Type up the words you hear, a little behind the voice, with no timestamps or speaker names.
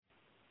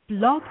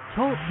Blog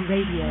Talk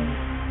Radio.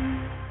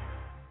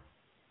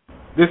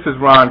 This is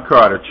Ron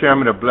Carter,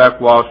 Chairman of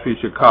Black Wall Street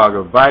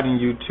Chicago, inviting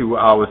you to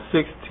our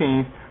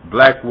 16th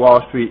Black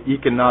Wall Street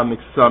Economic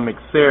Summit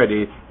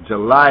Saturday,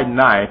 July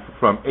 9th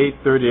from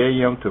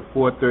 8:30 a.m. to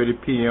 4:30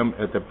 p.m.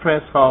 at the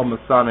Prince Hall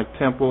Masonic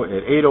Temple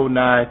at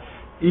 809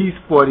 East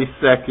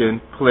 42nd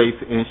Place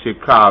in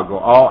Chicago.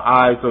 All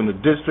eyes on the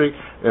district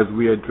as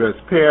we address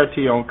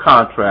parity on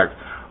contracts.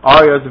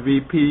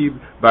 RSVP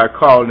by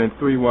calling in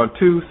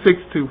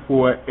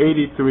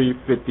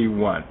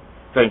 312-624-8351.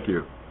 Thank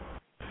you.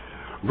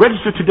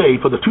 Register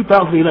today for the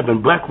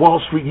 2011 Black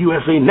Wall Street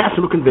USA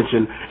National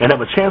Convention and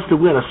have a chance to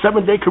win a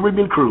 7-day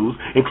Caribbean cruise,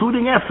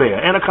 including airfare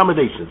and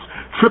accommodations.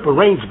 Trip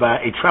arranged by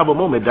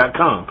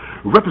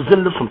atravelmoment.com.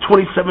 Representatives from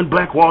 27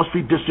 Black Wall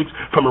Street districts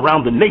from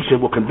around the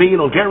nation will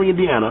convene on Gary,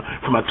 Indiana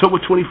from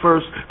October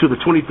 21st to the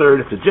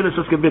 23rd at the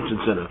Genesis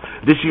Convention Center.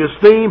 This year's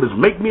theme is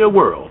Make Me a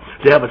World.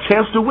 To have a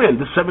chance to win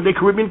this 7-day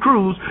Caribbean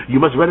cruise, you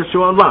must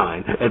register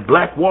online at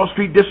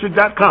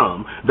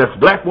blackwallstreetdistrict.com. That's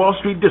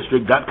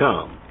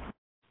blackwallstreetdistrict.com.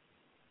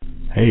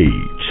 Hey,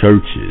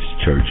 churches,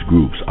 church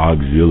groups,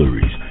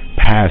 auxiliaries,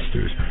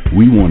 pastors,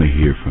 we want to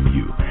hear from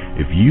you.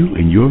 If you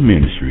and your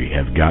ministry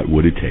have got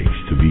what it takes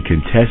to be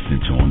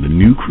contestants on the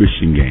new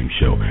Christian game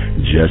show,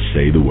 Just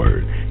Say the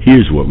Word,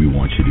 here's what we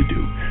want you to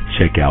do.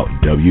 Check out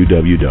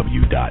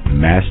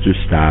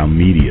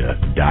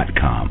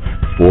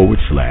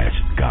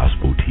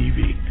www.masterstylemedia.com/gospel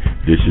TV.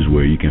 This is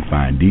where you can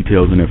find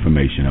details and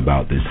information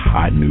about this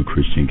hot new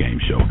Christian game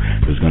show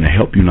that's going to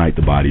help unite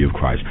the body of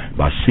Christ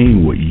by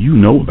seeing what you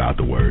know about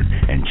the Word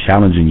and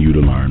challenging you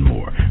to learn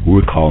more.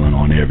 We're calling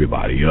on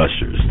everybody,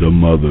 ushers, the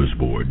mother's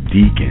board,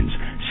 deacons,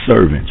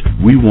 servants.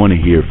 We want to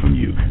hear from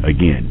you.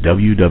 Again,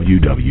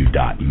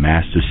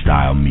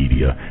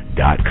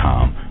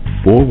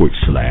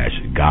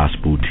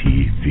 www.masterstylemedia.com/gospel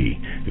TV.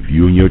 If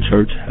you and your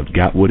church have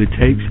got what it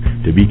takes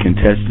to be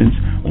contestants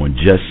on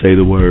Just Say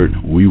the Word,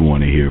 we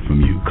want to hear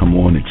from you. Come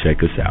on and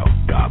check us out.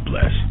 God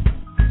bless.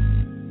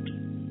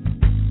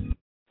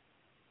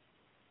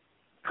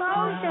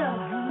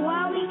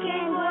 Why we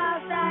can't go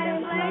outside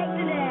and play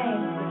today?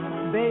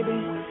 Baby,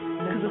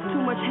 because there's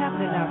too much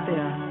happening out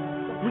there.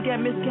 We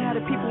got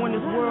misguided people in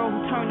this world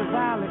who turn to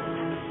violence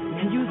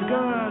and use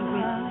guns,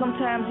 and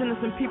sometimes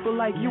innocent people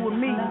like you and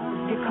me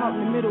get caught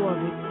in the middle of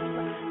it.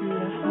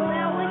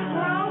 Well, what's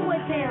wrong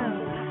with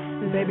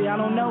them? Baby, I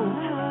don't know.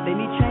 They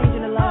need change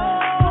in their lives.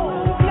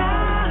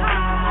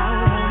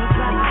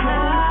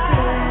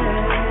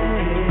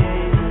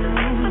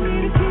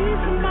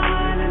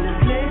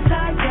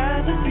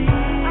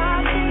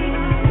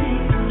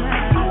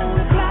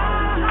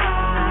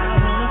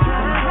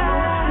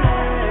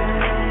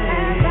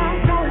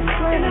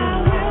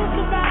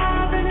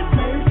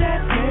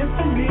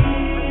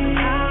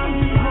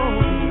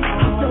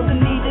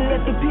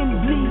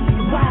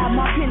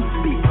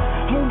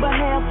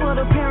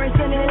 The parents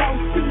and their life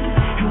see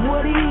and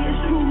what it is,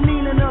 true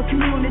meaning of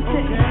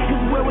community.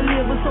 Cause where we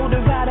live is so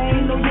divided,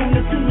 ain't no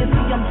unity. You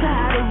see, I'm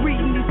tired of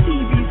reading these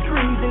TV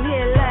screens and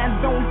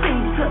headlines don't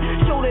seem to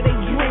show that they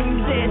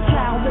dream their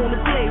child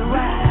wanna play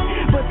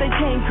right, but they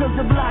can't cause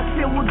the block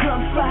filled with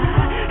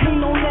gunfire.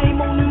 Ain't no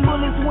name on them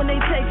bullets when they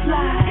take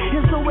flight,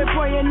 and so we're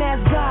praying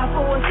ask God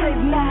for a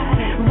safe night.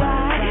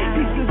 Right,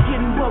 peace is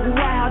getting buck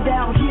wild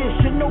out here.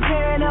 Should no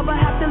parent ever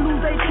have to lose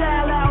their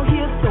child out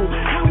here? So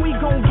how we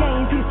gon'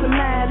 gain peace of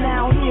mind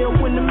out here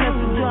when the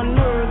message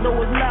unheard,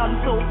 though it's loud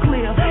and so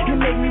clear? It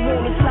make me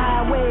wanna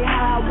fly away,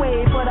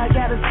 highway, but I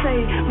gotta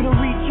say, for the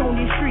reach on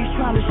these streets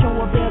trying to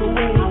show a better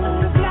way.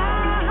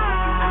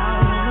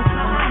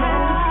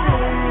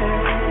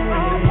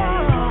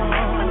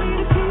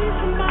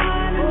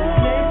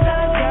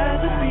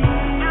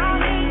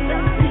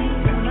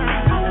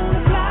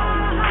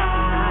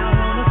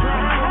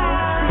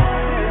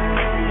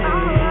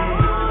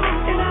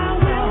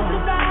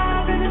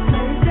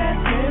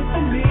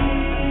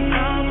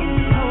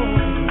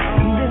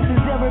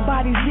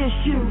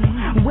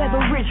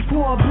 Whether rich,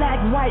 poor, black,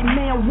 white,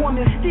 man,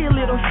 woman, still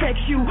it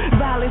affects you.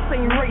 Violence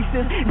ain't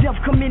racist, death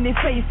come in their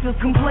faces,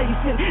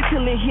 complacent,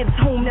 till it hits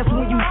home, that's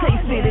when you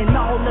taste it. And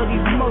all of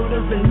these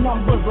murders and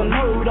numbers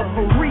unheard of,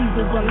 for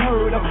reasons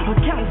unheard of,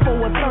 account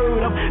for a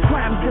third of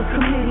crimes just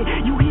committed.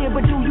 You hear,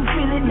 but do you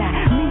feel it now?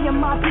 Me and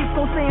my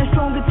people staying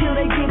stronger till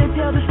they get it,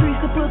 tell the streets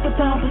to put the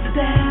thumpers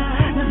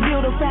down. Let's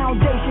build a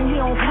foundation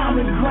here on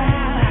common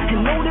ground,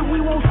 and know that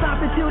we won't stop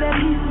until that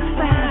peace is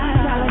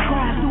found. Silent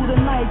cry through the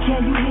night,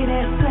 can you hear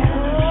that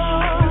sound?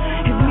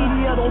 If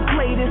media don't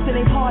play this, it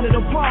ain't part of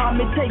the problem.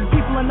 It takes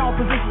people in all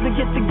positions to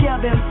get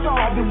together and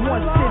solve it.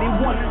 One city,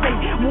 one state,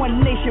 one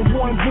nation,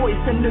 one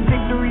voice, and the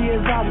victory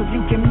is ours if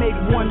you can make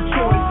one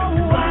choice.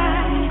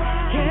 Why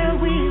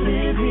can't we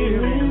live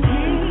here in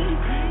peace?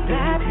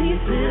 That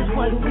peace is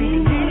what we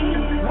need.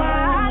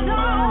 Why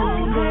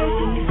don't they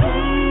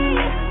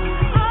see?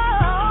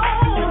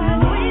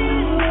 And we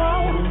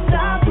won't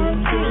stop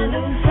until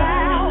it's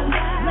found.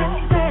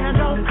 Let's stand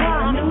on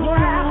common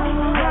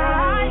ground.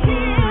 Right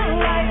here,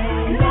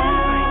 right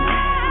now.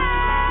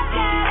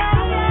 Get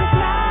up and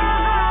fly.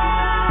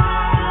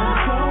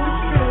 So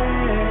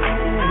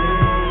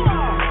straight.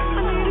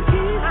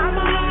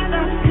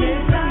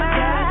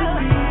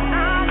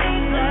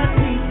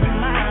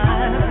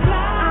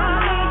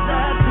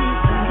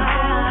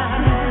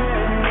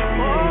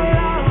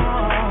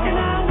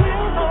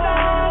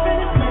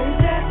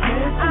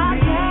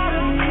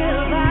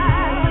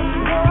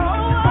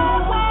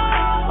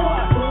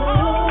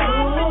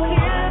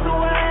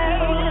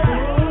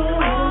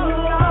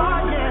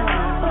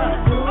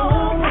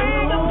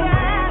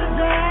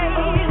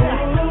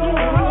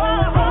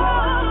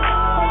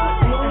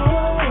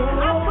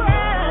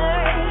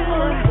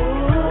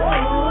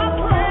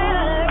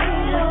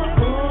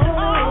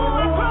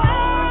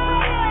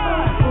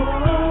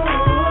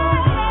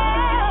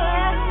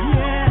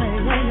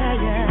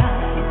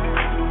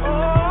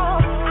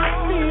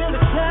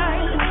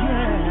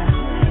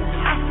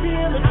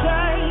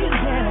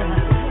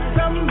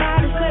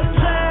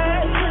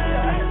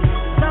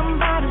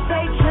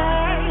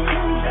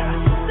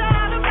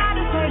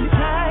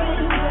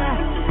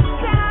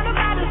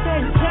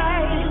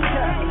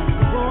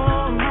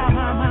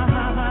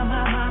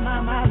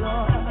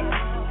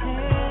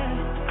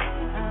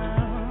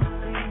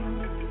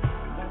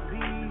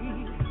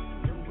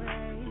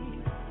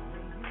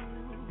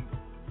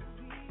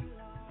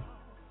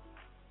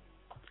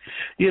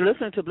 You're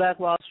listening to Black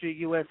Wall Street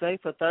USA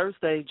for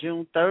Thursday,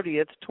 June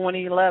 30th,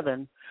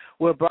 2011.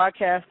 We're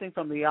broadcasting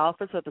from the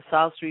office of the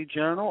South Street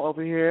Journal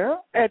over here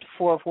at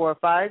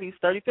 445 East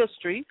 35th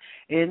Street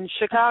in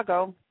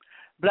Chicago.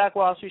 Black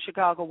Wall Street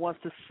Chicago wants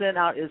to send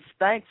out its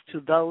thanks to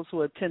those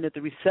who attended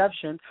the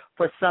reception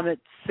for Summit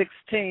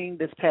 16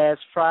 this past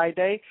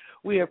Friday.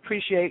 We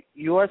appreciate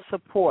your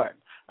support.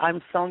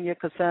 I'm Sonja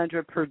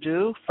Cassandra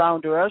Perdue,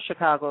 founder of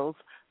Chicago's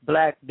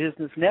Black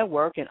Business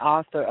Network and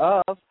author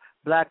of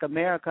Black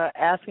America,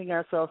 Asking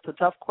Ourselves the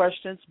Tough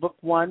Questions, Book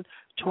 1,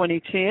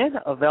 2010,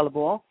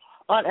 available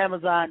on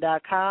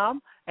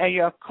Amazon.com, and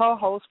your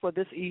co-host for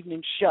this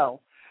evening's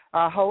show.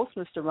 Our host,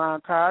 Mr.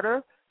 Ron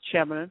Carter,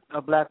 chairman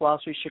of Black Wall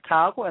Street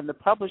Chicago and the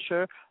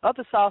publisher of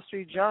the South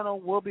Street Journal,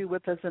 will be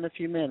with us in a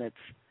few minutes.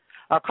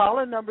 Our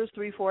call-in number is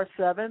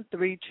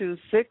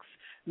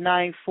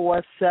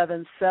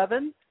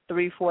 347-326-9477,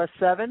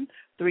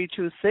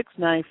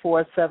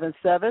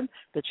 347-326-9477.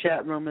 The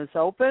chat room is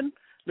open.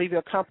 Leave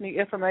your company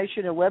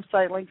information and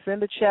website links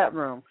in the chat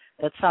room.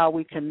 That's how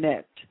we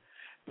connect.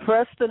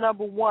 Press the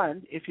number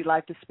 1 if you'd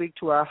like to speak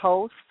to our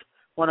host,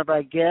 one of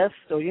our guests,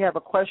 or you have a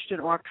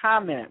question or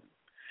comment.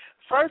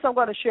 First, I'm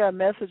going to share a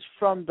message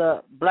from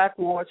the Black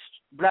Wall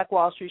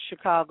Street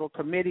Chicago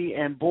Committee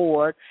and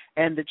Board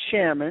and the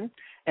chairman,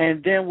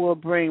 and then we'll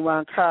bring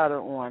Ron Carter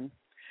on.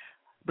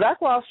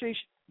 Black Wall Street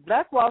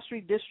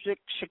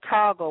District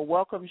Chicago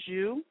welcomes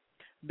you,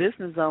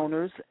 business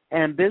owners,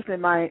 and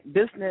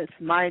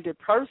business-minded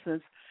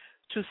persons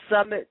to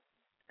Summit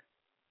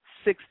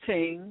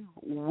 16,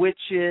 which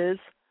is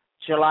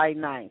July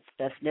 9th.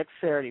 That's next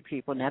Saturday,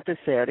 people, not this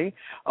Saturday,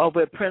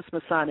 over at Prince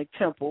Masonic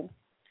Temple.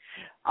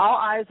 All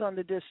eyes on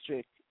the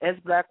district as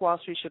Black Wall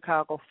Street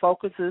Chicago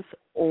focuses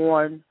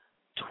on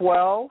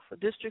 12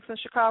 districts in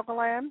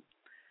Chicagoland.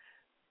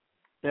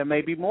 There may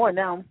be more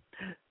now.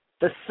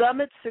 The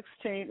Summit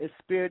 16 is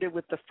spirited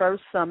with the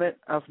first summit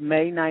of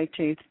May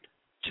 19th,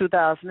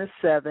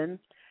 2007,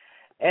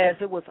 as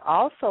it was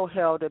also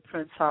held at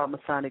Prince Hall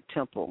Masonic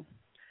Temple.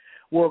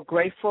 We're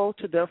grateful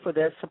to them for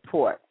their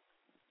support.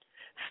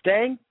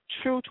 Staying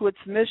true to its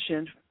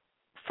mission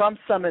from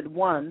Summit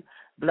 1,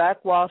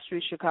 Black Wall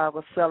Street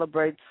Chicago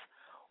celebrates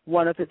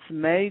one of its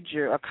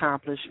major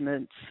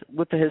accomplishments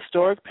with the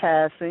historic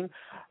passing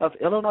of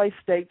Illinois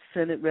State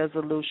Senate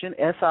Resolution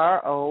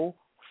SRO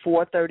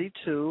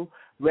 432,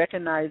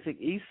 recognizing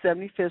East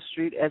 75th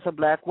Street as a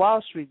Black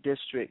Wall Street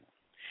district.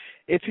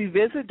 If you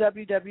visit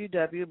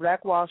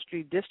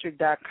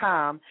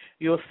www.blackwallstreetdistrict.com,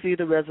 you'll see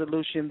the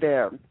resolution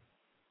there.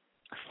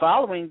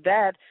 Following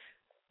that,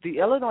 the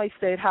Illinois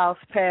State House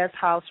passed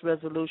House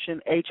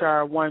Resolution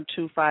H.R.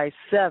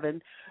 1257,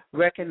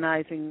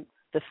 recognizing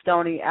the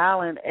Stony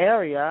Island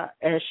area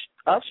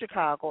of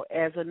Chicago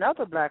as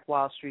another Black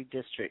Wall Street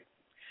district.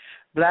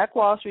 Black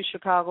Wall Street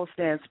Chicago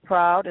stands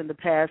proud in the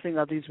passing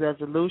of these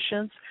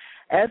resolutions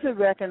as it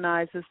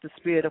recognizes the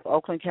spirit of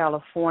Oakland,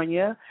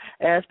 California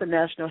as the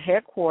national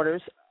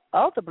headquarters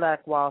of the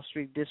Black Wall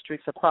Street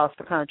districts across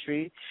the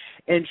country,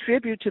 in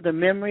tribute to the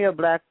memory of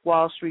Black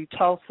Wall Street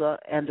Tulsa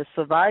and the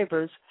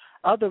survivors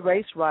of the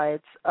race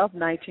riots of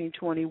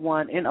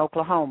 1921 in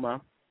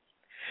Oklahoma.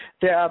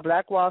 There are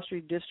Black Wall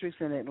Street districts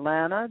in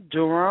Atlanta,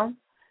 Durham,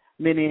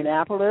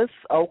 Minneapolis,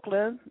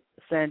 Oakland,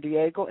 San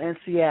Diego, and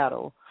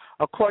Seattle.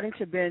 According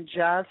to Ben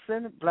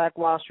Johnson, Black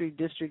Wall Street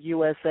District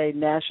USA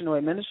National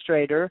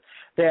Administrator,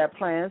 there are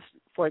plans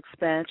for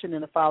expansion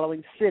in the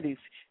following cities: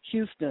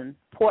 Houston,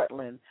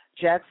 Portland,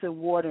 Jackson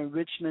Ward and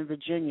Richmond,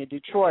 Virginia,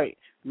 Detroit,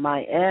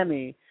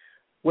 Miami,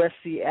 West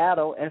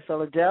Seattle, and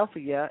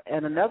Philadelphia,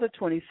 and another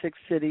 26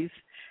 cities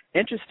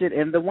interested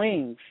in the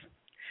wings.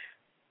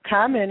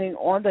 Commenting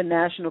on the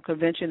National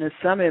Convention and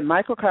Summit,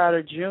 Michael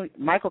Carter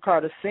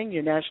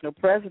Sr., National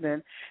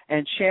President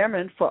and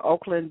Chairman for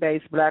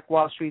Oakland-based Black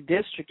Wall Street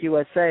District,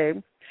 USA,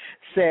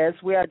 says,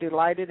 "We are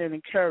delighted and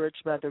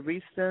encouraged by the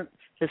recent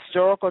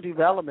historical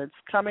developments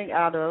coming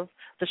out of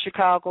the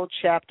Chicago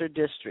chapter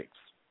districts."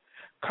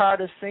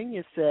 Carter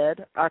Sr.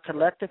 said, "Our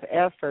collective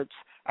efforts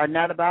are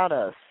not about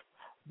us,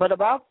 but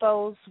about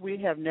those we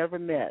have never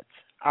met,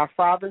 our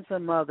fathers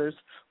and mothers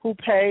who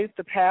paved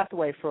the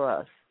pathway for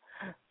us.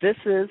 This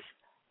is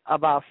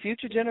about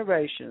future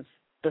generations,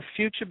 the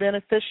future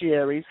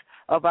beneficiaries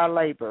of our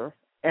labor,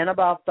 and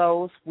about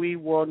those we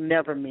will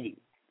never meet."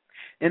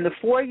 In the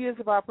 4 years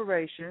of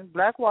operation,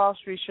 Black Wall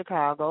Street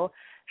Chicago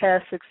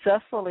has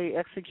successfully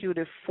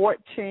executed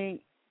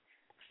 15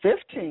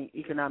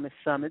 economic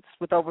summits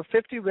with over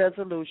 50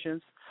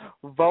 resolutions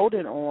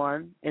voted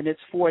on in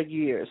its 4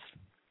 years.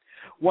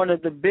 One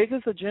of the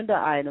biggest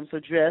agenda items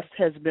addressed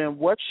has been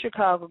what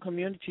Chicago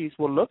communities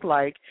will look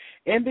like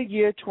in the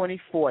year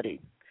 2040.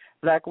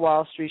 Black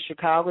Wall Street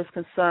Chicago is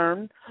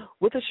concerned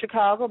with the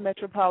Chicago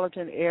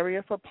metropolitan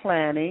area for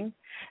planning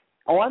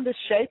on the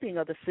shaping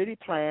of the city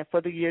plan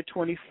for the year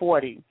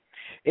 2040.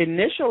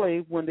 Initially,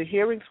 when the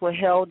hearings were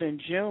held in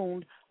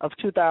June of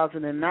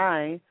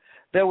 2009,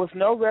 there was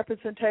no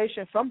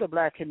representation from the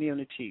Black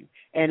community,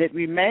 and it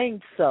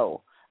remained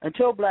so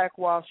until Black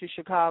Wall Street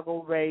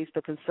Chicago raised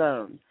the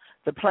concern.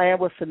 The plan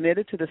was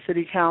submitted to the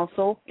City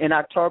Council in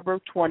October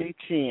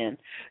 2010.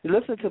 You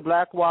listen to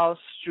Black Wall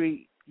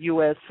Street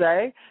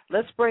USA.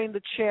 Let's bring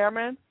the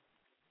chairman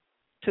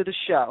to the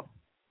show.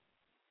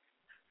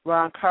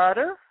 Ron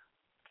Carter,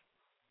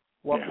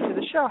 welcome to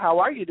the show. How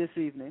are you this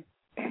evening?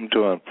 I'm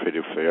doing pretty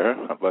fair.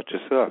 How about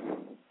yourself?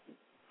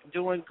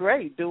 Doing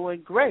great,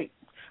 doing great.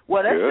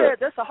 Well,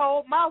 that's a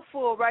whole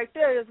mouthful right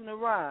there, isn't it,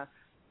 Ron?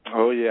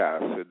 Oh,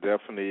 yes. It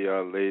definitely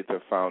laid the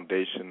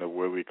foundation of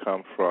where we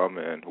come from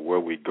and where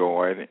we're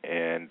going,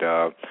 and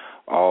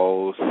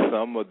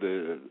some of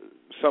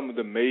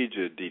the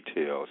major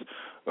details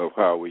of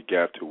how we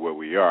got to where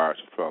we are,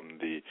 from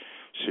the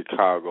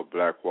Chicago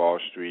Black Wall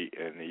Street,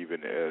 and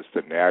even as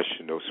the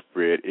national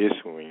spread its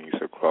wings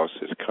across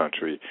this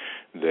country,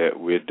 that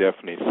we're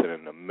definitely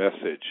sending a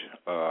message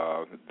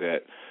that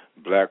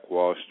Black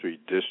Wall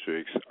Street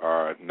districts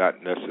are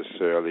not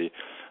necessarily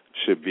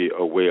should be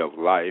a way of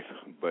life,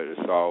 but it's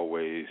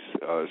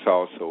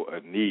also a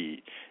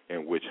need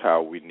in which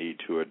how we need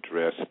to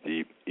address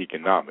the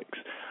economics.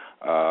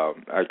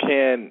 I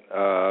can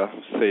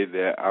say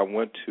that I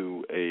went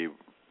to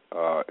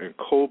in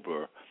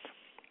Cobra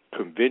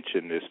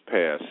convention this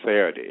past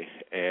Saturday,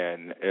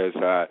 and as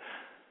I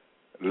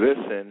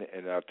listened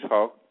and I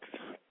talked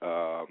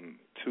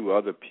to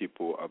other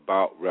people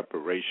about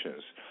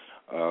reparations,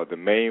 the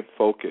main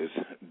focus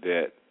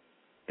that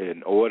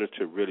in order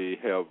to really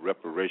have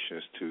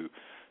reparations to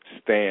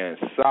stand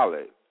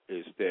solid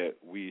is that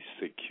we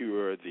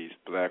secure these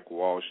Black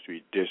Wall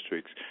Street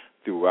districts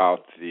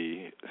throughout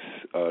the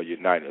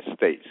United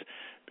States,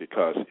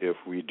 because if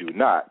we do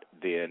not,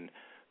 then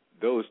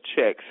those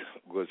checks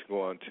was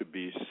going to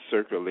be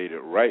circulated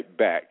right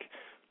back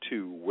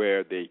to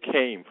where they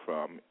came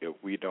from if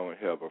we don't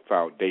have a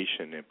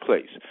foundation in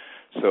place.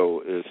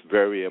 So it's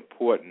very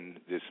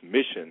important, this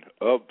mission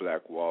of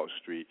Black Wall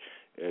Street,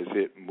 as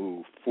it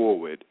moves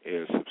forward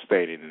in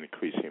sustaining and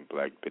increasing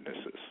black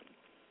businesses.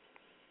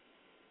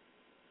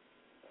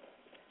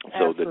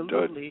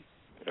 Absolutely.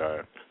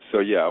 I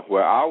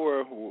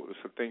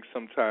think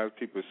sometimes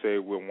people say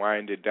we're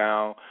winding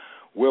down.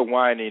 We're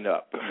winding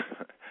up.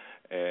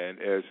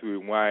 And as we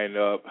wind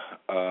up,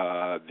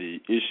 the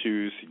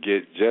issues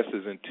get just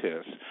as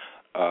intense.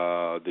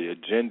 The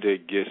agenda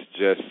gets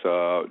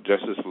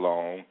just as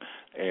long,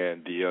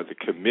 and the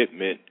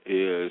commitment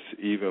is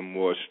even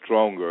more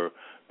stronger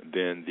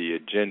than the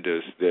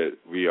agendas that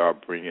we are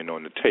bringing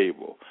on the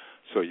table.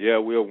 So,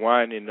 we're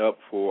winding up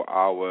for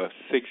our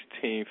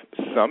 16th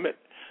summit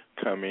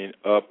coming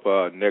up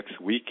next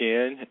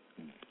weekend,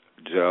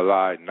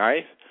 July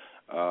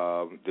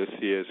 9th. This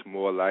year is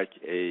more like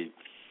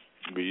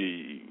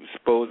we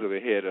supposedly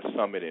had a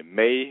summit in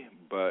May,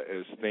 but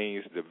as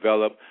things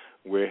develop,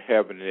 we're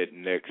having it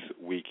next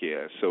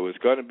weekend. So it's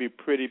going to be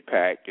pretty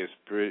packed. It's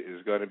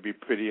going to be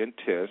pretty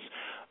intense.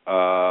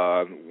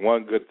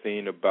 One good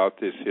thing about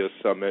this here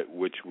summit,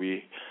 which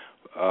we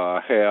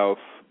have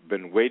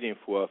been waiting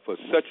for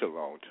such a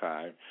long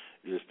time,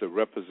 is the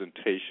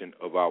representation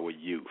of our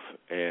youth.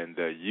 And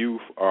the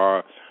youth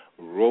are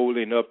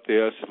rolling up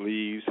their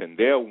sleeves, and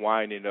they're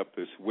winding up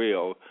as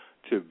well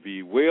to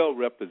be well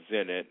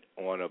represented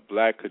on a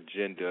black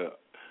agenda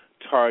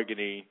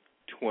targeting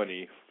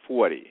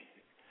 2040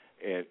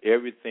 and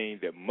everything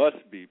that must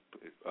be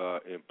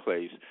in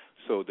place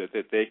so that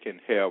they can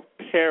have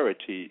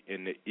parity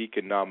in the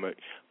economic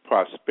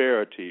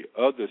prosperity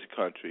of this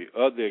country,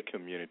 of their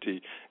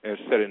community, and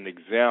set an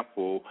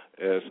example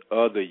as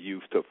other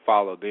youth to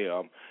follow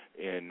them,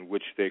 in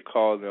which they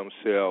call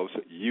themselves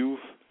youth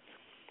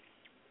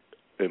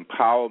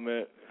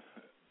empowerment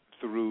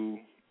through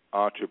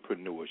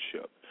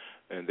entrepreneurship.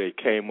 And they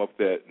came up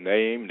that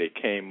name, they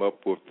came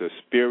up with the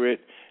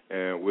spirit,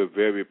 and we're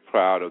very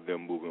proud of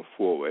them moving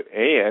forward.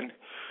 And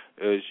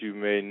as you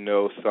may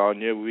know,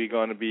 Sonja, we're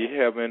going to be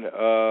having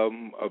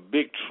a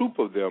big troop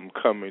of them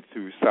coming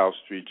through South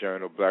Street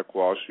Journal, Black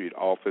Wall Street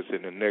office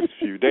in the next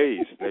few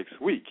days, next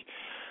week.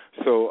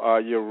 So are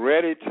you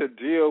ready to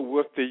deal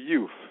with the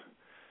youth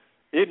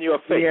in your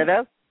face?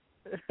 Yeah,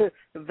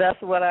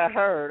 that's what I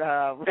heard.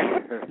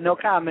 No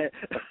comment.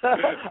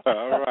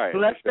 All right.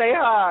 Bless their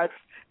hearts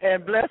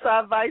and bless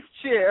our vice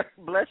chair.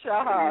 Bless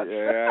your hearts.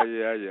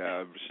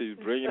 Yeah. She's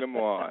bringing them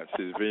on.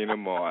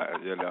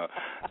 You know,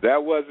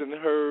 that wasn't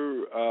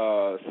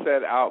her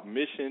set out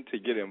mission to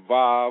get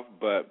involved,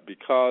 but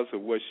because of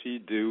what she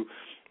do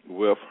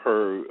with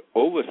her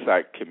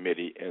oversight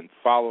committee and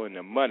following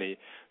the money,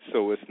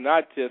 so it's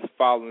not just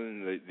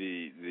following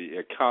the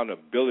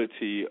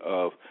accountability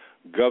of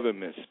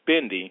government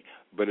spending,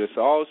 but it's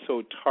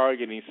also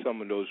targeting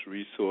some of those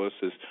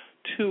resources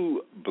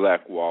to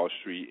Black Wall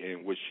Street,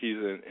 in which she's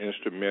an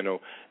instrumental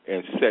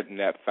in setting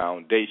that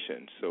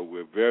foundation. So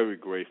we're very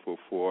grateful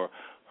for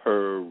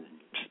her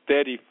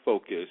steady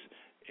focus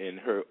in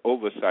her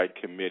oversight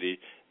committee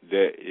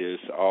that is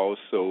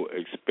also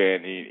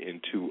expanding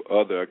into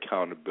other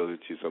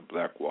accountabilities of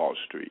Black Wall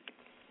Street.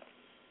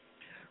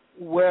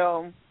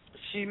 Well,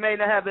 She may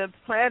not have been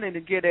planning to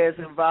get as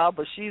involved,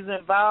 but she's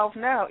involved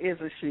now,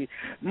 isn't she?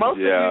 Most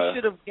of you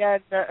should have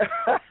gotten.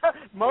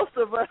 Most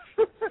of us,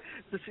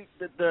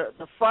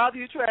 the farther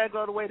you try to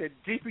go the way, the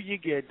deeper you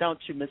get, don't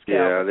you, Miss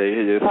Calvin?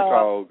 Yeah, it's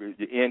called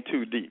in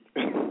too deep.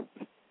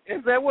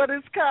 Is that what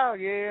it's called?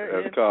 Yeah,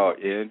 it's called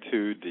in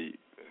too deep.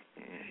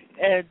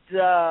 And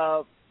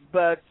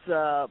but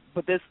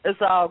this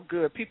it's all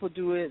good. People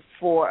do it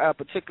for a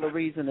particular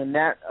reason and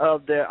that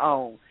of their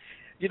own.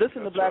 You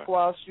listen to Black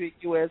Wall Street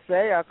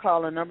USA. Our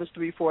calling number is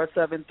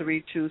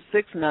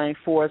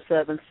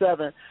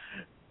 347-326-9477.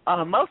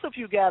 Most of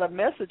you got a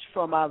message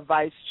from our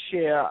vice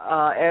chair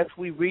as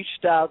we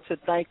reached out to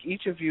thank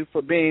each of you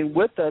for being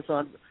with us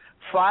on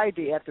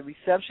Friday at the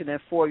reception and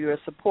for your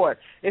support.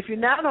 If you're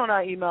not on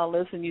our email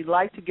list and you'd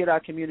like to get our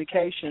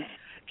communications,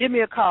 give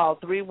me a call,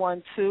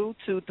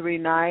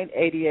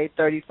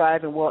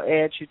 312-239-8835, and we'll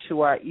add you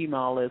to our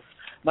email list.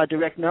 My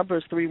direct number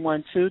is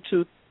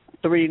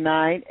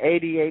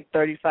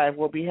 312-239-8835.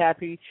 We'll be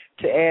happy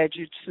to add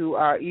you to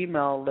our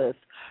email list.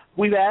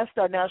 We've asked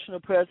our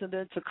national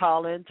president to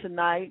call in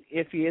tonight.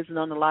 If he isn't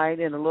on the line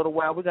in a little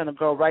while, we're going to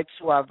go right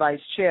to our vice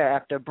chair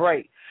after a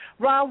break.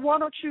 Ron, why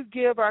don't you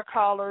give our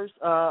callers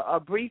a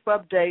brief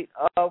update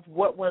of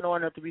what went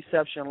on at the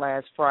reception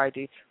last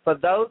Friday? For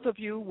those of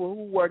you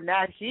who were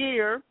not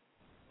here.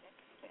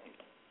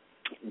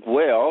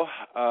 Well,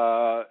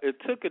 it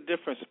took a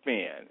different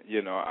spin.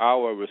 You know,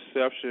 our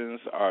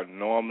receptions are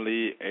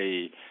normally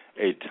a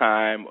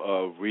time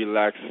of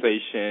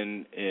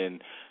relaxation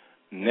and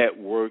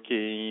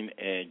networking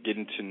and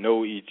getting to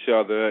know each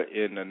other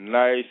in a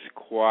nice,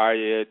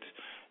 quiet,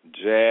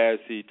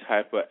 jazzy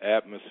type of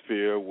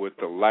atmosphere with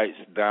the lights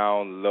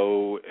down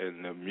low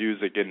and the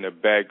music in the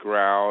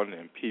background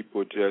and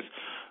people just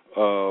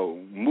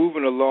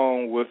moving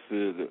along with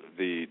the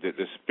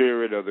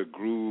spirit of the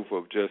groove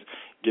of just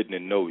getting to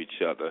know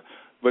each other.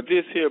 But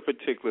this here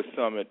particular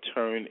summit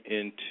turned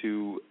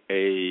into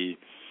a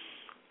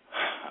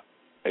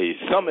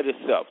summit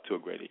itself to a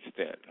great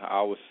extent.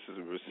 Our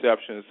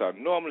receptions are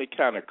normally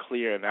kind of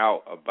clearing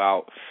out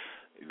about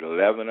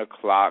 11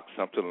 o'clock,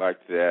 something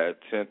like that,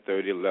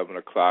 10:30, 11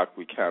 o'clock.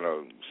 We kind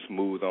of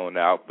smooth on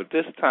out. But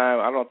this time,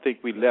 I don't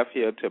think we left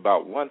here till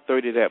about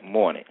 1:30 that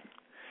morning.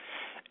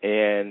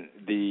 And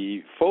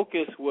the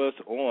focus was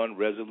on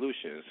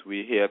resolutions.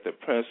 We had the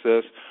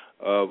Princess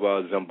of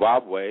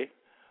Zimbabwe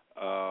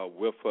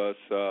with us,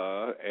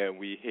 and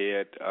we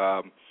had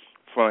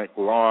Frank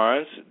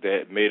Lawrence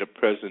that made a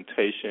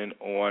presentation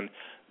on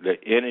the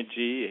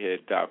energy. It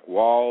had Doc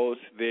Walls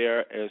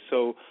there. And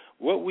so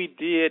what we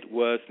did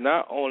was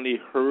not only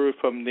heard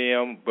from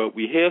them, but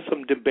we had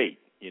some debate.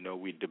 You know,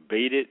 we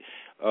debated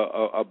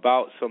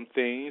about some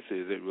things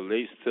as it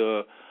relates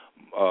to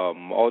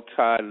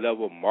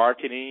multi-level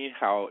marketing,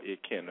 how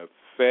it can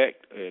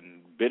affect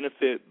and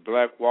benefit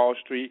Black Wall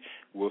Street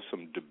with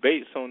some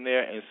debates on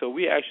there. And so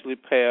we actually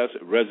passed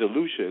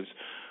resolutions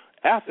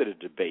after the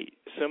debate,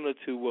 similar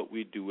to what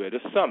we do at a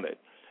summit.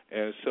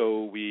 And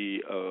so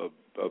we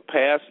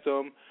passed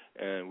them,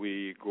 and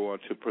we go on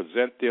to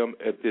present them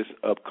at this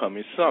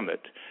upcoming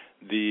summit.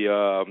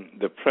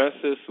 The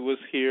princess was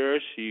here.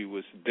 She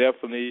was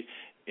definitely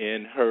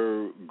in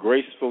her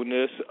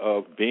gracefulness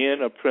of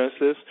being a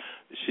princess.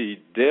 She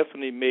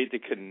definitely made the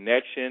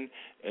connection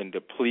and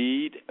the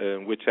plead,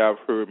 which I've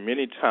heard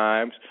many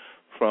times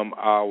from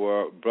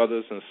our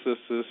brothers and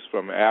sisters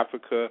from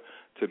Africa,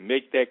 to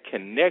make that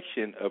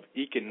connection of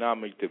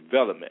economic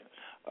development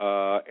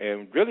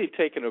and really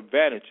taking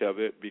advantage of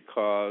it,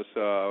 because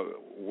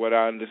what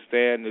I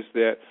understand is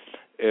that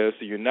as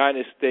the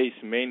United States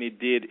mainly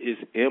did is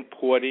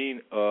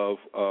importing of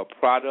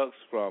products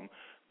from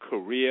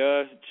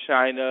Korea,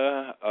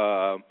 China,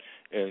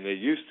 and it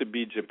used to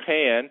be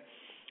Japan,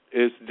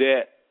 is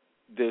that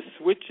the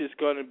switch is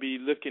going to be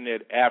looking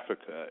at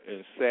Africa.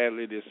 And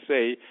sadly to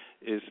say,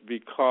 is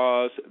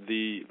because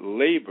the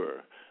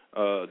labor,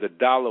 the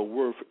dollar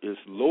worth is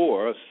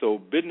lower, so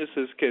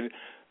businesses can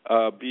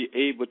be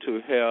able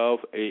to have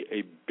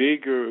a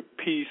bigger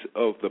piece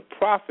of the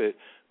profit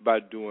by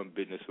doing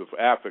business with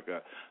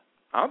Africa.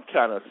 I'm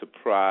kind of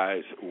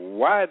surprised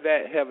why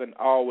that haven't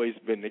always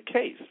been the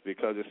case,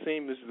 because it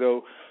seems as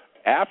though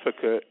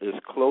Africa is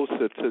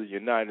closer to the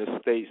United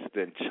States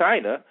than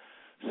China.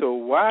 So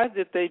why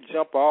did they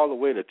jump all the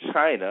way to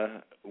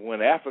China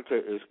when Africa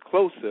is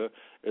closer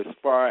as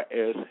far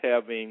as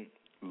having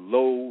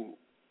low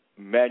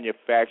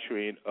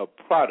manufacturing of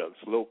products,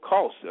 low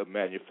cost of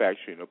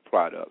manufacturing of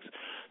products?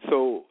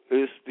 So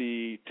it's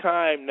the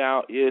time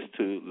now is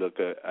to look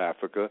at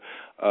Africa.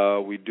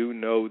 We do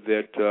know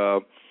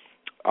that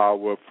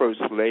our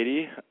First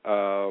Lady,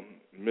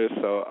 Miss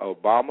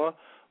Obama,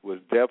 was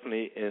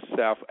definitely in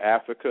South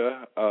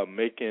Africa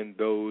making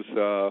those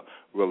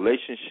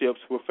relationships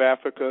with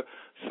Africa.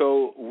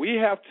 So we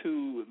have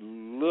to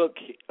look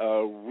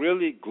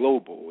really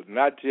global,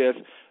 not just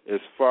as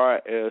far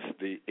as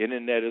the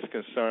Internet is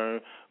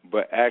concerned,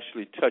 but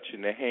actually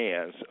touching the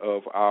hands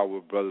of our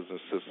brothers and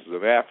sisters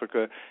of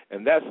Africa.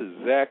 And that's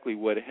exactly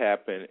what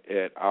happened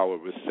at our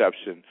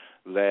reception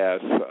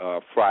last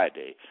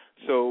Friday.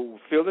 So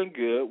feeling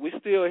good. We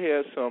still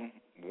had some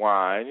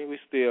wine. We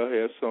still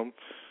had some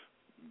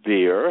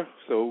beer.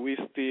 So we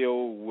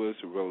still was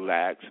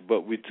relaxed,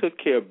 but we took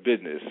care of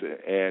business,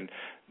 and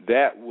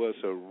that was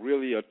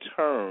really a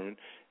turn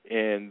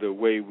in the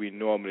way we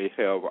normally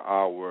have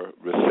our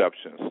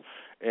receptions.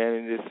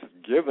 And it's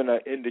given an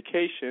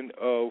indication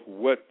of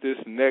what this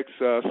next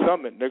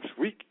summit next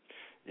week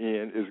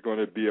is going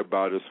to be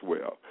about as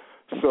well.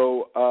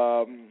 So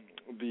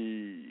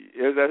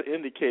as I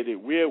indicated,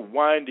 we're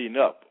winding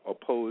up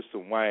opposed to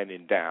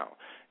winding down.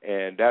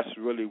 And that's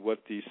really what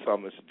these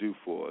summits do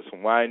for us.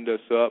 Wind us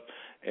up,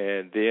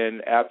 and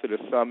then after the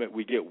summit,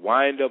 we get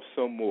wind up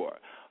some more.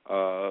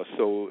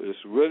 So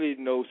it's really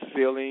no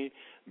ceiling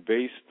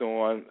based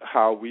on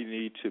how we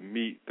need to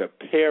meet the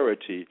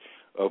parity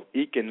of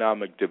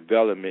economic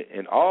development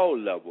in all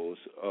levels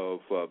of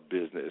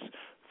business,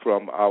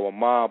 from our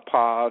mom and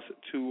pops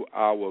to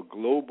our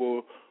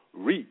global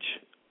reach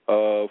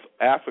of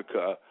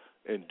Africa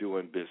in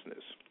doing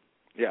business.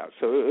 Yeah,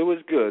 so it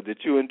was good.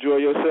 Did you enjoy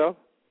yourself?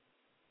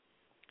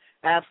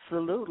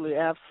 Absolutely,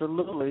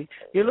 absolutely.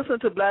 You listen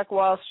to Black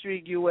Wall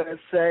Street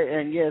USA,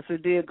 and yes,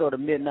 it did go to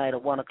midnight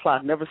at 1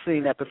 o'clock. Never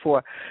seen that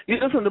before. You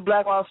listen to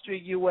Black Wall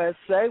Street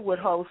USA with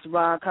host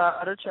Ron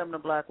Carter, chairman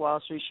of Black Wall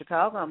Street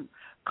Chicago. I'm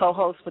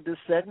co-host for this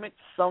segment,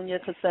 Sonja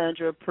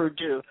Cassandra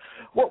Perdue.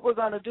 What we're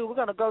going to do, we're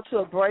going to go to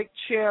a break,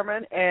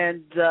 Chairman,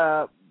 and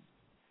then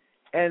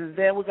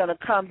we're going to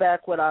come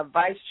back with our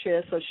vice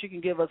chair so she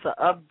can give us an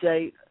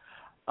update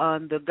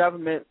on the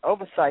Government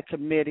Oversight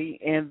Committee,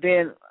 and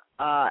then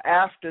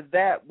after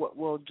that, what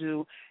we'll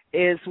do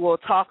is we'll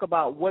talk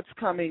about what's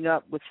coming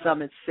up with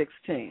Summit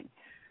 16.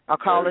 Our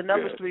call-in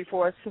number is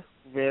 347.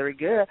 Very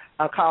good.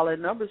 Our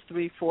call-in number is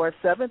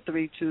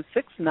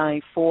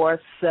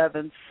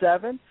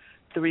 347-326-9477.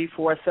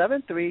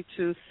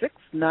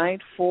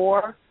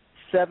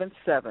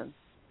 347-326-9477.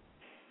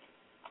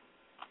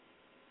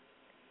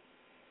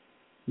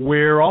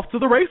 We're off to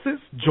the races.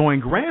 Join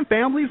Grand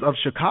Families of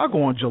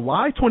Chicago on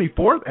July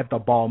 24th at the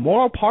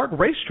Balmoral Park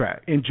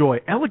Racetrack. Enjoy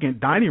elegant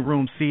dining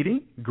room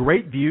seating,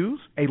 great views,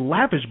 a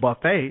lavish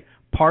buffet,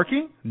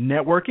 parking,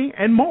 networking,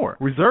 and more.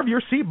 Reserve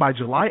your seat by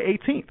July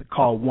 18th.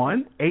 Call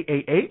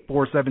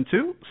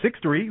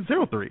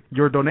 1-888-472-6303.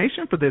 Your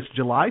donation for this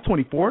July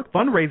 24th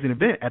fundraising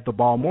event at the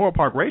Balmoral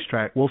Park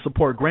Racetrack will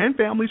support Grand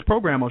Family's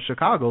program of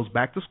Chicago's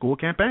Back to School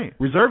campaign.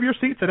 Reserve your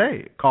seat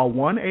today. Call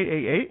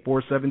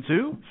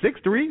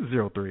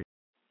 1-888-472-6303.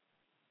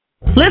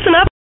 Listen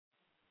up.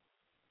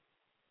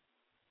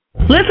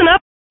 Listen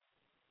up.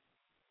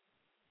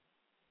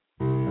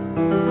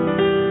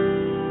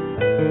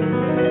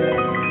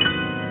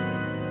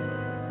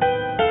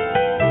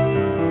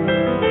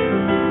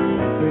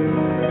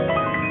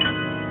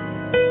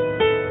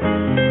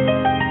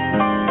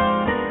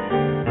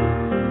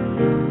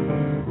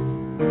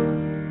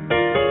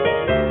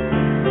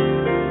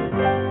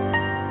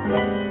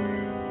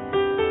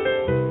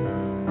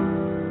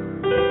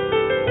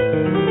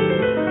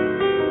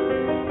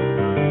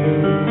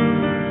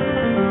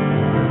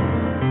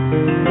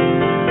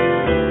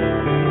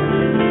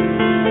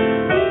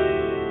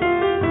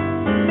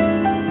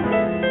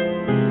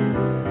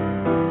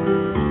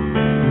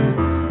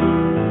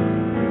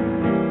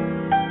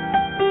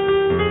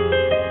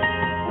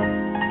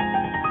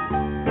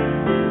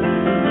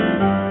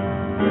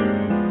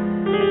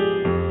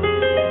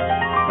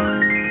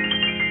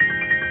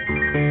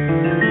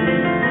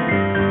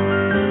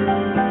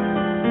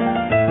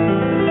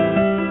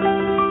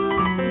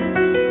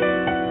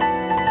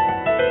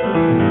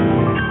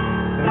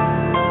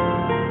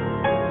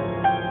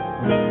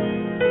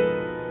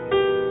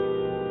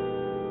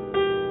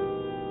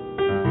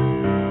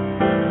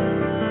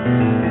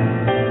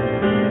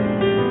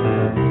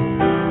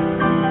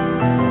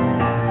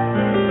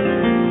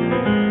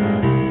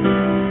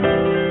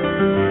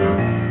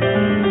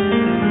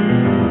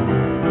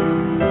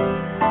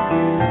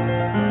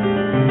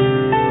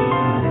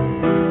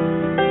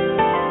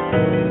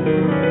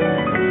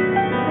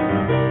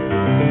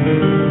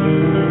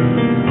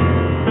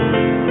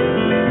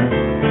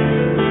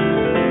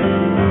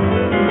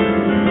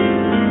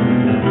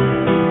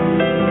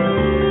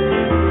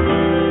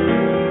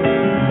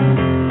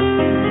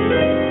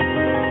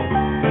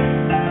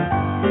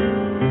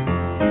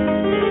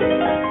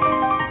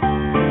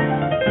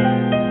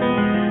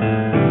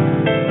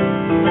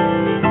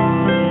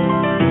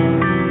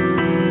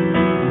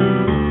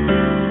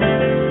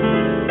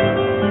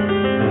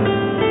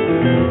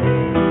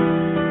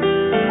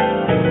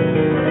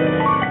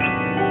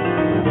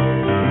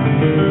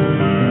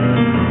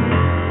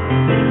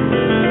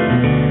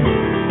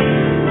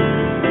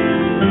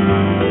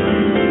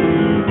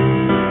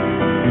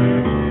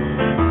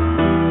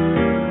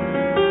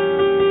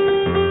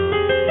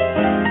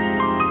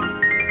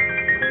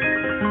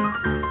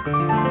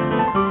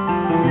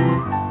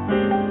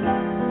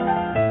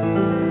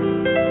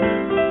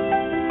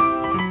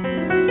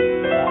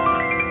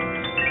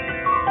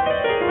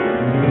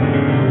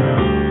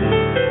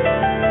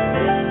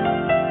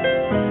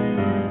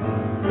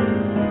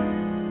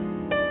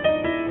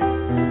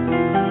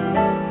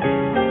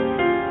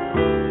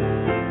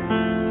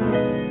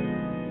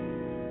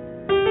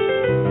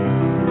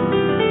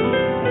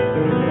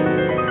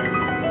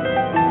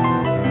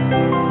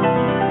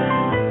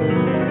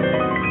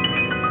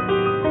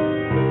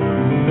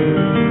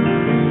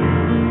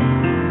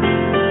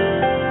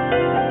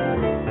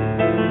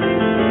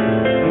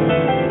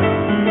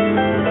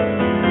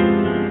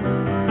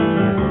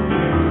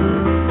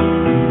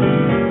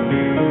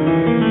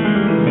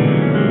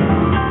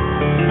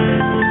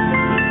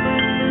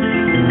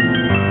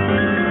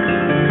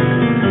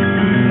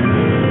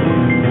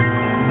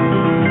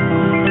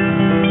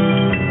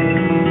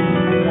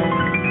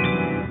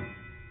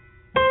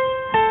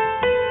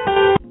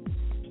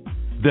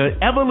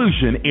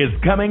 Evolution is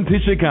coming to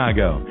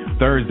Chicago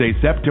Thursday,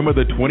 September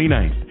the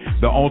 29th.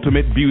 The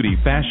ultimate beauty,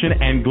 fashion,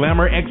 and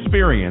glamour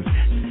experience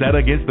set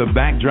against the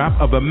backdrop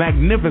of the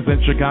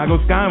magnificent Chicago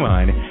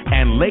skyline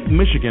and Lake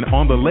Michigan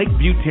on the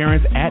Lakeview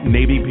Terrace at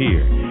Navy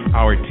Pier.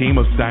 Our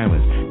team of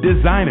stylists,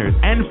 designers,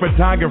 and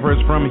photographers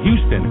from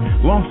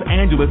Houston, Los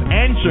Angeles,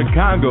 and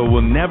Chicago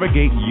will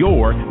navigate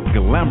your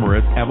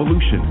glamorous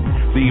evolution.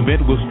 The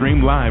event will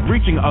stream live,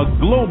 reaching a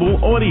global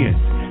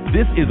audience.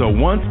 This is a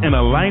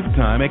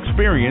once-in-a-lifetime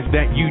experience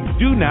that you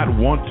do not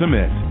want to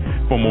miss.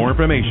 For more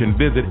information,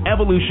 visit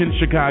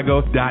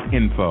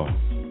evolutionchicago.info.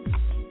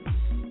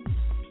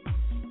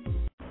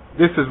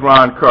 This is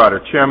Ron Carter,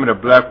 Chairman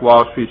of Black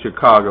Wall Street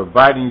Chicago,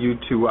 inviting you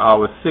to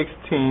our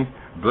 16th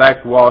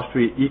Black Wall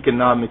Street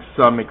Economic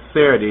Summit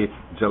Saturday,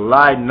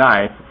 July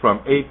 9th from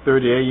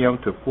 8:30 a.m.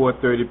 to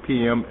 4:30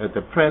 p.m. at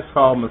the Prince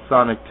Hall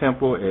Masonic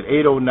Temple at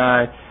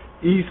 809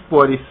 East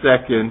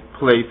 42nd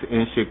Place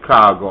in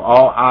Chicago.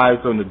 All eyes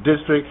on the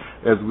district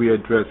as we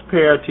address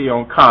parity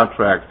on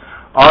contracts.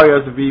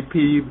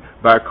 RSVP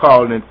by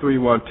calling in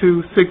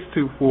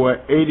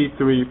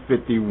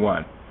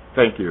 312-624-8351.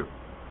 Thank you.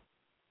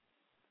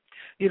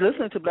 You're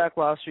listening to Black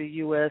Wall Street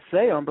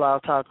USA on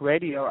Blog Talk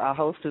Radio. Our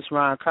host is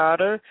Ron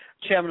Carter,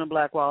 Chairman of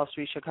Black Wall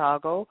Street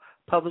Chicago,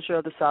 publisher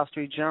of the South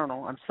Street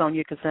Journal. I'm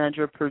Sonja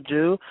Cassandra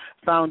Perdue,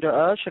 founder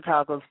of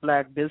Chicago's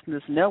Black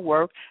Business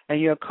Network, and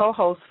your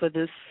co-host for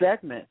this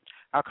segment.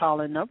 Our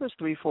call-in number is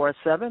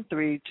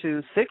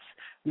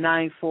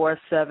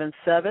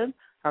 347-326-9477.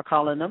 Our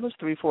call-in number is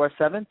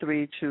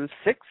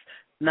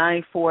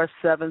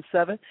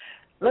 347-326-9477.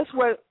 Let's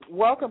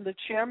welcome the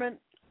chairman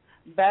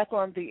back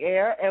on the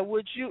air. And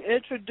would you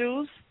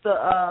introduce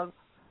the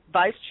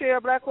vice chair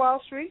of Black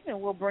Wall Street,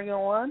 and we'll bring her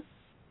on?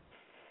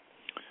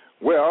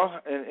 Well,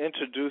 in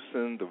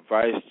introducing the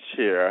vice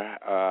chair,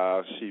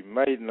 she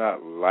may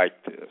not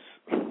like this.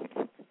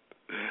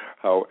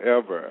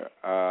 However,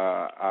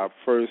 I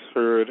first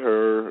heard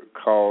her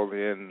call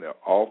in the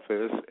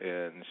office,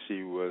 and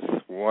she was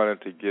wanting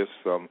to give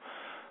some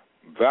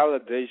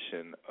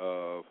validation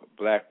of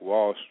Black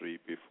Wall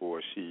Street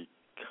before she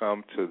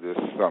come to this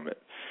summit.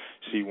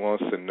 She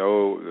wants to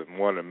know and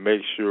want to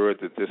make sure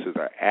that this is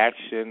an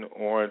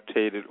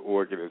action-orientated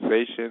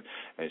organization,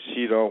 and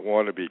she don't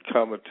want to be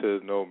coming to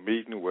no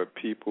meeting where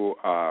people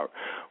are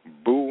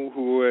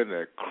boo-hooing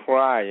and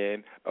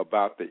crying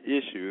about the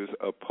issues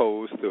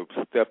opposed to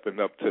stepping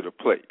up to the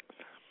plate.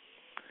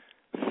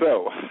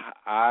 So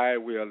I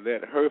will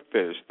let her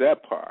finish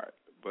that part.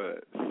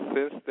 But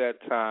since that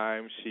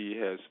time, she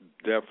has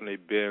definitely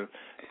been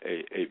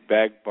a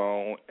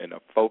backbone and a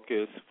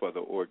focus for the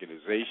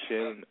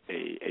organization,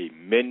 a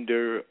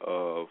mender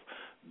of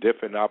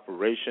different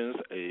operations,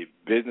 a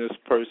business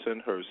person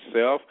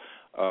herself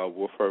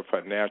with her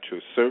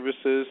financial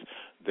services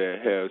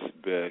that has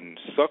been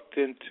sucked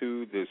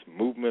into this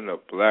movement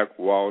of Black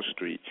Wall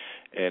Street.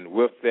 And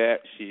with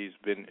that, she's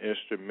been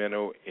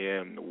instrumental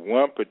in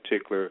one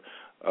particular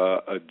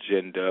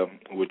agenda,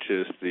 which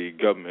is the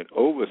government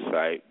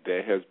oversight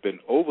that has been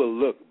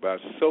overlooked by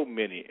so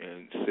many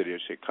in the city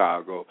of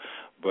Chicago,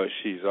 but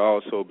she's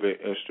also been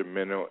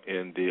instrumental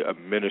in the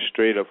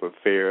administrative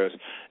affairs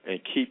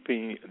and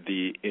keeping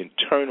the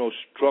internal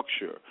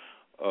structure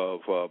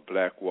of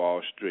Black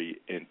Wall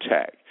Street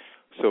intact.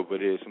 So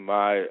it is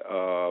my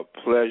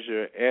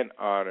pleasure and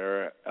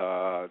honor,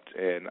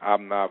 and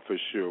I'm not for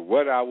sure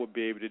what I will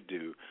be able to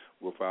do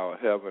without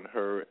having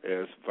her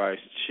as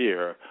vice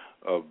chair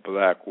of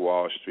Black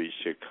Wall Street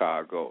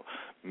Chicago,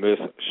 Miss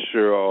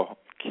Cheryl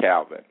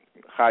Calvin.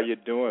 How you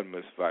doing,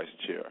 Miss Vice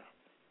Chair?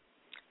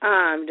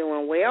 I'm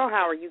doing well.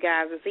 How are you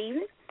guys this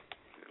evening?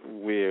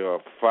 We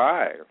are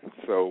fine.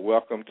 So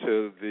welcome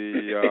to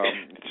the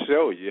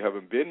show. You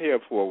haven't been here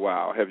for a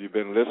while. Have you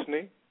been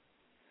listening?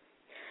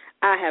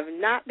 I have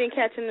not been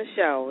catching the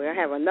show. I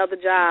have another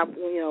job,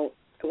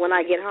 when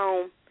I get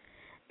home,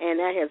 and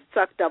that has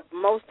sucked up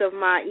most of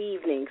my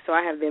evening. So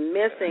I have been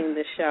missing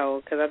the show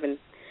because I've been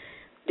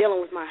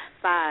dealing with my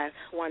 5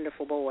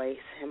 wonderful boys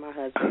and my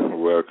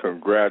husband. Well,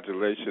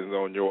 congratulations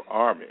on your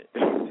army.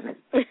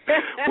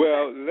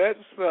 Well,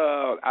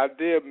 I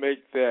did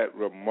make that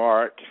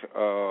remark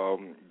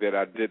that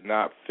I did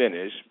not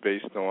finish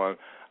based on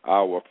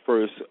our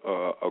first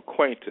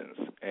acquaintance.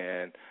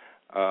 And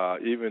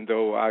even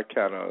though I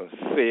kind of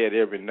say it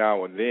every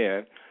now and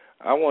then,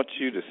 I want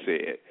you to say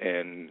it.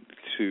 And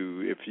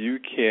if you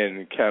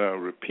can kind of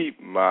repeat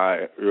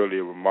my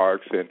earlier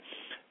remarks, and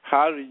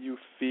how do you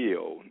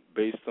feel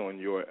based on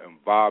your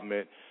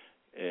involvement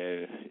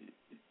in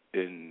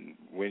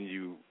when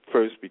you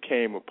first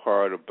became a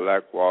part of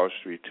Black Wall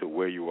Street to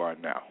where you are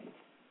now?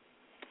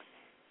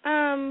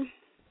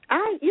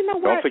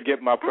 Don't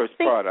forget my first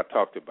part I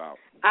talked about.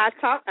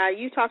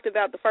 You talked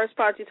about the first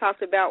part you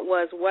talked about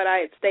was what I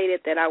had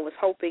stated that I was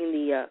hoping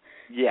the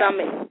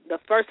summit, the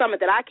first summit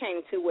that I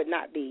came to would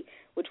not be,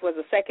 which was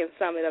the second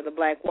summit of the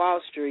Black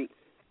Wall Street,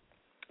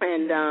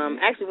 and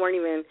actually weren't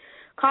even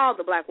called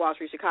the Black Wall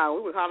Street Chicago.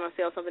 We were calling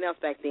ourselves something else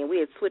back then. We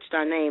had switched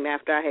our name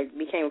after I had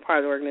became a part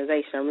of the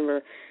organization. I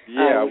remember we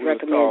was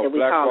called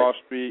Black Wall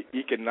Street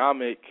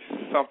Economic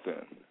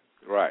something,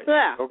 Right.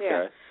 Yeah. Okay.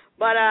 Yeah.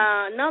 But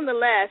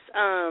nonetheless,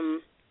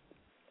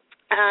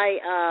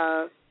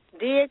 I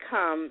did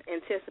come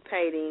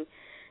anticipating,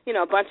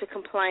 a bunch of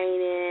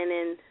complaining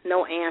and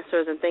no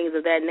answers and things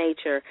of that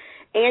nature.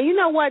 And you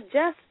know what?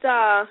 Just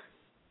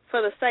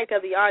for the sake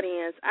of the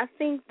audience, I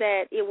think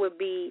that it would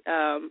be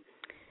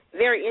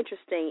very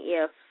interesting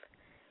if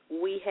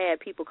we had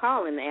people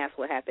call in and ask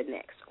what happened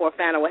next, or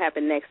find out what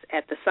happened next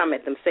at the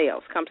summit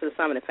themselves. Come to the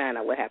summit and find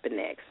out what happened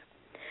next.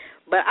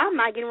 But I'm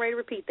not getting ready to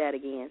repeat that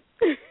again.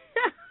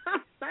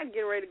 I'm not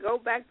getting ready to go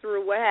back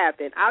through what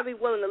happened. I'll be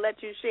willing to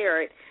let you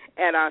share it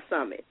at our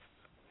summit.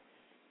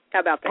 How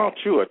about that? Aren't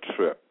you a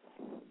trip?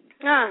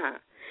 Uh-huh.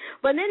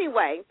 But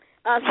anyway,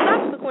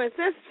 subsequent,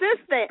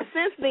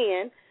 since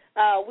then,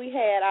 we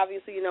had,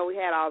 obviously, we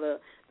had all the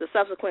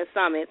subsequent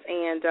summits,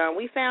 and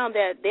we found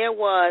that there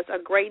was a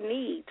great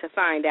need to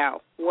find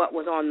out what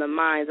was on the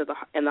minds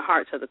and the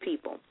hearts of the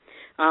people.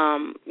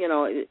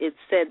 It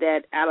said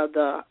that out of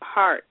the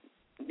heart,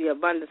 the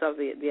abundance of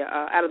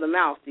out of the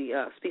mouth,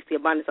 speaks the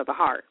abundance of the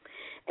heart.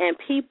 And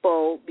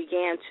people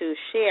began to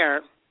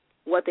share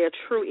what their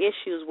true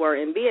issues were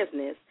in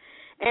business.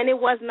 And it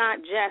was not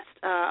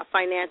just a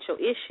financial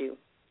issue.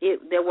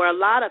 There were a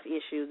lot of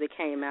issues that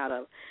came out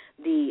of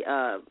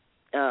the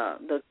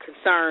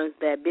concerns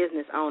that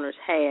business owners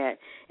had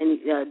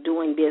in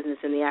doing business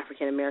in the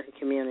African American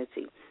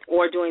community,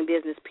 or doing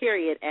business,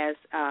 period, as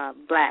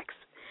blacks.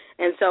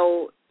 And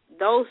so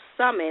those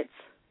summits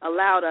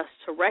allowed us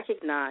to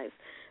recognize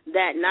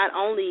that not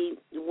only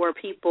were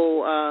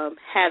people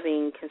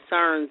having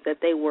concerns that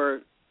they were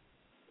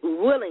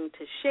willing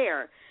to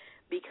share,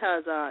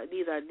 because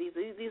these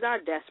are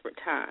desperate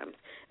times,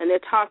 and they're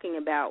talking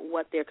about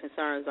what their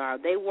concerns are.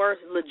 They were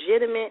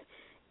legitimate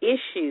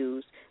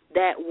issues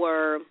that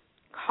were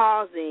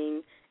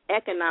causing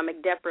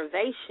economic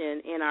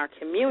deprivation in our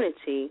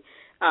community,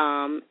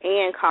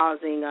 and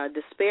causing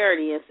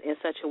disparity in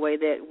such a way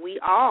that we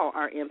all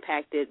are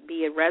impacted,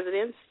 be it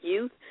residents,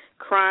 youth,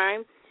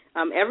 crime.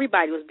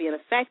 Everybody was being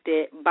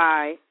affected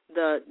by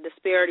the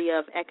disparity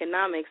of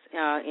economics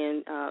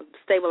in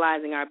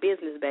stabilizing our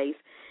business base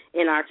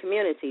in our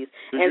communities.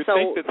 Do you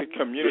think that the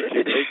community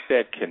makes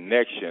that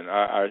connection?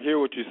 I hear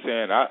what you're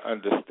saying. I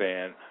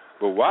understand.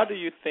 But why do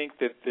you think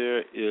that there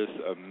is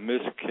a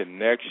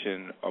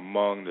misconnection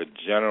among the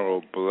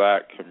general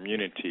black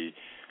community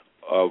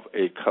of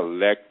a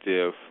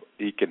collective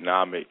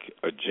economic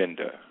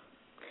agenda?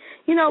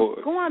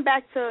 Going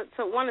back to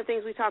one of the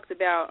things we talked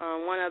about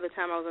one other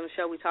time I was on the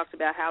show, we talked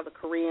about how the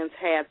Koreans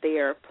had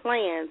their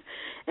plans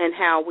and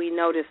how we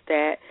noticed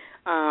that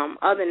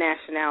other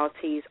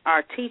nationalities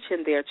are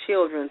teaching their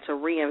children to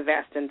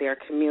reinvest in their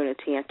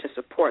community and to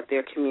support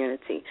their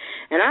community.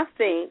 And I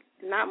think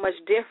not much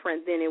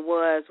different than it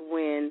was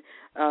when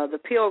the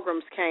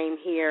Pilgrims came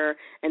here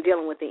and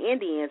dealing with the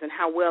Indians and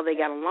how well they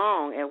got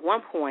along at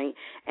one point,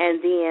 and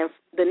then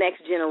the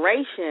next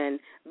generation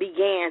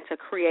began to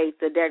create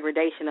the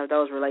degradation of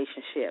those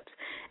relationships,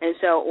 and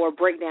so, or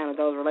breakdown of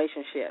those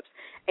relationships.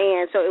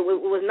 And so it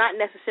was not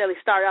necessarily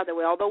started out that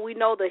way, although we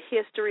know the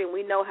history and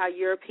we know how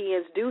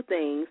Europeans do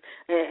things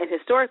and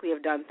historically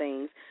have done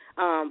things.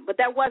 But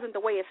that wasn't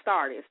the way it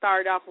started. It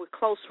started off with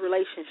close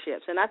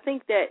relationships. And I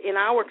think that in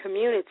our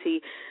community,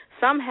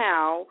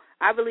 somehow,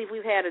 I believe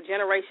we've had a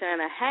generation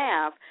and a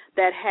half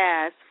that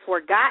has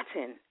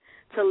forgotten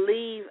to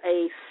leave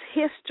a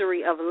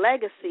history of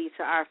legacy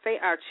to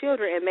our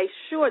children and make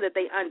sure that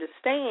they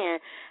understand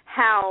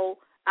how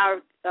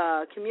our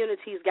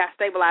communities got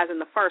stabilized in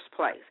the first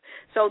place.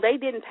 So they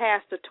didn't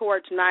pass the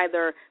torch,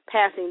 neither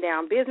passing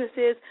down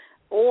businesses,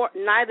 or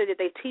neither did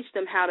they teach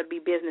them how to be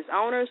business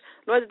owners,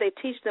 nor did they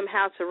teach them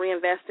how to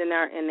reinvest in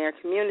their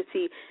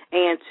community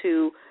and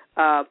to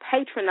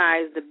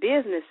patronize the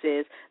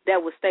businesses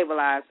that would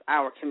stabilize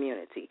our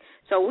community.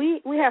 So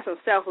we have some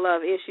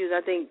self-love issues,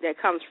 I think, that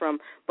comes from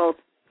both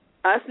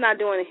us not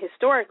doing it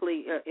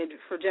historically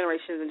for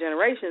generations and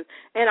generations,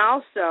 and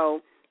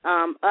also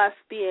us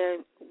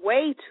being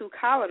way too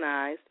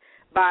colonized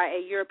by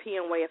a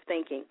European way of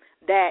thinking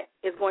that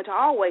is going to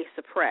always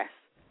suppress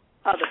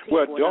other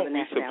people. Well, don't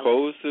we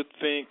suppose to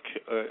think,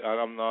 I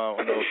don't know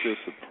if this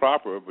is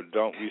proper, but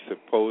don't we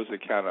suppose to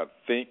kind of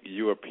think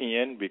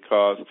European,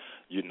 because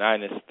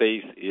United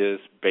States is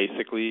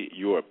basically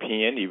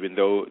European, even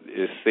though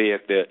it's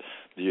said that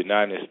the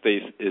United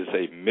States is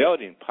a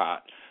melting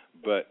pot,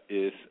 but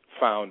its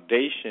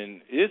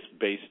foundation is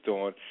based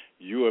on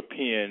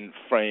European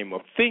frame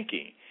of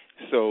thinking.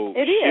 So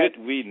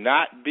should we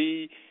not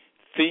be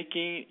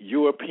thinking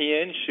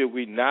European? Should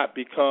we not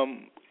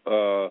become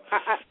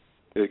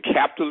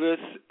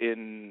capitalists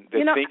in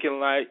thinking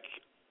like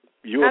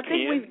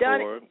European?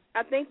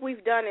 I think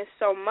we've done it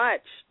so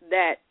much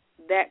that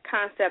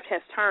concept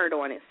has turned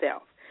on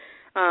itself.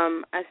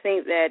 I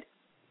think that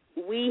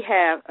we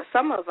have,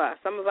 some of us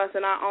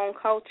in our own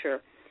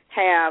culture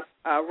have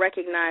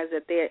recognized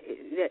that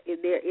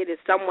it is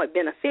somewhat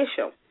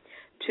beneficial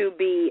to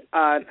be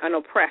an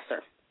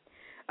oppressor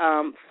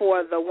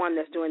for the one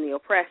that's doing the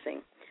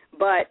oppressing.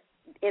 But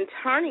in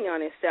turning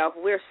on itself,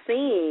 we're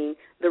seeing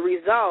the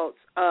results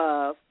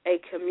of a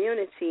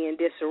community in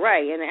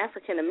disarray. And the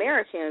African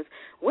Americans,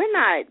 we're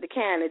not the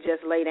kind that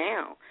just lay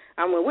down.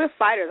 I mean, we're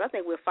fighters. I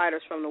think we're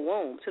fighters from the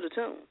womb to the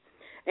tomb.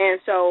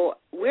 And so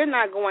we're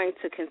not going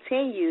to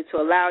continue to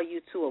allow you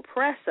to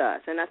oppress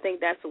us. And I think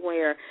that's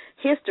where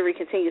history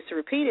continues to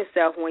repeat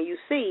itself when you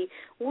see,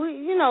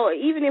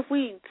 even if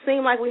we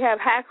seem like we have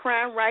high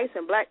crime rates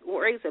and black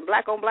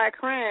on black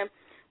crime,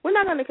 we're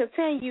not going to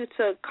continue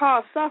to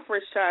cause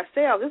suffrage to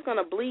ourselves. It's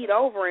going to bleed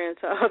over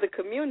into other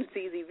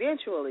communities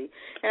eventually.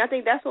 And I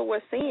think that's what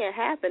we're seeing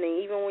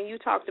happening. Even when you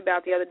talked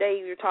about the other day,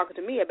 you were talking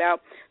to me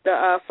about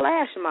the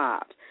flash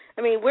mobs.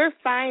 I mean, we're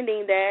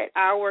finding that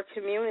our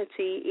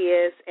community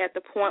is at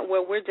the point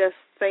where we're just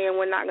saying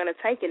we're not going to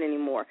take it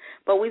anymore.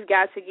 But we've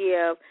got to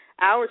give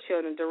our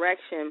children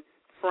direction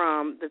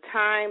from the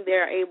time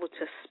they're able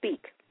to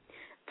speak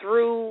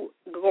through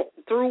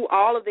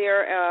all of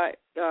their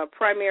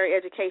primary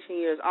education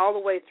years, all the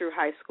way through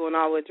high school and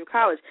all the way through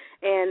college.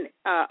 And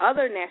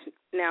other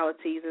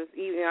nationalities,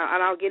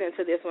 and I'll get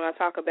into this when I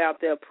talk about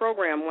the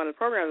program, one of the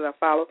programs I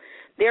follow,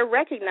 they're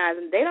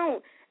recognizing they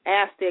don't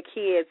ask their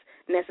kids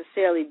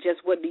necessarily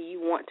just what do you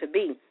want to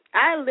be.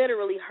 I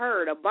literally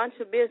heard a bunch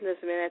of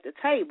businessmen at the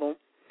table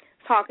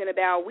talking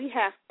about we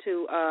have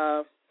to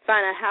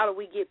find out how do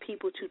we get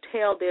people to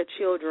tell their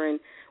children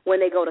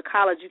when they go to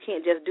college you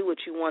can't just do what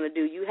you want to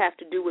do. You have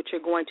to do what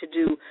you're going to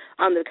do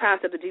under the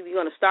concept that you're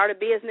going to start a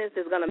business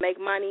that's going to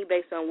make money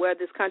based on where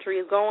this country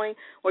is going,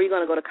 or you're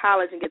going to go to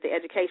college and get the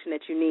education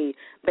that you need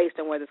based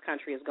on where this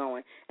country is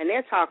going. And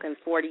they're talking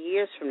 40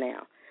 years from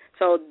now.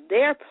 So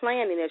they're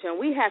planning this, and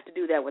we have to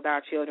do that with our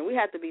children. We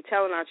have to be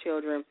telling our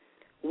children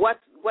what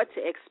to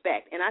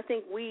expect. And I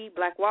think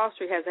Black Wall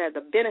Street, has had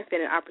the benefit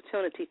and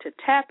opportunity to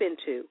tap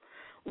into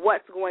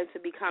what's going to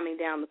be coming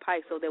down the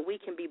pike so that we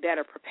can be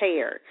better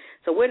prepared.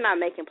 So we're not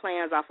making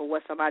plans off of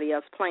what somebody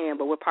else planned,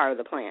 but we're part of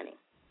the planning.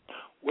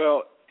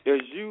 Well,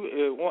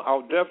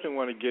 I'll definitely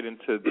want to get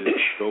into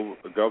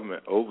this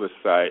government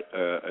oversight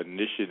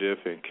initiative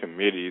and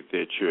committee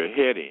that you're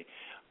heading.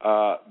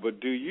 But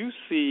do you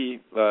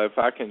see, if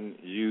I can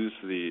use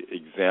the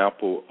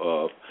example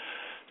of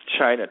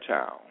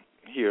Chinatown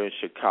here in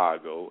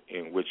Chicago,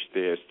 in which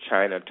there's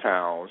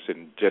Chinatowns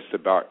in just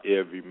about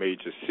every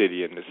major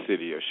city in the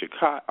city of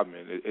Chicago,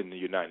 in the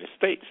United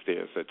States,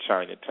 there's a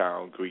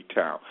Chinatown,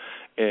 Greektown.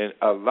 And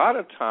a lot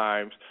of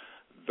times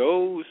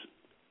those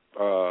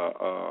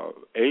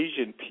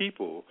Asian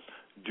people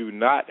do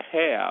not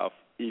have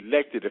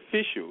elected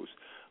officials,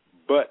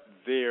 but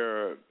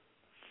their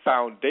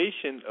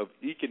foundation of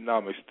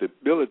economic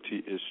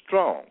stability is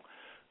strong.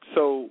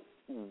 So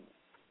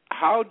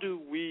how do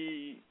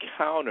we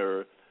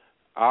counter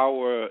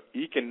our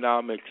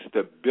economic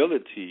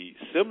stability,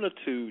 similar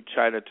to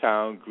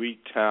Chinatown,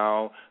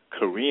 Greektown,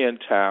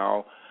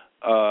 Koreatown,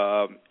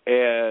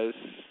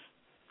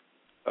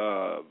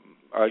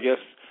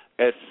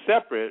 as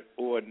separate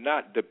or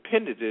not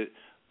dependent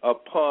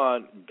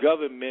upon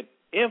government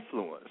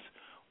influence?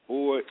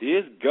 Or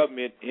is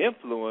government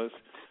influence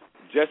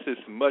just as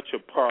much a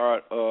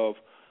part of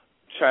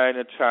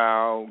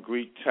Chinatown,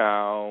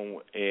 Greektown,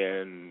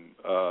 and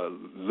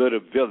Little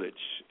Village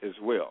as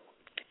well?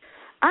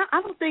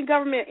 I don't think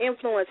government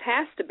influence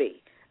has to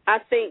be. I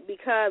think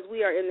because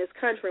we are in this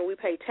country and we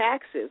pay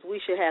taxes, we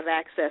should have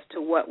access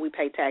to what we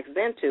pay taxes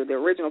into. The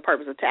original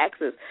purpose of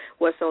taxes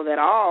was so that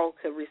all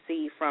could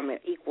receive from an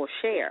equal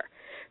share.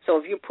 So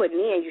if you're putting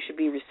in, you should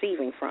be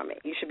receiving from it.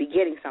 You should be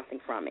getting something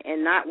from it,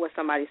 and not what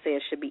somebody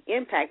says should be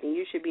impacting.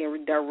 You should be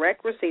in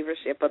direct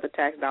receivership of the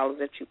tax dollars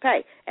that you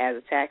pay as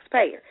a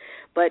taxpayer.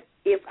 But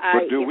if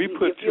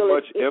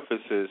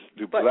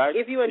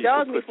you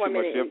indulge me for a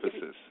minute,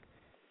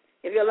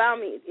 if you allow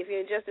me, if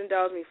you just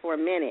indulge me for a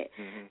minute,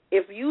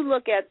 if you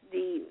look at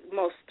the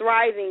most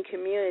thriving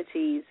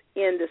communities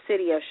in the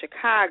city of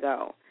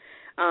Chicago,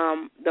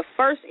 the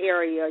first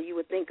area you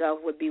would think of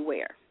would be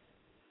where?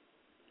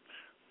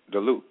 The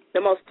Loop.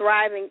 The most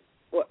thriving,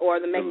 or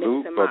the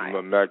Magnificent Mile. The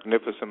Loop, the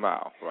Magnificent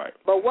Mile, right.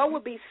 But what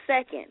would be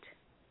second?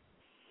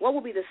 What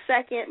would be the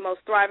second most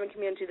thriving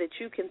community that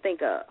you can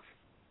think of?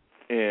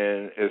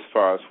 And as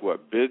far as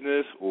what,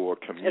 business or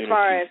community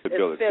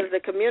stability? As far as the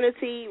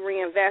community,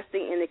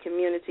 reinvesting in the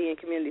community and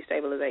community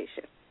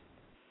stabilization.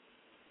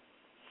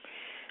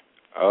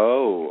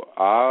 Oh,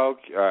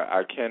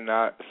 I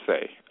cannot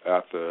say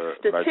after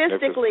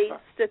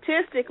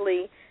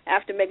Statistically,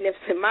 after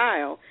Magnificent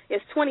Mile,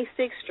 it's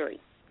 26th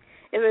Street.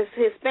 It's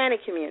a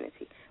Hispanic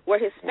community where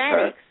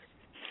Hispanics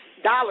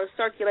dollars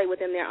circulate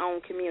within their own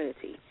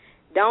community.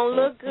 Don't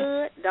look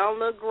good, don't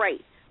look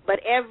great. But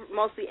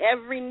mostly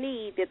every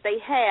need that they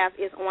have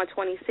is on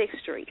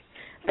 26th Street.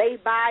 They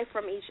buy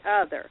from each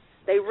other.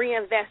 They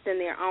reinvest in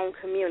their own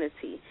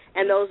community,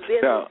 and those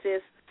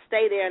businesses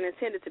stay there and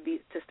intended to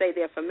stay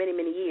there for many,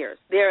 many years.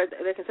 They're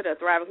considered a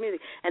thriving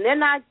community, and they're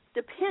not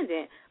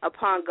dependent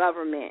upon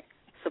government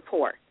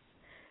support.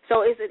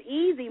 So it's an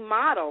easy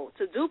model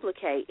to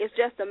duplicate. It's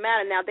just a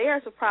matter. Now,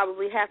 theirs will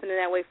probably happening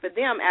that way for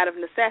them out of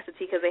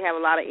necessity because they have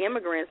a lot of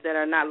immigrants that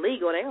are not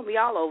legal. They're going to be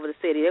all over the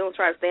city. They're going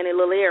to try to stay in a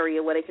little area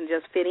where they can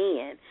just fit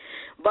in.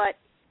 But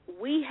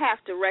we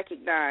have to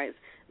recognize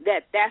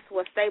that that's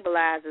what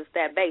stabilizes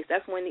that base.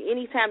 That's when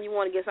anytime you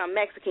want to get something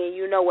Mexican,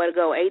 you know where to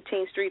go.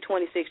 18th Street,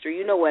 26th Street,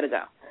 you know where to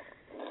go.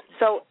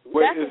 So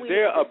that's what we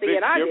need to see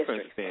in our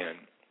district.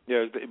 Then?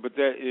 Yeah, but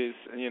that is,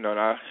 and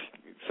I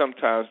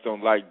sometimes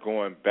don't like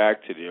going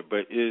back to there,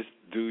 but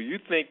do you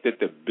think that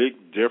the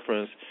big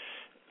difference,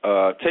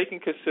 taking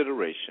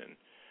consideration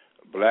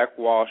Black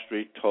Wall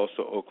Street,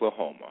 Tulsa,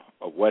 Oklahoma,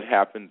 of what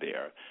happened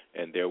there,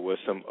 and there were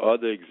some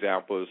other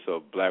examples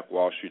of Black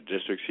Wall Street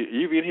districts,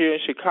 even here in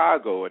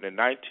Chicago in the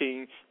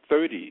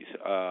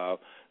 1930s,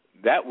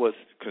 that was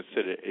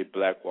considered a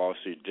Black Wall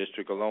Street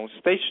district along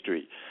State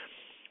Street.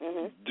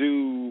 Mm-hmm.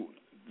 Do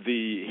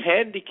the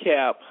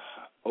handicap,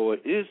 or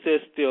is there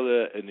still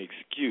an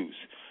excuse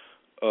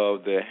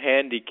of the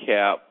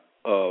handicap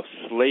of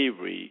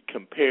slavery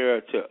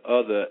compared to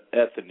other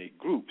ethnic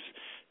groups,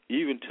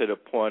 even to the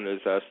point, as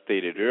I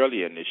stated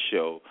earlier in the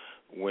show,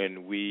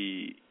 when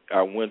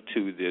I went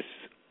to this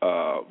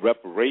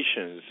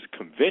reparations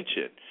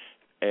convention,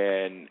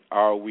 and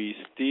are we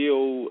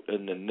still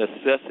in the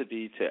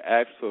necessity to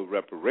ask for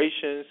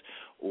reparations,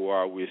 or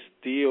are we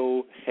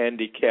still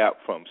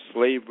handicapped from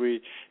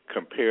slavery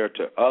compared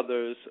to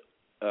others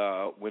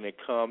when it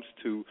comes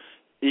to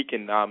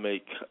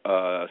economic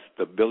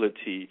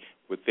stability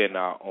within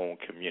our own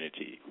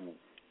community?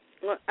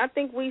 Well, I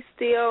think we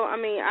still,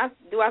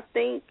 I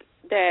think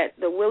that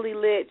the Willie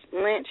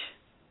Lynch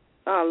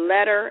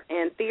letter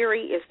and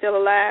theory is still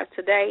alive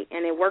today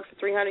and it worked for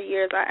 300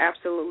 years? I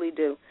absolutely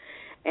do.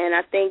 And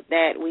I think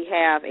that we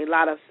have a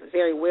lot of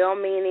very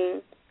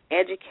well-meaning,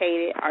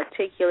 educated,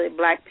 articulate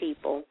black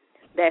people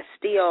that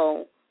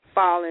still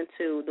fall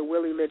into the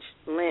Willie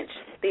Lynch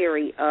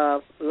theory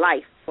of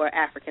life for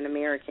African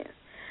Americans.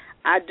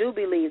 I do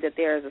believe that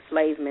there is a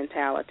slave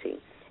mentality.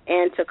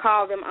 And to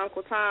call them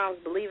Uncle Toms,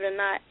 believe it or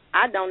not,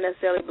 I don't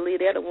necessarily believe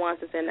they're the ones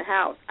that's in the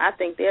house. I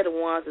think they're the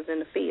ones that's in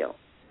the field.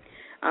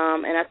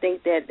 And I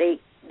think that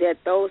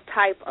those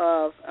type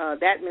of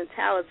that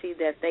mentality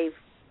that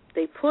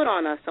they put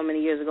on us so many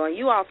years ago, and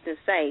you often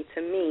say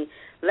to me,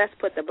 let's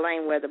put the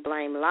blame where the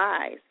blame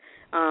lies.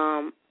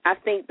 I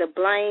think the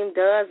blame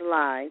does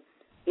lie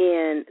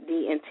in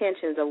the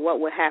intentions of what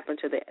would happen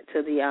to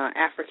the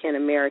African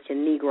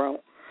American Negro.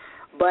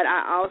 But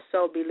I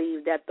also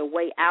believe that the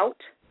way out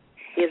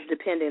is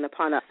dependent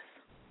upon us.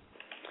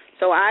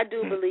 So I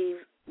do believe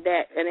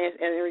that, and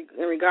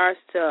in regards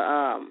to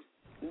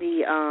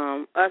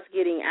us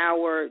getting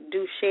our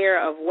due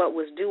share of what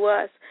was due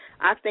us,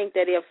 I think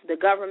that if the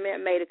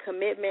government made a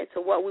commitment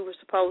to what we were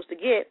supposed to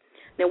get,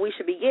 then we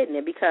should be getting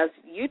it, because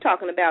you're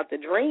talking about the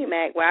DREAM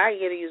Act, where I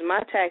get to use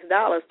my tax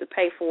dollars to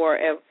pay for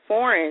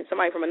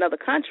somebody from another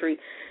country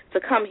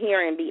to come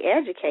here and be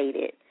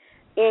educated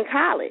in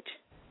college.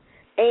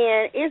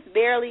 And it's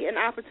barely an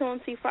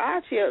opportunity for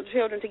our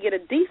children to get a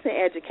decent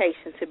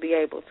education to be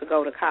able to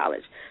go to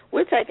college.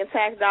 We're taking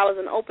tax dollars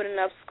and opening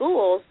up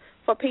schools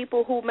for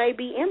people who may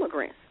be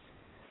immigrants.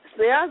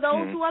 So there are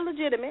those who are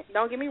legitimate,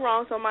 don't get me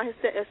wrong. So my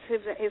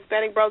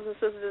Hispanic brothers and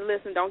sisters that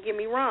listen, don't get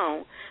me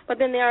wrong. But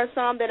then there are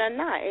some that are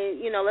not.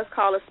 And, let's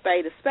call a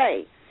spade a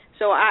spade.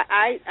 So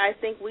I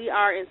think we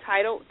are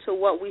entitled to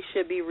what we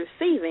should be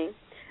receiving.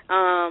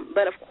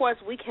 But, of course,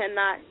 we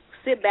cannot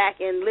sit back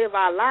and live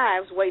our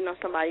lives waiting on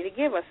somebody to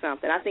give us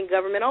something. I think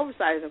government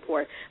oversight is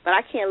important, but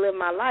I can't live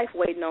my life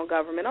waiting on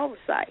government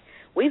oversight.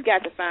 We've got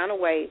to find a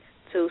way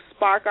to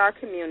spark our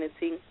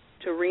community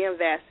to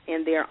reinvest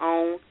in their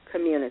own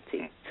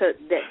community.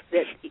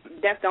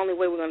 That's the only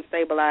way we're going to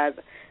stabilize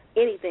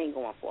anything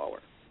going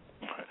forward.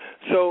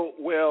 So,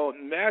 well,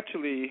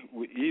 naturally,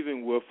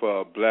 even with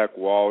Black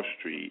Wall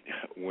Street,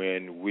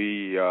 when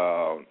we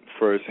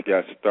first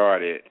got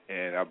started,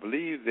 and I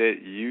believe that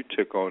you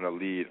took on a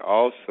lead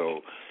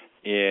also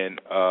in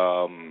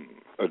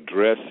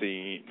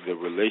addressing the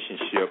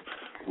relationship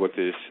with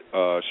this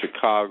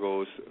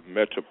Chicago's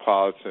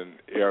metropolitan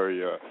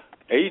area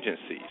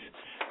agencies,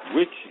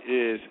 which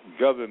is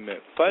government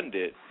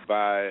funded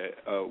by,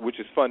 which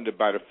is funded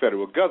by the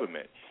federal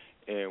government,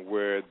 and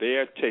where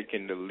they're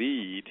taking the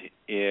lead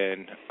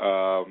in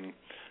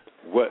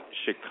what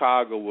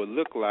Chicago will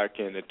look like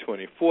in the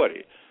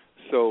 2040.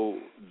 So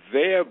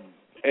their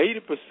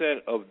 80%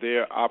 of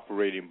their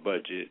operating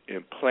budget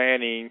and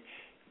planning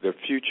the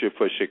future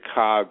for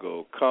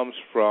Chicago comes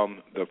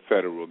from the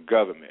federal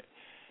government.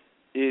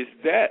 Is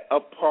that a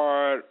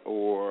part,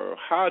 or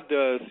how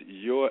does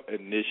your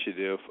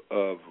initiative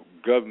of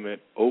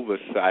government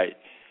oversight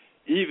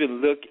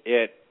even look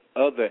at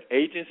other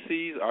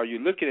agencies? Are you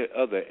looking at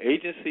other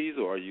agencies,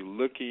 or are you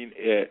looking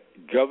at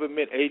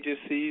government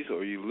agencies, or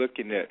are you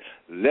looking at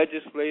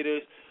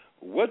legislators?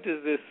 What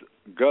does this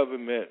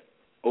government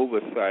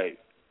oversight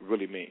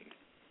really mean?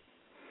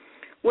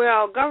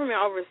 Well, government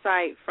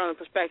oversight from the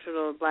perspective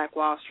of Black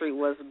Wall Street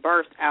was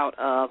birthed out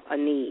of a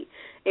need.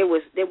 It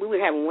was that we were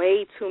having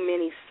way too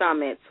many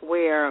summits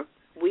where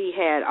we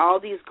had all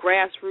these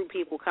grassroots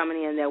people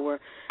coming in that were,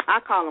 I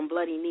call them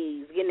bloody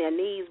knees, getting their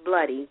knees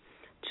bloody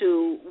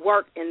to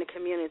work in the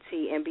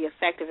community and be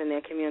effective in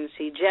their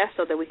community just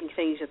so that we can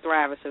continue to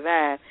thrive and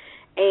survive.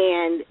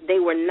 And they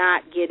were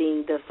not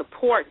getting the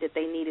support that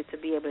they needed to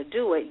be able to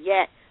do it,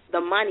 yet the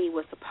money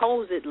was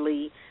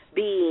supposedly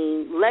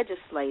being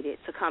legislated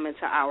to come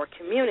into our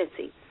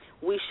community.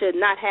 We should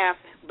not have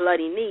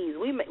bloody knees.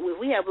 If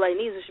we have bloody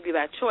knees, it should be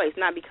by choice,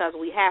 not because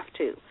we have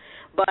to.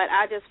 But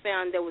I just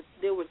found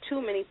there were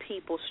too many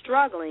people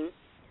struggling,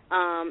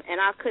 and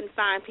I couldn't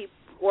find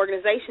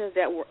organizations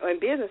that were and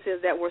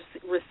businesses that were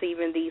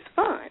receiving these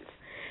funds.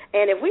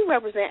 And if we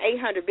represent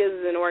 800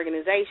 businesses and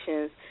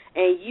organizations,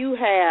 and you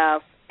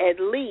have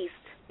at least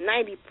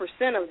 90%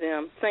 of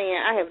them saying,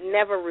 I have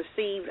never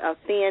received a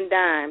thin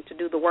dime to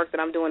do the work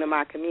that I'm doing in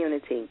my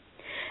community.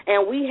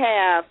 And we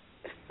have,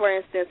 for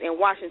instance, in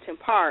Washington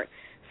Park,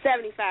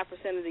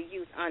 75% of the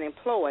youth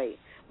unemployed.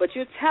 But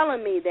you're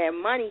telling me that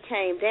money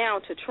came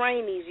down to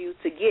train these youth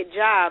to get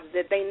jobs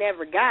that they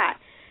never got,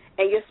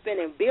 and you're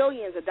spending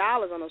billions of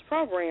dollars on those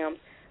programs,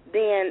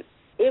 then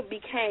it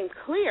became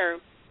clear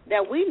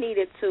that we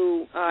needed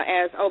to,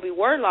 as Obie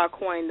Wordlaw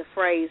coined the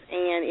phrase,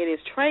 and it is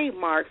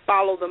trademarked,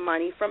 follow the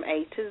money from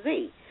A to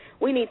Z.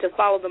 We need to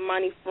follow the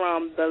money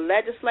from the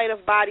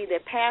legislative body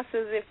that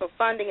passes it for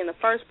funding in the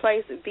first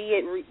place, be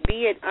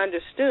it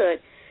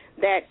understood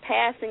that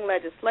passing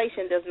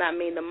legislation does not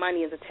mean the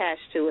money is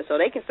attached to it. So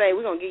they can say,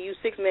 we're going to give you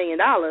 $6 million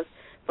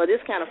for this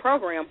kind of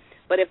program,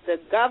 but if the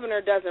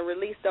governor doesn't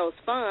release those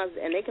funds,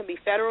 and they can be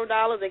federal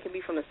dollars, they can be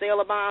from the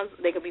sale of bonds,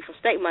 they can be from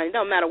state money, it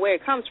doesn't matter where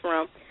it comes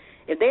from,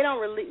 if they don't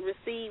release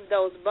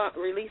those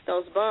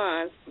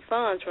funds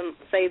from,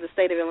 say, the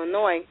state of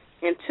Illinois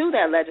into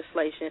that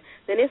legislation,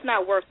 then it's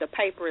not worth the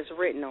paper it's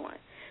written on.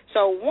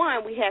 So,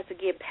 one, we have to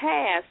get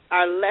past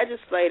our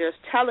legislators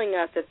telling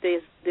us that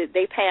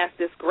they passed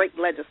this great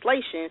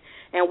legislation,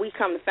 and we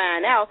come to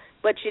find out,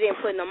 but you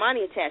didn't put no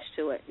money attached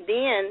to it.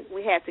 Then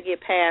we have to get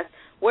past,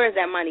 where is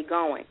that money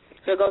going?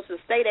 So it goes to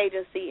the state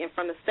agency, and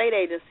from the state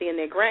agency and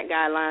their grant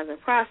guidelines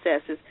and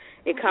processes,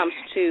 it comes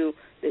to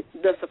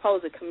the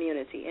supposed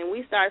community. And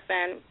we start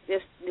finding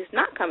it's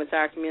not coming to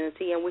our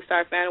community, and we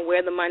start finding where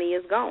the money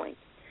is going.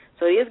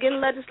 So it is getting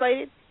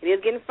legislated, it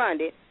is getting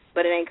funded,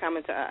 but it ain't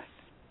coming to us.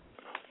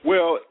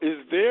 Well, is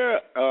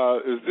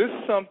this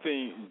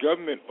something,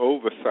 government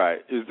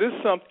oversight, is this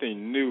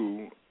something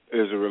new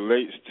as it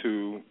relates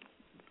to,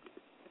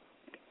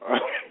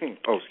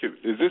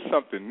 is this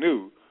something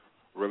new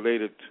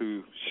related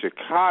to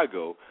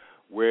Chicago,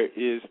 where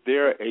is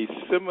there a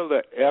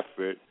similar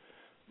effort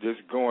that's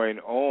going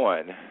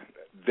on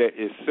that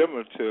is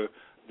similar to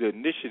the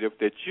initiative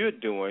that you're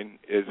doing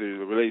as it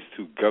relates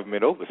to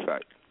government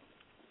oversight?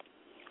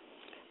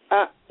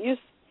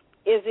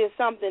 Is it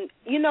something,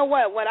 you know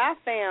what I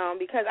found,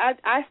 because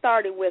I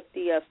started with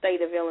the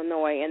state of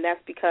Illinois, and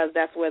that's because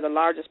that's where the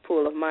largest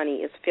pool of money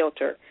is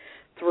filtered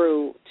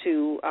through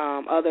to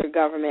other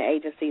government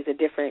agencies at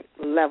different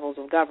levels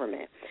of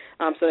government.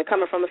 So they're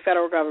coming from the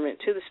federal government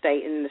to the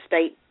state, and the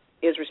state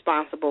is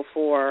responsible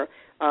for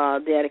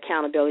that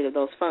accountability of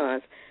those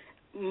funds.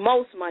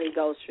 Most money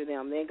goes through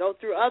them. They go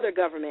through other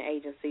government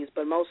agencies,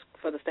 but most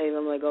for the state of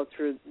Illinois go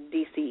through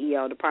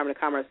DCEO, Department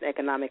of Commerce and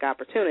Economic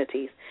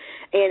Opportunities.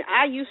 And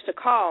I used to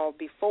call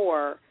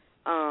before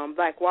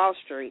Black Wall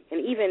Street,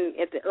 and even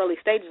at the early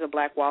stages of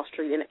Black Wall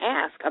Street, and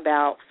ask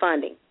about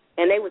funding.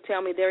 And they would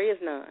tell me there is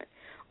none.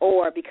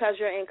 Or because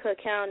you're in Cook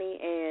County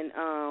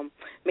and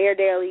Mayor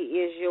Daley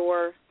is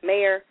your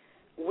mayor,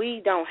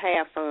 we don't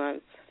have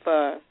funds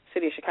for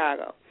City of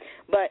Chicago.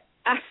 But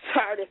I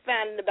started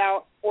finding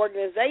about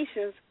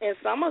organizations, and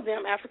some of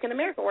them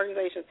African-American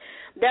organizations,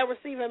 that were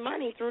receiving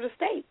money through the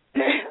state.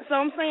 So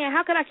I'm saying,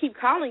 how could I keep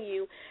calling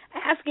you,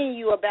 asking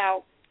you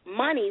about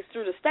monies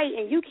through the state,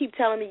 and you keep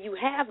telling me you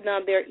have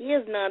none, there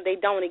is none, they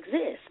don't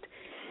exist.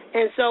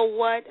 And so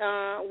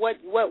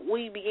what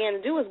we began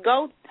to do is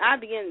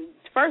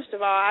first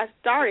of all, I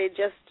started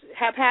just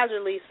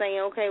haphazardly saying,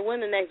 okay,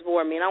 when the next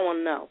board meeting? I want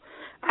to know.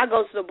 I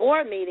go to the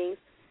board meetings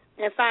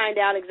and find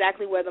out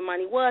exactly where the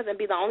money was and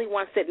be the only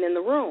one sitting in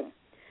the room.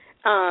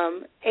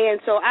 And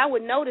so I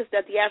would notice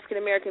that the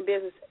African-American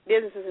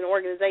businesses and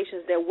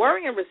organizations that were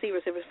in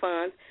receivership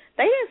funds,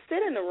 they didn't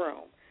sit in the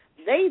room.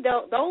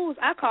 Those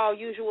I call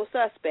usual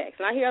suspects,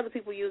 and I hear other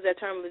people use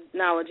that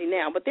terminology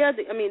now. But that's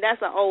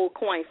an old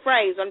coin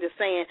phrase. I'm just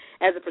saying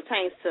as it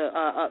pertains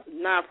to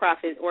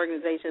nonprofit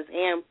organizations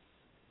and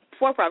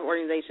for-profit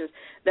organizations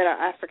that are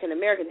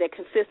African-American that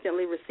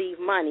consistently receive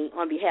money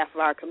on behalf of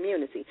our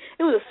community.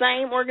 It was the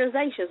same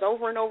organizations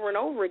over and over and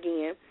over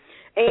again.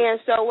 And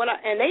so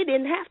and they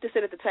didn't have to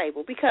sit at the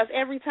table, because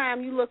every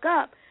time you look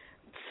up,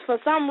 for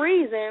some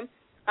reason,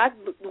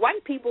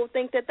 white people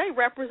think that they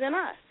represent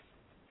us.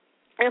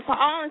 And for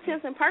all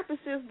intents and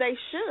purposes, they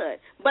should,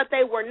 but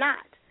they were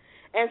not.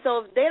 And so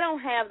if they don't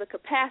have the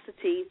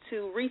capacity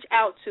to reach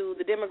out to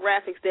the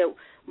demographics that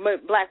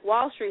Black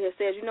Wall Street has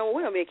said, you know what,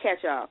 we're going to be a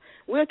catch-all.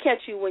 We'll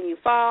catch you when you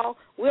fall.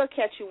 We'll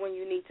catch you when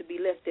you need to be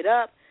lifted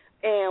up.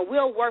 and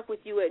we'll work with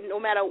you at no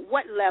matter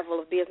what level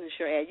of business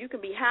you're at. You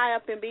can be high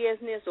up in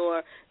business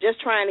or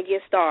just trying to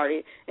get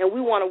started, and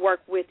we want to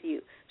work with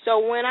you. So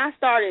when I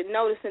started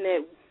noticing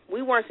that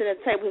we weren't sitting at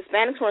the table,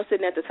 Hispanics weren't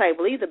sitting at the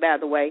table either, by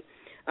the way.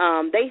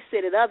 They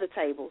sit at other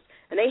tables,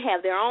 and they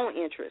have their own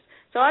interests.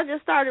 So I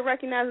just started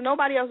recognizing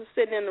nobody else is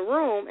sitting in the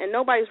room, and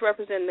nobody's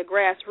representing the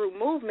grassroots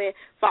movement.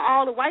 For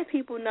all the white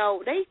people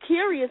know, they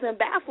curious and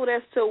baffled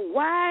as to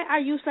why are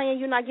you saying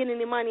you're not getting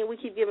any money and we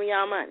keep giving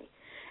y'all money.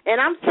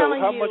 And I'm telling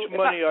you. So how much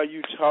money are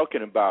you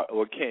talking about?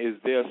 Or is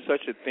there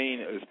such a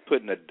thing as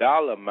putting a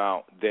dollar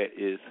amount that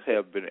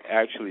have been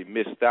actually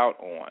missed out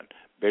on?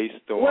 Based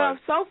on well,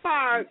 so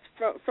far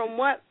from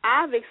what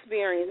I've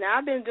experienced, now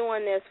I've been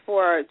doing this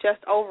for just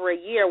over a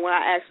year when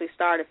I actually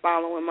started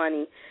following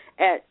money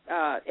in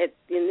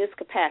this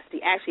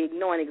capacity, actually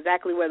knowing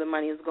exactly where the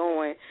money is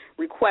going,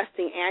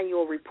 requesting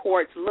annual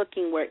reports,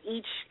 looking where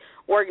each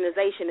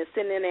organization is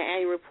sending in their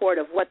annual report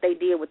of what they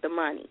did with the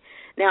money.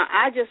 Now,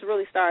 I just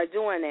really started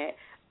doing that.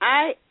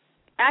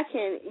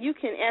 You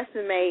can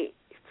estimate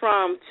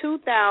from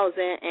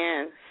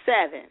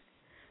 2007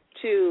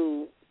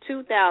 to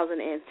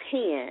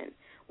 2010,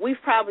 we've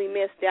probably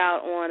missed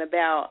out on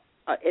about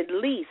at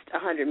least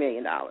 $100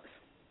 million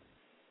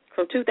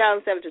from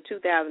 2007 to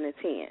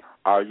 2010.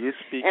 Are you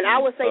speaking and I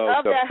would say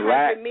of that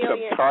black, $100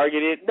 million,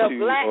 targeted the to,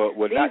 black,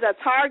 these are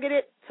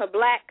targeted to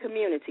black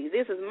communities.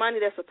 This is money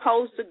that's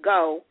supposed to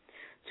go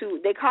to,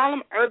 they call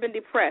them urban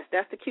depressed.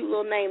 That's the cute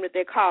little name that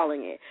they're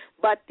calling it.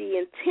 But the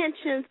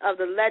intentions of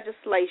the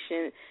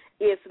legislation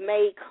is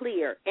made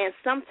clear, and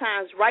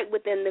sometimes right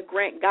within the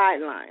grant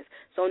guidelines.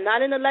 So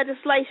not in the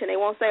legislation. They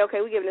won't say,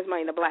 okay, we're giving this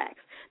money to blacks.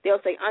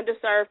 They'll say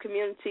underserved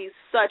communities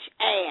such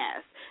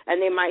as,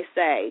 and they might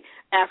say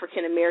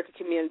African-American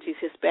communities,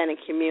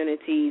 Hispanic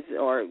communities,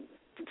 or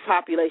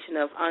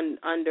population of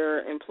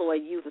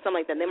underemployed youth or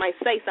something like that. They might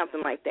say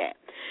something like that.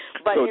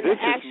 But so in this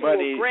the actual is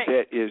money grant,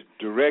 that is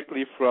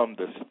directly from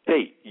the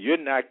state.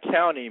 You're not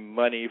counting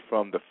money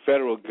from the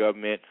federal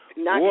government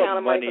not or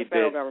counting money from the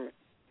federal government.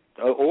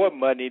 Or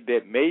money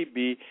that may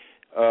be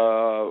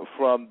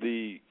from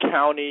the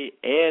county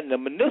and the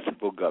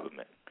municipal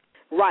government.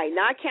 Right,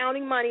 not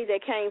counting money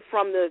that came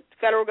from the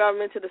federal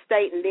government to the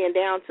state and then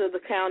down to the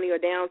county or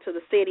down to the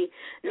city,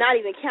 not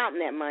even counting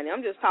that money.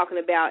 I'm just talking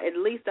about at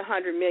least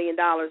 $100 million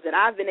that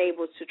I've been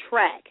able to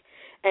track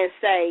and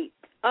say,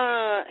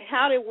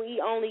 how did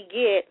we only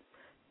get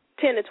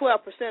 10 to 12%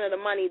 of the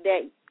money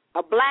that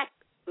a black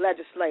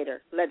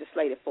legislator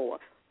legislated for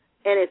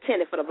and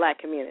intended for the black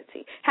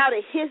community? How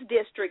did his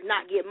district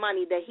not get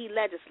money that he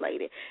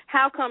legislated?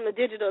 How come the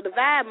digital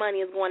divide money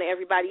is going to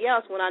everybody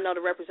else when I know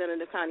the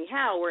representative, Connie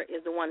Howard,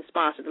 is the one that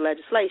sponsored the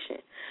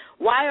legislation?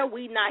 Why are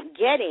we not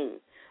getting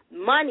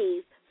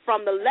money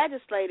from the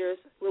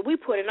legislators when we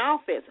put in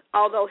office?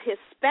 Although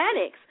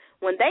Hispanics,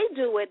 when they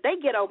do it, they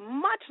get a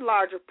much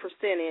larger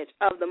percentage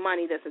of the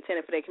money that's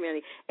intended for their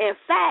community. In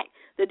fact,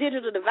 the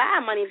digital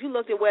divide money, if you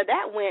looked at where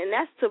that went, and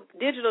that's to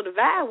digital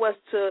divide was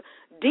to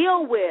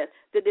deal with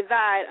the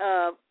divide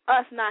of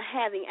us not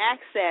having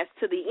access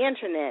to the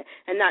Internet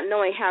and not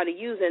knowing how to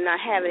use it and not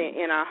having it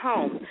in our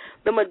homes.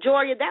 The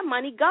majority of that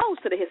money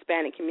goes to the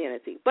Hispanic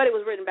community, but it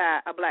was written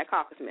by a Black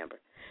Caucus member.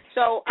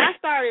 So I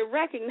started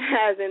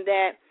recognizing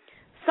that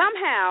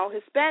somehow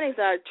Hispanics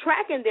are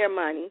tracking their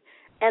money,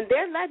 and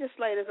their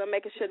legislators are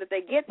making sure that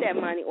they get that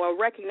money or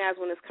recognize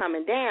when it's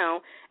coming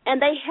down,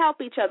 and they help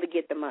each other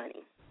get the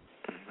money.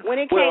 When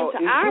it came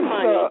to our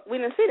money, we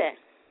didn't see that.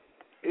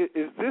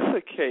 Is this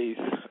a case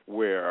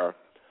where,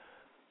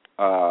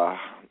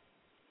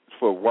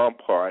 for one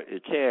part,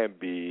 it can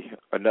be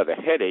another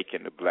headache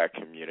in the black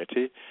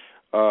community,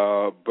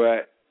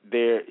 but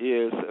there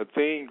is a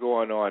thing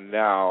going on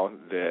now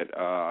that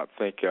I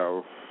think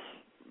I've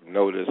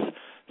noticed.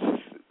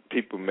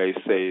 People may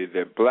say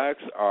that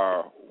blacks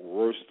are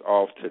worse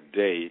off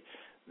today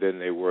than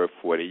they were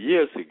 40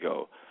 years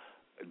ago.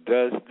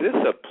 Does this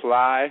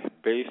apply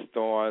based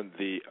on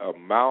the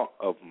amount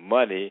of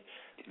money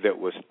that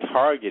was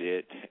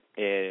targeted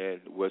and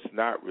was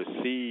not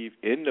received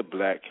in the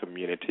black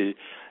community?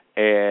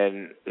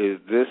 And is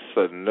this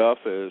enough,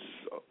 as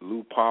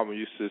Lou Palmer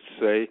used to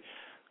say,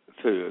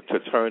 to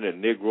turn a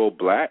Negro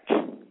black?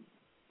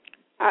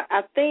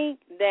 I think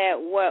that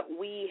what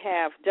we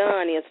have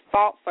done is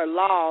fought for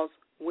laws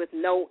with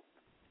no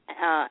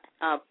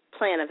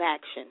plan of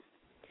action.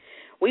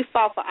 We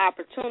fought for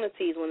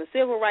opportunities. When the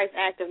Civil Rights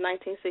Act of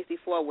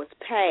 1964 was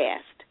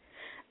passed,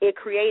 it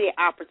created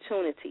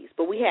opportunities,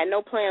 but we had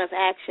no plan of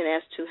action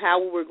as to how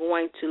we were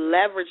going to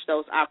leverage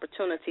those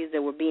opportunities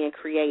that were being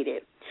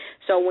created.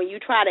 So when you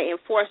try to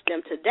enforce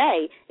them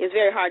today, it's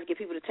very hard to get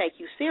people to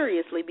take you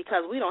seriously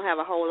because we don't have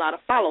a whole lot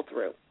of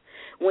follow-through.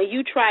 When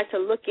you try to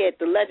look at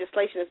the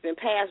legislation that's been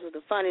passed with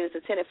the funding that's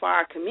intended for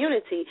our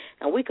community,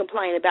 and we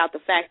complain about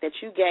the fact that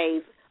you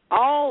gave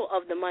all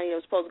of the money that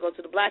was supposed to go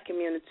to the black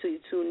community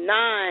to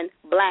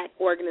non-black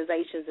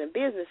organizations and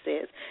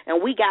businesses,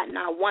 and we got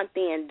not one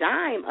thin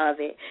dime of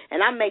it.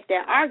 And I make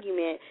that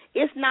argument.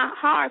 It's not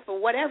hard, for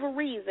whatever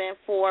reason,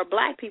 for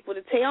black people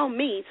to tell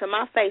me to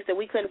my face that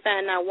we couldn't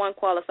find not one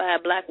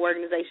qualified black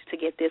organization to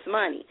get this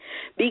money,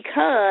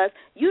 because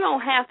you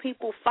don't have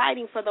people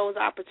fighting for those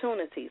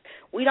opportunities.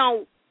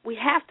 We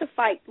have to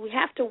fight. We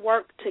have to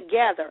work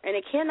together, and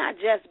it cannot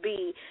just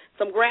be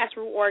some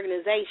grassroots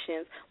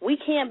organizations. We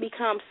can't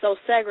become so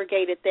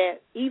segregated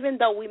that even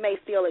though we may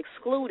feel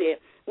excluded,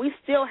 we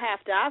still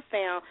have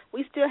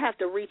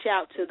to reach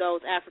out to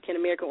those African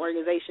American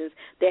organizations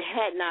that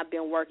had not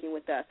been working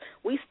with us.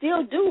 We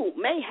still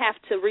may have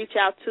to reach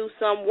out to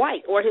some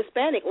white or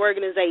Hispanic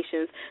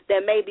organizations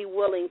that may be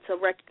willing to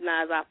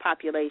recognize our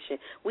population.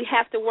 We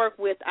have to work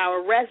with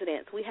our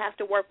residents. We have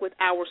to work with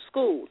our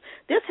schools.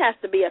 This has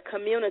to be a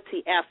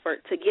community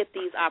effort to get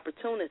these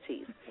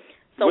opportunities.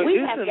 So we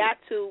have got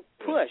to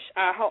push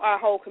our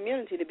whole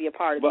community to be a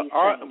part of these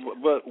things.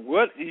 But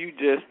what you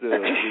just,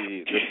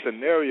 the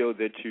scenario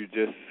that you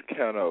just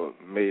kind of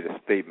made a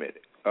statement,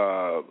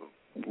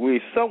 we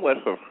somewhat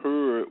have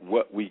heard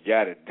what we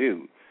got to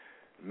do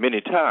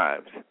many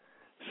times.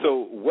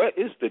 So what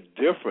is the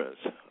difference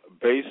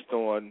based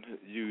on,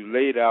 you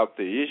laid out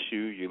the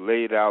issue, you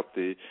laid out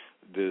the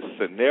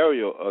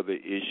scenario of the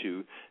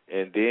issue,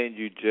 and then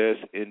you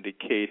just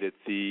indicated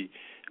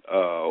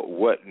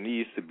what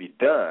needs to be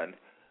done.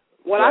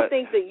 Well, I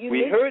think that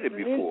we heard it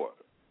before.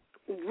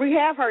 We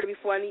have heard it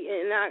before, and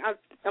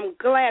I'm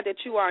glad that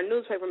you are a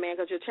newspaper man,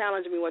 because you're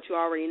challenging me what you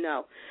already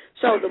know.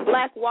 So the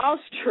Black Wall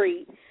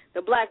Street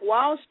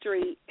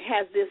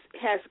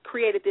has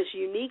created this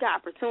unique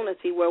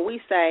opportunity where we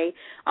say,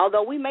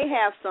 although we may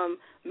have some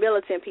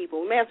militant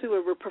people, people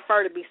would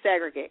prefer to be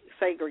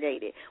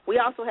segregated, we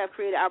also have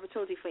created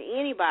opportunity for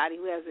anybody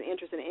who has an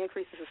interest in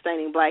increasing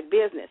sustaining black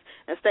business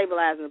and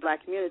stabilizing the black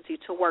community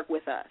to work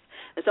with us.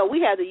 And so we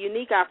had the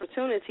unique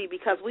opportunity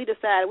because we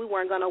decided we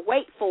weren't going to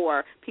wait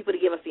for people to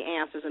give us the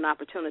answers and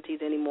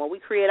opportunities anymore. We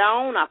create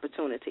our own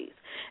opportunities.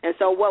 And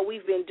so what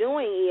we've been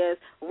doing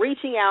is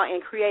reaching out and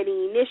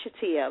creating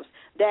initiatives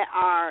that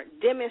are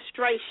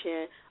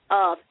demonstration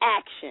of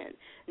action,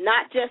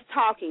 not just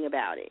talking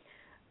about it.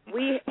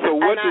 So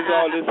what does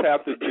all this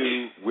have to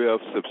do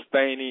with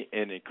sustaining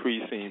and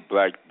increasing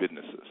black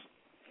businesses?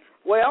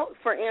 Well,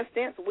 for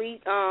instance, we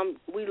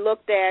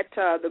looked at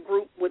the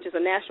group, which is a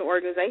national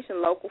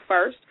organization, Local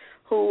First,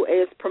 who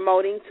is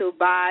promoting to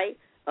buy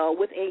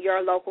within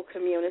your local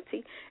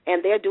community,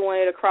 and they're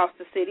doing it across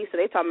the city. So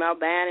they're talking about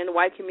buying in the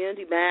white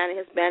community, buying in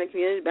the Hispanic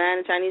community, buying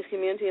in the Chinese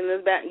community, and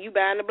you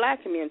buying in the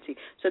black community.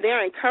 So they're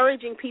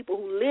encouraging people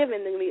who live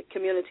in the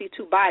community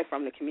to buy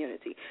from the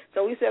community.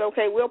 So we said,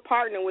 okay, we'll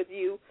partner with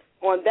you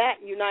on that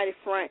united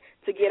front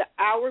to get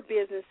our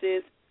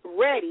businesses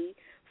ready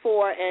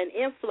for an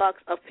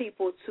influx of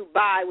people to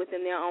buy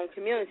within their own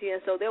community.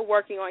 And so they're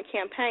working on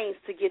campaigns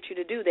to get you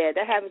to do that.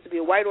 That happens to be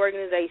a white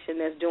organization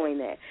that's doing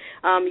that.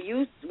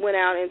 You went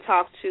out and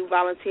talked to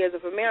Volunteers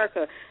of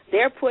America.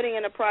 They're putting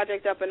in a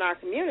project up in our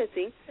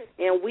community,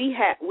 and we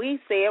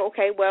said,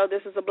 okay, well,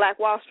 this is a Black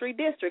Wall Street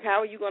district.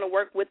 How are you going to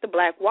work with the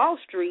Black Wall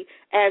Street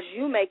as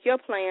you make your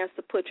plans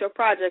to put your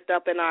project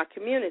up in our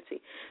community?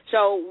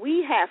 So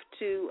we have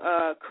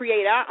to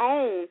create our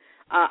own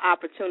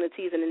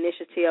opportunities and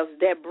initiatives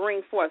that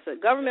bring forth. So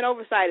government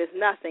oversight is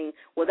nothing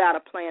without a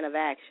plan of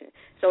action.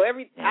 So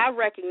I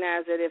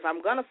recognize that if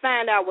I'm going to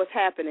find out what's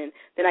happening,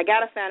 then I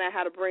got to find out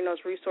how to bring those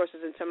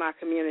resources into my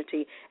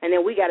community, and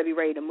then we got to be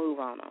ready to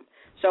move on them.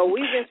 So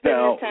we've been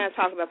spending this time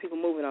talking about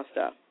people moving on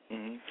stuff.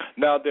 Mm-hmm.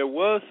 Now, there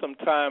was some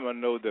time, I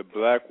know, that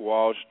Black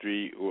Wall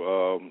Street,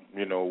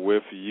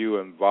 with you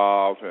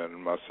involved and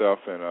myself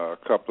and a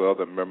couple of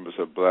other members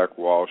of Black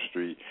Wall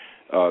Street,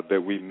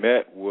 that we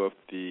met with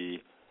the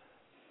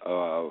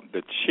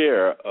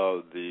chair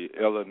of the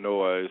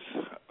Illinois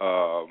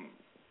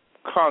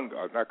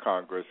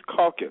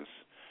caucus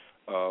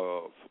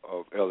of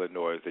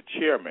Illinois, the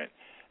chairman.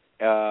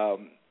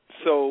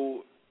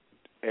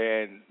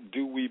 And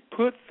do we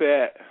put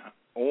that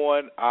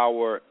on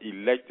our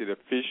elected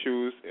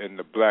officials in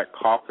the Black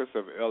Caucus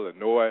of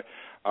Illinois?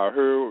 I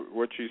heard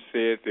what you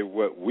said, that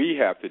what we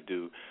have to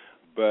do,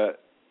 but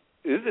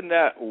isn't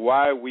that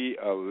why we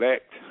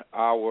elect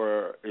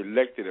our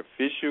elected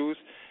officials,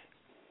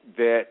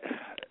 that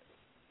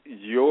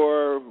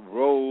your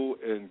role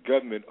in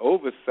government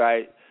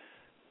oversight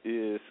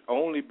is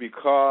only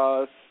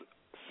because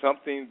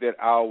something that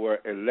our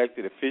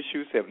elected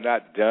officials have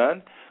not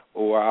done,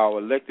 or our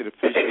elected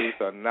officials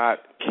are not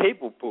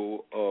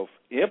capable of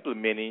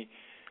implementing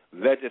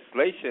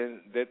legislation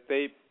that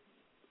they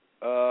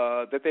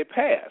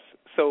pass?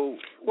 So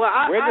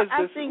where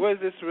does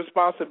this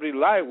responsibility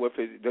lie with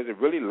it? Does it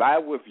really lie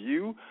with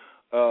you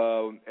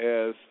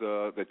as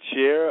the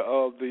chair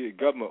of the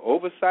government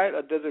oversight,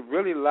 or does it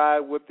really lie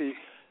with the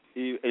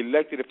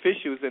elected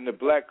officials in the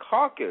Black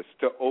Caucus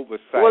to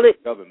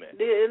oversight government?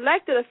 The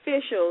elected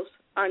officials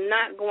are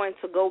not going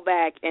to go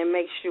back and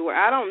make sure.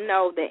 I don't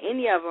know that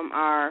any of them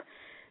are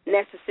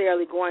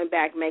necessarily going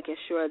back making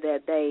sure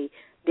that they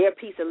their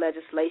piece of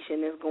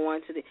legislation is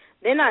going to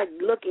they're not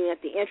looking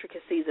at the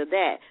intricacies of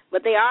that,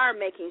 but they are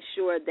making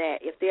sure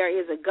that if there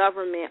is a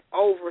government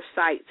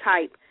oversight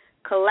type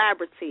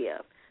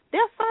collaborative,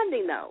 they're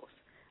funding those.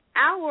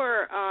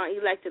 Our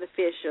elected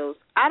officials,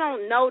 I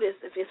don't notice,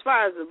 as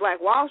far as the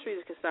Black Wall Street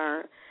is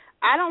concerned,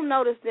 I don't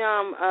notice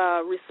them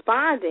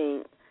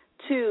responding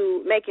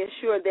to making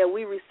sure that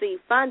we receive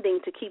funding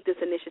to keep this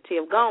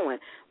initiative going.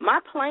 My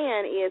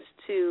plan is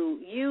to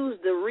use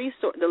the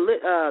research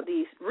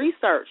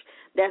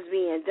that's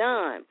being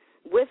done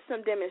with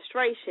some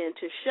demonstration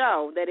to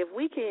show that if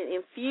we can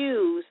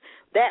infuse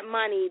that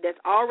money that's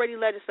already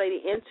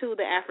legislated into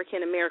the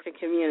African-American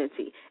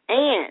community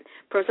and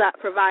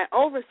provide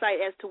oversight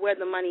as to where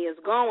the money is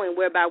going,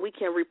 whereby we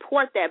can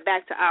report that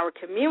back to our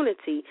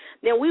community,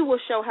 then we will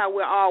show how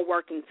we're all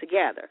working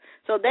together.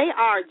 So they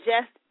are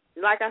just,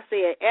 like I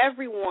said,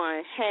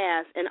 everyone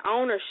has an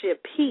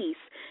ownership piece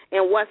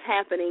in what's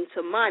happening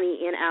to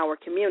money in our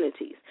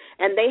communities,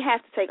 and they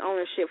have to take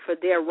ownership for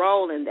their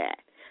role in that.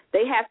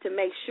 They have to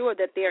make sure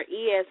that there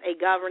is a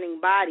governing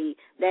body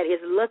that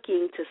is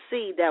looking to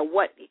see that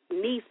what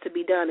needs to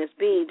be done is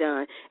being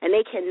done, and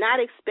they cannot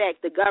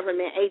expect the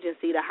government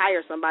agency to hire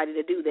somebody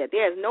to do that.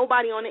 There is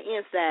nobody on the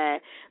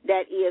inside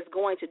that is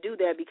going to do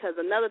that, because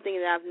another thing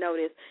that I've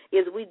noticed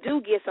is we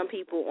do get some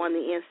people on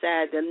the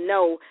inside that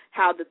know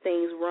how the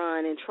things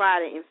run and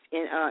try to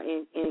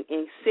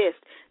insist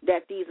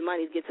that these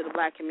monies get to the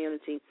Black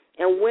community.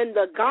 And when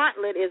the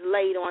gauntlet is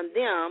laid on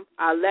them,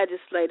 our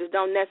legislators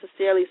don't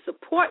necessarily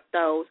support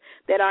those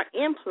that are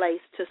in place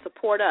to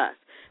support us.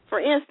 For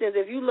instance,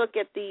 if you look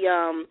at the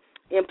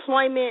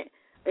employment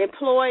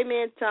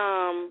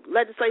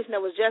legislation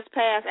that was just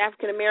passed,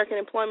 African-American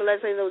employment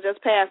legislation that was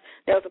just passed,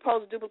 that was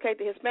supposed to duplicate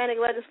the Hispanic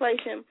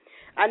legislation,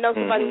 I know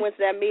somebody went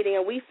to that meeting,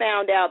 and we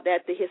found out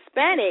that the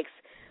Hispanics,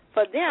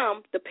 for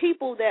them, the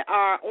people that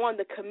are on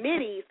the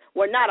committees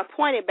were not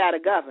appointed by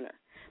the governor.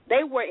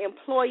 They were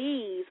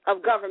employees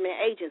of government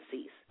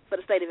agencies for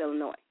the state of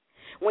Illinois.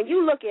 When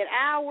you look at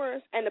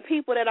ours and the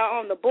people that are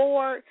on the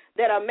board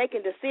that are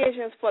making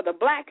decisions for the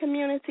Black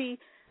community,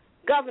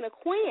 Governor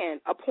Quinn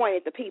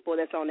appointed the people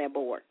that's on that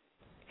board.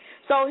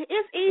 So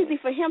it's easy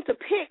for him to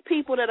pick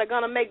people that are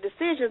going to make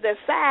decisions that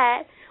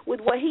side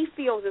with what he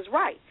feels is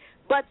right.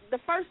 But the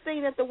first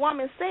thing that the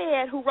woman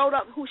said, who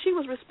she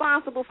was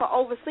responsible for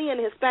overseeing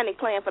the Hispanic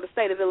plan for the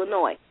state of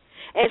Illinois,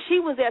 and she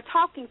was there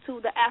talking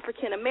to the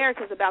African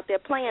Americans about their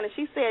plan, and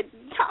she said,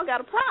 y'all got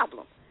a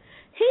problem.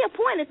 He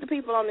appointed the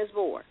people on this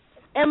board,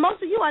 and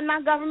most of you are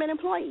not government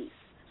employees.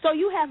 So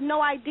you have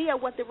no idea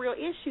what the real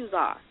issues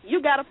are. You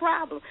got a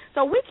problem.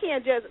 So we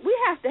don't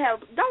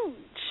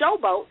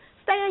showboat,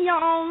 stay in your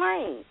own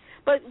lane.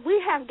 But we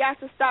have got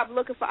to stop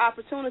looking for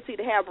opportunity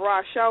to have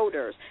broad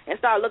shoulders and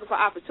start looking for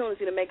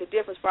opportunity to make a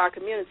difference for our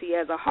community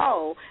as a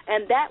whole,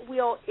 and that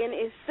will in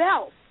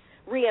itself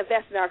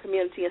reinvest in our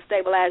community and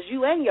stabilize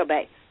you and your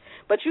base.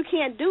 But you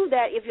can't do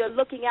that if you're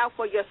looking out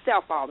for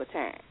yourself all the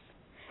time.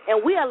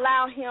 And we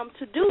allow him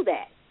to do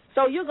that.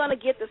 So you're going to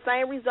get the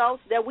same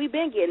results that we've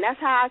been getting. That's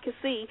how I can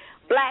see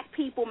Black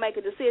people make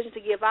a decision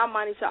to give our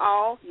money to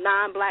all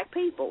non-Black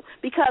people,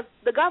 because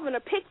the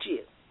governor picked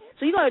you.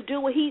 So you're going to do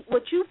what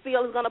you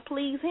feel is going to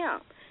please him.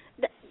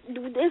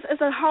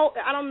 It's a whole,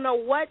 I don't know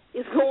what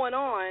is going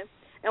on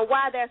and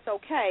why that's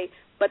okay,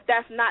 but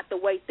that's not the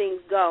way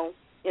things go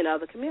in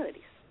other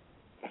communities.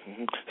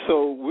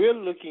 So we're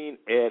looking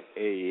at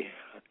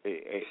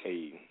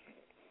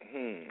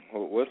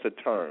what's the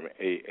term?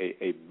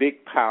 A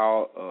big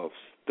pile of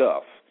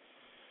stuff,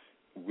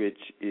 which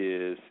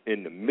is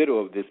in the middle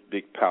of this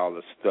big pile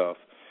of stuff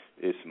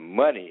is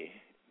money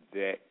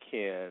that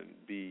can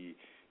be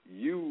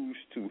used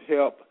to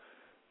help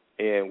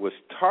and was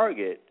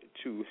targeted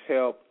to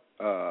help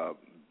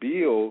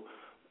build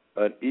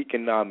an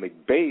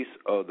economic base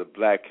of the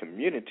Black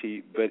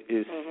community, but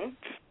is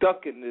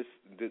stuck in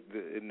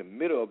in the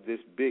middle of this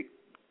big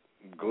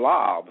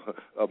glob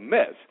of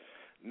mess.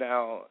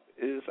 Now,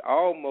 it's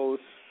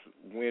almost,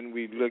 when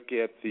we look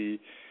at the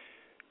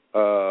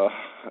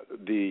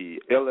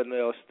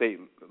Illinois State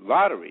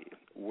Lottery,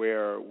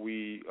 where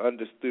we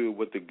understood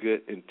what the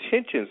good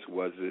intentions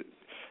was,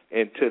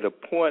 and to the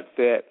point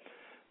that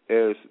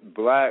as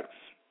Blacks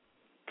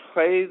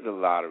play the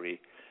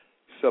lottery,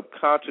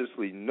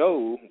 subconsciously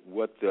know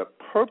what the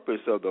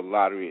purpose of the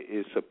lottery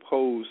is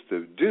supposed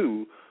to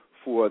do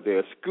for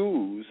their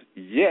schools,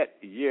 yet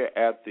year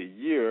after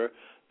year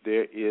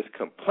there is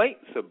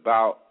complaints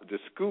about the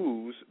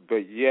schools,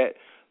 but yet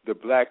the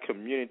Black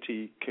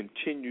community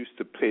continues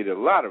to play the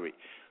lottery.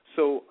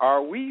 So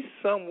are we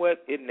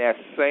somewhat in that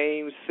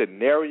same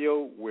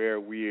scenario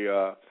where we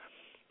are,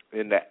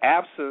 in the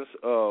absence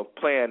of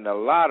playing the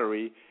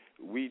lottery,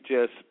 we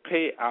just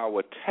pay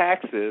our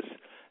taxes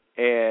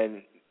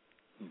and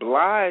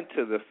blind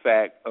to the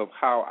fact of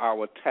how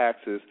our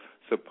taxes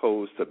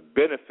supposed to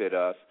benefit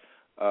us,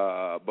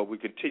 but we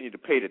continue to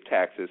pay the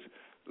taxes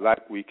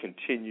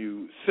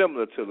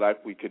similar to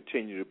we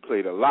continue to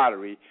play the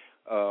lottery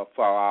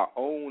for our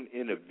own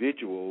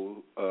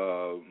individual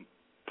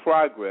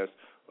progress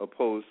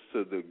opposed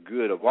to the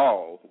good of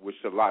all, which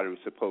the lottery is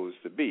supposed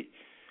to be.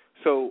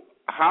 So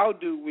how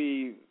do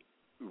we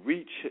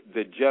reach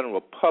the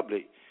general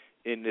public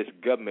in this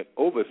government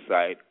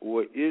oversight,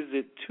 or is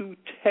it too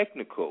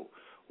technical,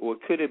 or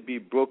could it be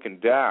broken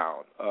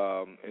down?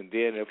 And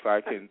then if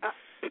I can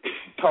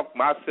talk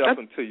myself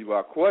into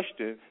your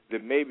question,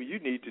 then maybe you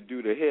need to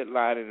do the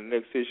headline in the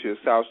next issue of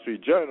South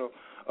Street Journal,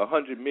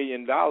 $100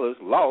 million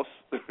lost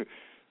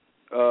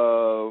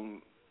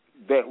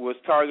that was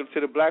targeted to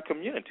the black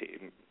community.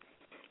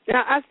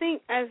 Now, I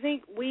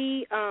think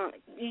we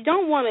you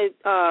don't want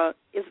to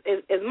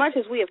as much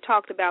as we have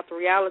talked about the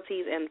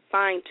realities and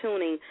fine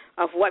tuning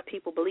of what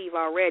people believe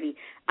already.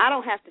 I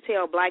don't have to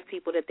tell black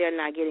people that they're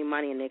not getting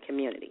money in their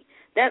community.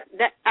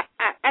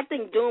 I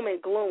think doom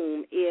and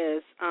gloom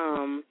is.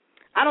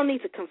 I don't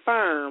need to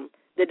confirm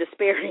the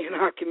disparity in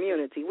our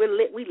community. We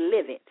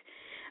live it.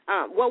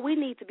 What we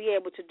need to be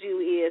able to do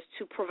is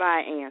to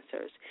provide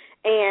answers.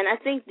 And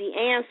I think the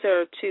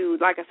answer to,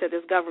 like I said,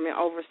 this government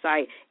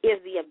oversight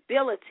is the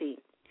ability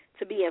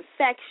to be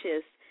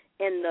infectious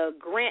in the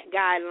grant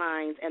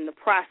guidelines and the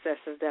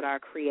processes that are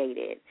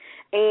created.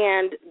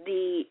 And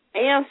the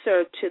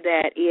answer to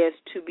that is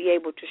to be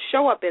able to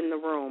show up in the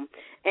room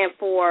and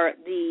for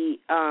the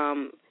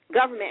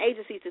government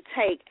agency to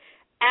take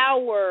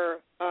our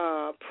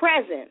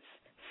presence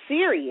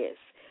serious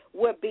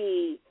would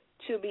be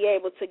to be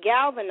able to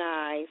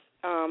galvanize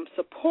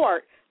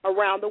support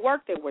around the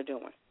work that we're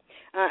doing.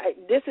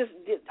 This is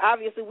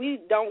obviously we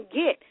don't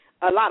get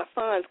a lot of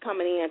funds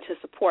coming in to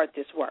support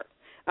this work.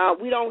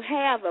 We don't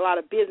have a lot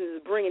of businesses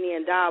bringing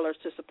in dollars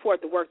to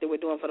support the work that we're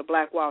doing for the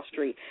Black Wall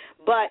Street.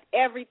 But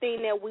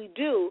everything that we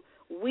do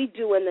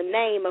in the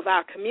name of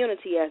our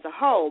community as a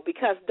whole,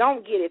 because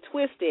don't get it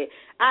twisted.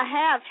 I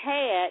have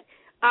had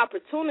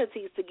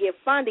opportunities to give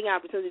funding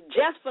opportunities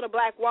just for the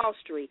Black Wall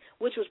Street,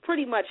 which was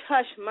pretty much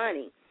hush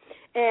money.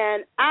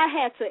 And I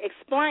had to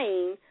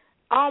explain,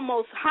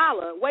 almost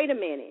holler, wait a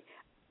minute,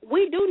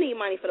 we do need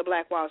money for the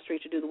Black Wall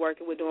Street to do the work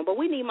that we're doing, but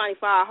we need money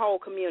for our whole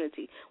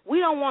community. We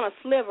don't want a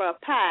sliver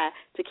of pie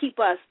to keep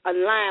us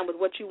in line with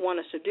what you want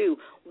us to do.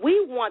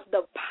 We want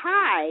the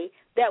pie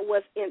that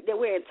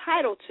we're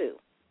entitled to.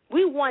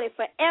 We want it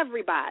for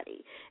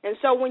everybody. And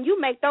so when you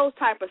make those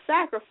type of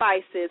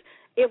sacrifices,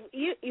 if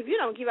you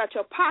don't give out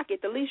your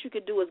pocket, the least you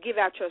could do is give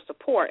out your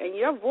support. And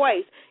your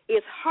voice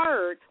is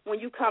heard when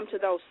you come to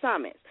those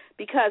summits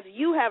because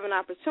you have an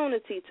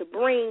opportunity to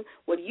bring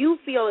what you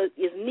feel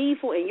is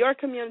needful in your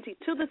community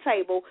to the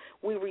table.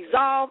 We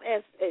resolve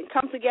and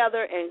come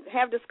together and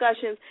have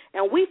discussions,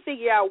 and we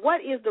figure out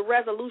what is the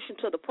resolution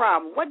to the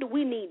problem. What do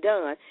we need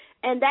done?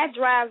 And that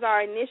drives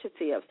our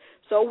initiatives.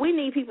 So we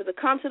need people to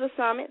come to the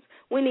summits.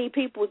 We need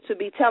people to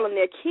be telling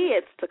their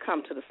kids to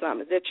come to the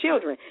summits, their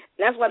children.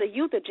 And that's why the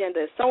youth agenda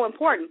is so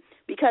important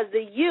because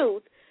the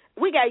youth,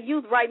 we got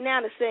youth right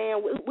now that's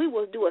saying we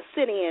will do a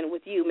sit-in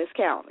with you, Miss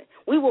Calvin.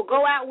 We will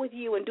go out with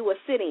you and do a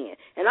sit-in.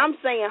 And I'm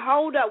saying,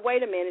 hold up,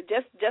 wait a minute,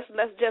 let's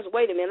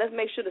wait a minute. Let's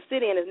make sure the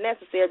sit-in is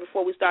necessary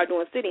before we start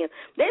doing sit-ins.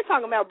 They're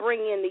talking about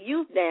bringing the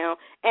youth down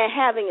and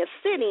having a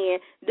sit-in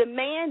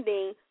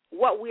demanding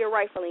what we are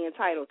rightfully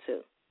entitled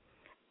to.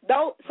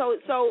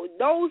 So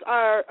those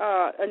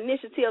are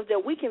initiatives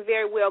that we can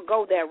very well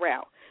go that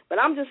route. But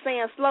I'm just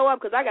saying slow up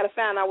because I got to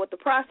find out what the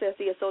process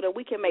is so that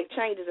we can make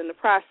changes in the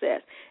process.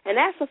 And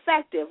that's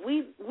effective.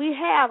 We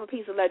have a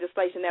piece of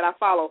legislation that I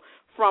follow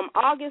from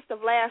August of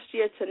last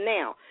year to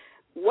now.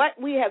 What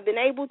we have been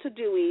able to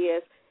do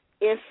is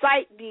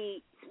incite the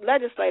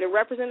legislator,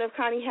 Representative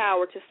Connie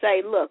Howard, to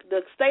say, look,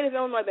 the state of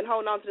Illinois has been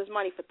holding on to this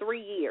money for 3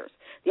 years.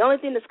 The only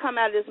thing that's come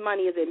out of this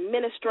money is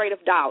administrative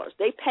dollars.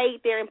 They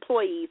paid their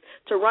employees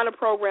to run a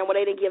program where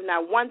they didn't give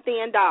not one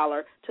thin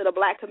dollar to the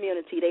black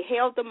community. They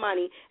held the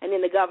money, and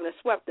then the governor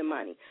swept the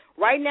money.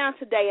 Right now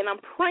today, and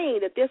I'm praying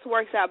that this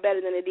works out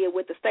better than it did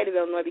with the state of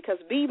Illinois, because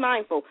be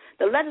mindful,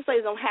 the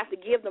legislators don't have to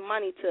give the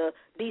money to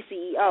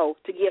DCEO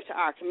to give to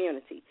our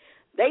community.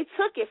 They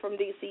took it from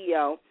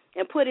DCEO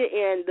and put it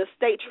in the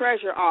state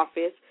treasurer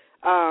office,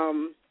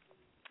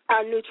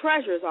 our new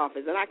treasurer's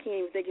office, and I can't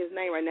even think his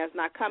name right now. It's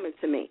not coming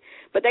to me.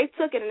 But they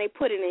took it and they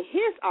put it in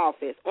his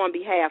office on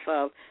behalf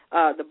of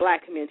the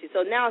black community.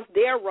 So now it's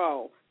their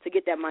role to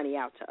get that money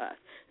out to us.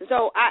 And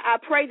so I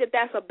pray that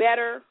that's a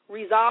better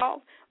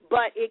resolve,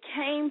 but it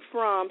came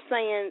from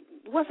saying,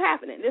 what's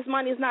happening? This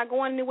money is not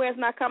going anywhere. It's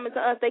not coming to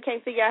us. They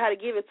can't figure out how to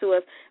give it to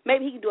us.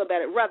 Maybe he can do it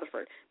better at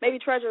Rutherford. Maybe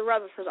Treasurer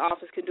Rutherford's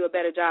office can do a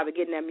better job of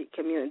getting that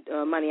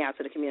money out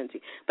to the community.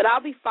 But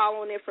I'll be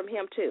following it from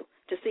him, too,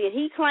 to see. And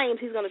he claims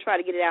he's going to try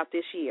to get it out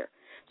this year.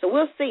 So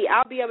we'll see.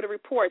 I'll be able to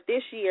report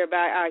this year,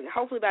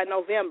 hopefully by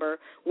November,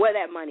 where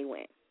that money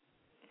went.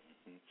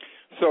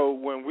 So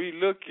when we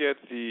look at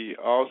the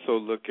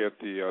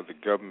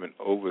government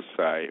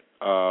oversight,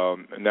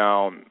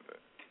 now,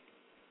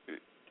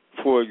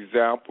 for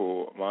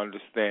example, my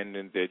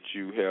understanding that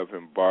you have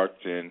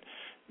embarked in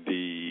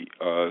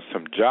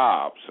some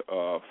jobs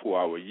for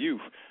our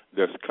youth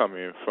that's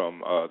coming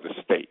from the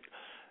state.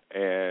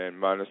 And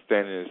my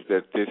understanding is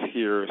that this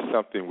here is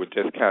something that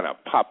just kind of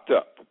popped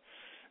up.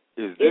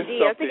 Is this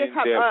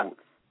something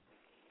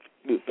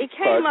It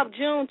came up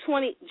June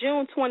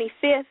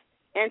 25th,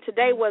 and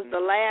today was the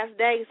last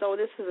day, so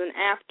this is an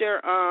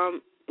after.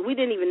 We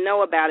didn't even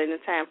know about it in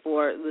time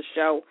for the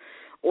show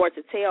or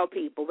to tell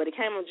people, but it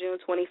came on June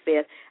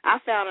 25th. I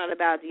found out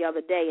about it the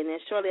other day, and then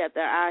shortly after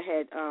I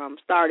had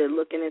started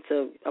looking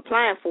into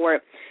applying for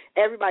it,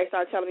 everybody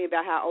started telling me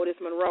about how Otis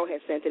Monroe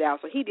had sent it out.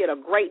 So he did a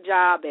great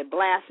job at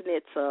blasting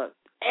it to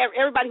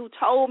everybody who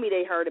told me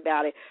they heard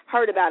about it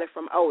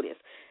from Otis.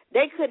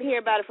 They couldn't hear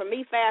about it from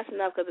me fast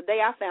enough because the day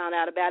I found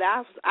out about it,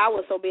 I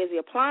was so busy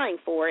applying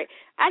for it,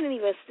 I didn't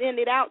even send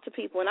it out to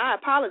people, and I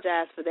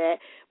apologize for that.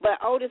 But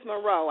Otis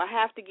Monroe, I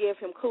have to give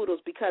him kudos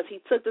because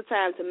he took the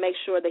time to make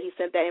sure that he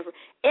sent that info.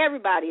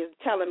 Everybody is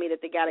telling me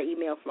that they got an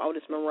email from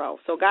Otis Monroe,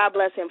 so God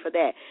bless him for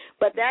that.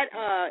 But that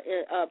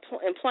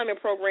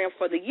employment program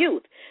for the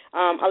youth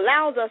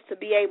allows us to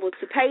be able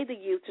to pay the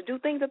youth to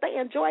do things that they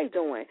enjoy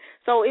doing.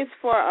 So it's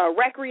for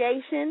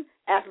recreation,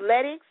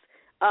 athletics,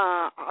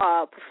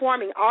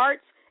 performing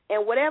arts,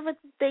 and whatever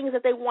things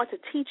that they want to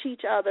teach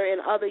each other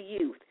and other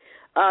youth.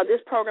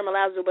 This program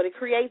allows it, but it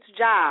creates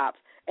jobs.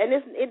 And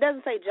it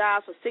doesn't say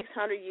jobs for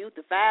 600 youth,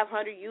 to 500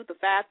 youth, to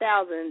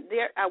 5,000.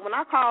 When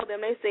I called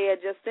them, they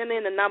said just send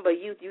in the number of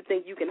youth you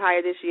think you can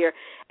hire this year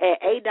at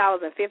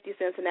 $8.50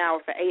 an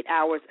hour for 8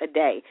 hours a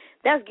day.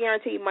 That's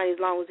guaranteed money as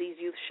long as these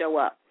youth show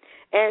up.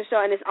 And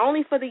it's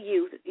only for the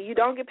youth. You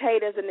don't get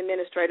paid as an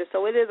administrator,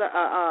 so it is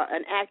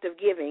an act of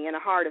giving and a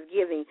heart of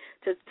giving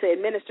to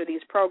administer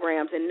these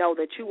programs and know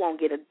that you won't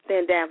get a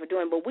thin down for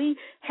doing. But we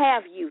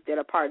have youth that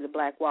are part of the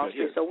Black Wall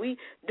Street, so we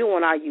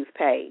doing our youth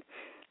paid.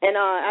 And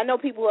I know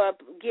people are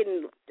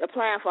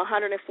applying for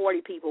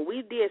 140 people.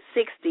 We did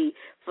 60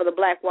 for the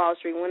Black Wall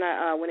Street.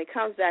 When it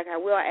comes back, I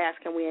will ask,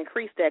 can we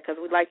increase that? Because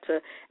we'd like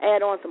to add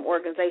on some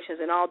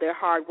organizations and all their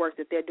hard work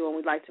that they're doing.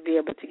 We'd like to be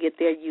able to get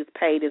their youth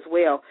paid as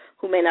well,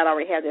 who may not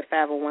already have their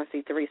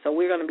 501c3. So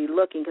we're going to be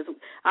looking, because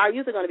our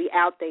youth are going to be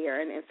out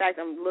there. And, in fact,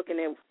 I'm looking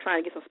at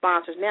trying to get some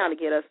sponsors now to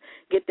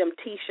get them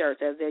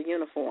T-shirts as their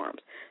uniforms.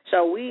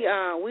 So we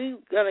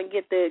going to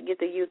get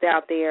the youth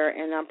out there,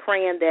 and I'm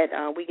praying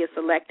that we get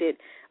selected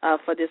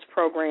for this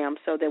program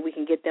so that we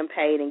can get them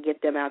paid and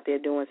get them out there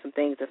doing some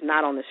things that's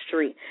not on the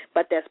street,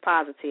 but that's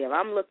positive.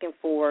 I'm looking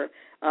for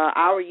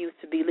our youth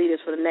to be leaders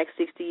for the next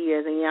 60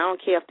 years, and I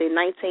don't care if they're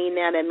 19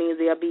 now, that means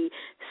they'll be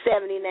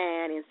 79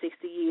 in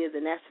 60 years,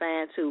 and that's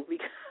fine too,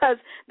 because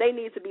they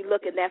need to be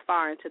looking that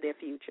far into their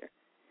future.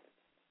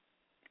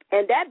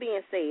 And that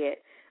being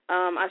said,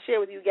 I share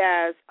with you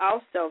guys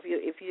also,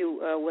 if you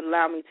would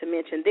allow me to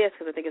mention this,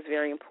 because I think it's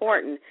very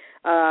important,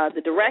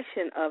 the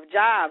direction of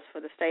jobs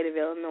for the state of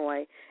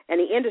Illinois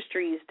and the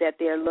industries that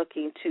they're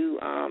looking to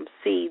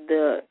see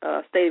the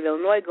state of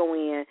Illinois go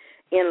in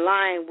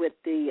line with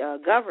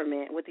the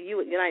government, with the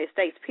United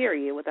States,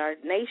 period, with our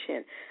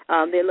nation.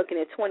 They're looking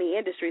at 20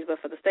 industries, but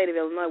for the state of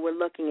Illinois, we're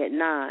looking at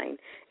 9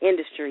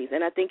 industries.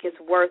 And I think it's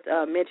worth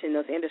mentioning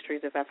those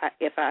industries if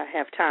I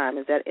have time.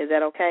 Is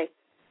that okay?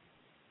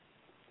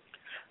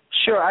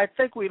 Sure. I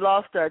think we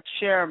lost our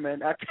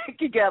chairman. I think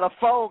he got a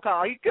phone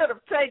call. He could have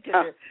taken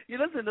it. You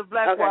listen to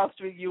Black Wall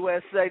Street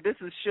USA. This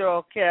is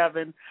Cheryl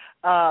Cavan,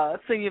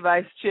 Senior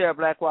Vice Chair of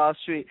Black Wall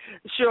Street.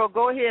 Cheryl,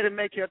 go ahead and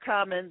make your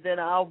comment, then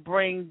I'll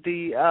bring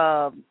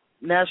the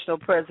national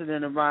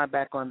president of Ron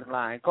back on the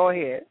line. Go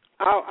ahead.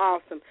 Oh,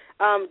 awesome.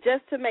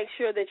 Just to make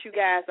sure that you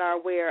guys are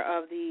aware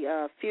of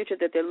the future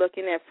that they're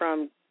looking at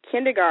from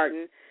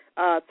kindergarten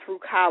through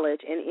college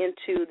and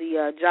into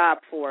the job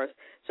force.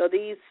 So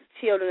these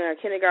children that are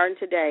kindergarten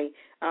today,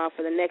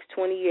 for the next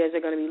 20 years,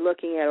 they're going to be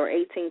looking at, or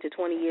 18 to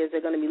 20 years,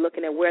 they're going to be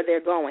looking at where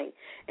they're going.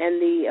 And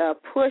the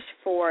push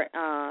for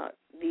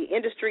the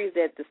industries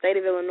that the state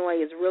of Illinois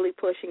is really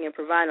pushing and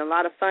providing a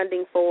lot of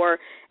funding for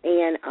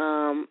and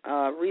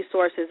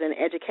resources and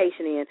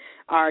education in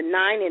are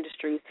 9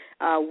 industries.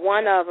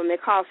 One of them, they're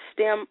called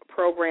STEM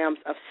programs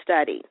of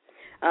study.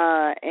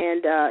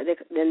 And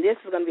this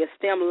is going to be a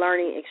STEM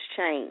learning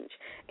exchange.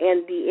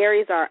 And the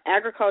areas are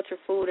agriculture,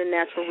 food, and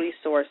natural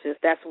resources.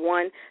 That's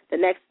one. The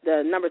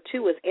number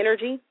 2 is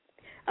energy.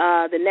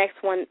 The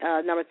next one,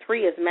 number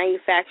 3, is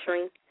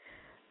manufacturing.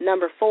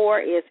 Number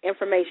 4 is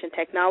information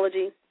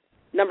technology.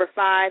 Number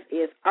 5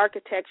 is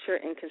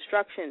architecture and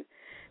construction.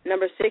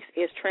 Number 6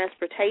 is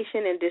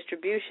transportation and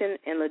distribution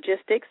and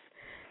logistics.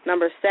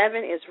 Number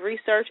 7 is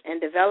research and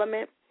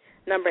development.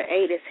 Number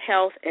 8 is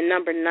health, and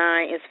number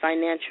 9 is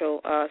financial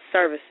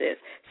services.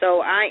 So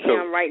I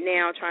am right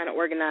now trying to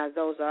organize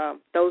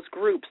those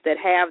groups that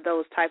have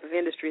those type of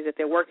industries that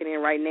they're working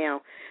in right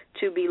now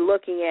to be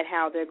looking at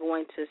how they're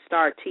going to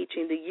start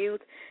teaching the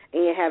youth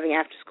and having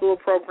after-school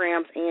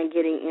programs and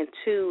getting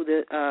into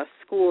the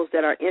schools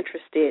that are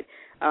interested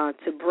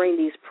to bring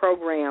these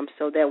programs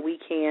so that we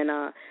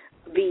can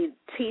be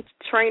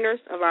trainers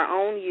of our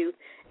own youth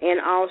and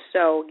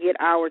also get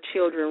our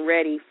children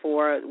ready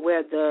for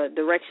where the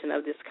direction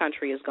of this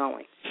country is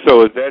going.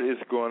 So that is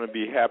going to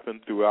be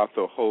happening throughout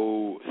the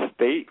whole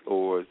state,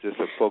 or is this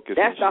a focus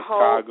in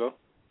Chicago?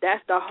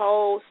 That's the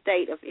whole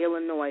state of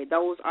Illinois.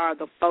 Those are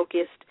the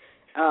focused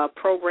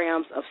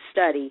programs of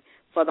study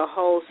for the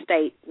whole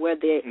state. Where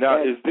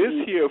now, is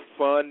this here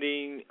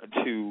funding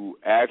to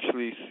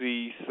actually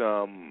see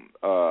some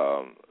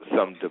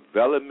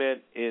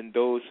development in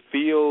those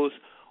fields,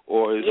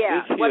 or is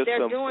this here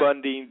some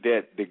funding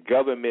that the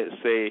government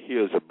say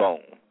here's a bone?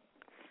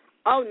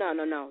 Oh,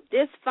 no.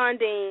 This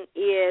funding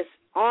is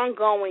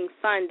ongoing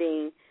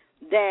funding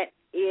that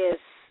is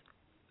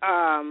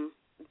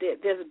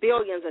there's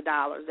billions of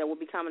dollars that will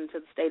be coming to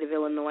the state of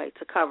Illinois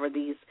to cover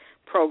these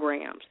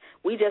programs.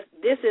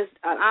 This is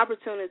an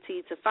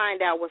opportunity to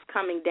find out what's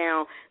coming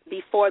down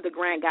before the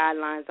grant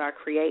guidelines are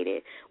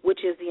created, which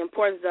is the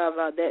importance of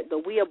the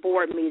WIA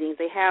board meetings.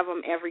 They have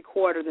them every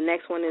quarter. The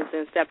next one is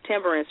in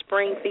September in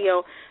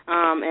Springfield,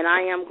 and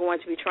I am going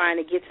to be trying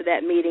to get to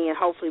that meeting and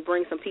hopefully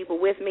bring some people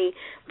with me.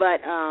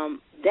 But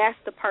that's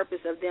the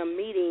purpose of them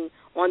meeting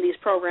on these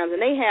programs.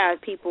 And they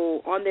have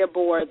people on their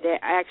board that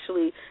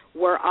actually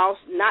were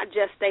also not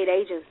just state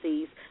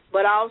agencies,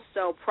 but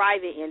also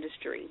private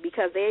industry,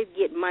 because they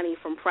get money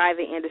from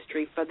private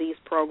industry for these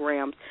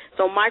programs.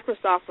 So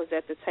Microsoft was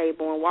at the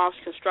table, and Walsh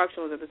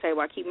Construction was at the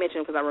table. I keep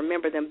mentioning because I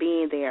remember them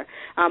being there.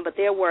 But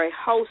there were a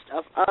host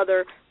of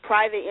other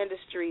private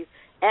industries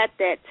at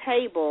that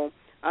table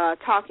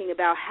talking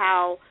about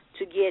how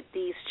to get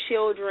these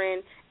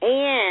children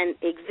and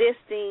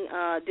existing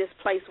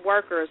displaced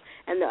workers.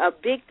 And a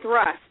big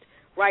thrust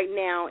right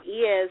now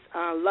is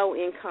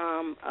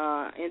low-income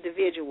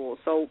individuals.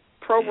 So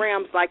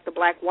programs like the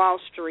Black Wall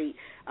Street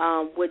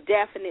would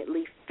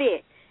definitely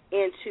fit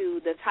into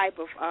the type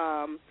of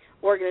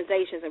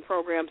organizations and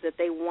programs that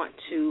they want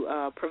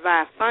to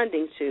provide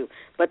funding to.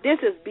 But they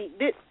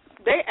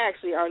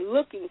actually are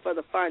looking for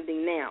the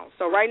funding now.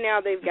 So right now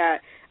they've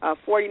got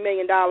 $40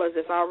 million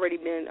that's already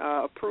been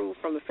approved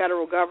from the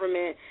federal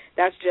government.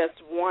 That's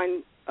just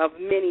one of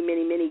many,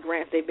 many, many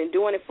grants. They've been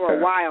doing it for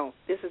a while.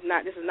 This is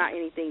not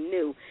anything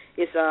new.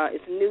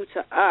 It's new to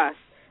us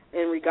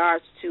in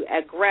regards to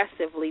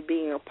aggressively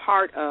being a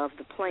part of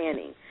the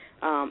planning.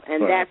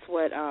 And that's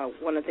what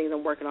one of the things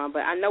I'm working on.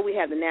 But I know we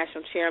have the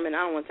national chairman. I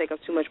don't want to take up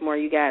too much more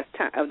of you guys'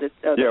 time, of the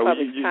public's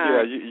time.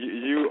 Yeah,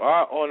 you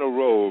are on a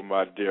roll,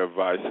 my dear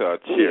Vice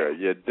Chair.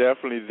 You're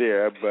definitely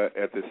there, but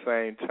at the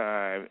same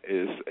time,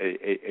 it's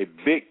a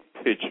big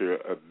picture,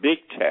 a big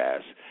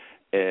task,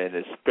 and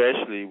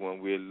especially when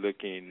we're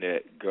looking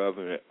at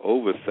government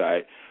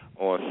oversight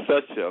on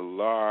such a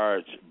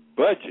large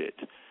budget.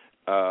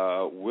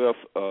 With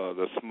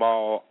the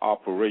small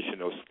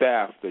operational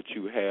staff that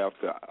you have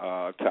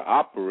to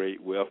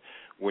operate with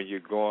when you're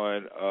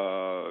going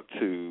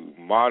to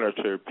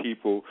monitor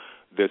people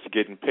that's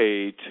getting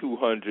paid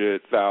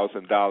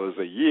 $200,000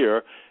 a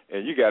year,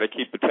 and you got to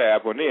keep a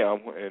tab on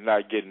them and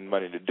not getting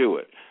money to do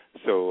it.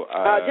 So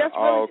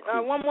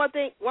one more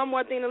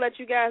thing to let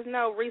you guys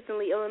know.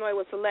 Recently, Illinois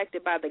was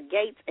selected by the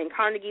Gates and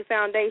Carnegie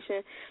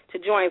Foundation to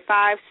join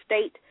 5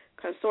 state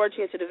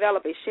consortia to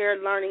develop a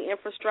shared learning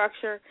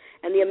infrastructure,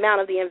 and the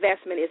amount of the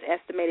investment is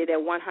estimated at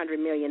 $100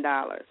 million.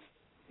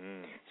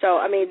 So,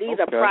 I mean, these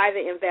are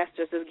private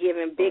investors that's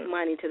giving big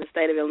money to the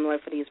state of Illinois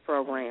for these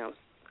programs.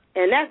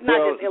 And that's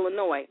not just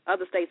Illinois.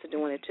 Other states are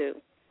doing it, too.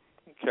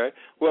 Okay.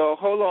 Well,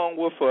 hold on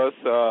with us.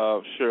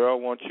 Cheryl, I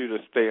want you to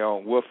stay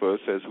on with us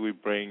as we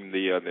bring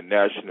the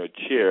national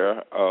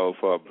chair of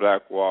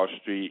Black Wall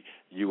Street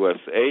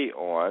USA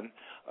on.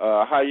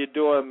 How you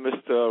doing,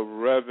 Mr.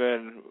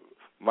 Reverend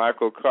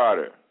Michael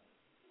Carter?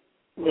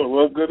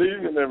 Well, good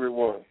evening,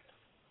 everyone.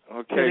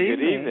 Okay,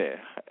 good evening.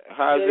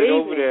 How's it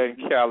over there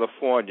in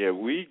California?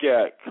 We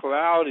got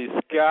cloudy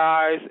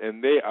skies,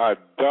 and they are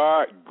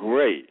dark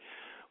gray.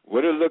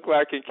 What does it look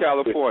like in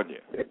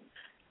California?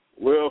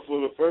 Well,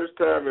 for the first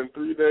time in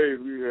 3 days,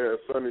 we had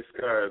sunny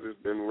skies.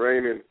 It's been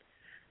raining.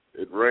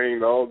 It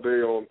rained all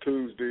day on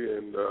Tuesday,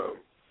 and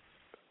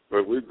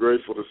but we're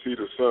grateful to see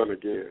the sun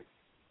again.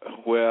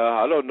 Well,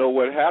 I don't know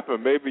what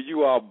happened. Maybe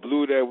you all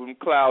blew them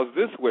clouds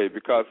this way,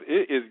 because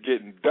it is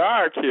getting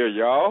dark here,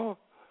 y'all.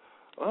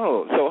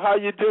 Oh, so how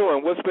you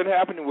doing? What's been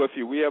happening with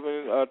you? We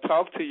haven't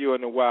talked to you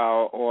in a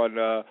while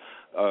on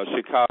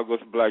Chicago's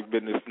Black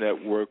Business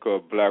Network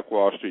of Black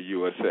Wall Street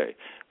USA.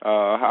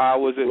 How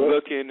was it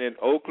looking in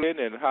Oakland,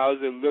 and how is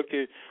it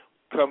looking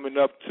coming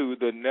up to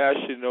the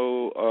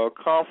national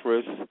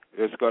conference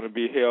that's going to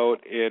be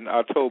held in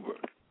October?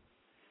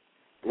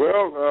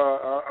 Well,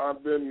 I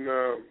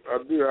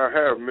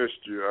have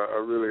missed you. I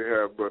really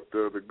have. But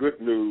the good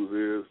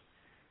news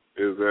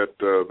is that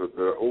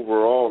the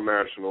overall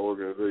national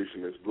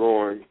organization is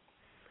growing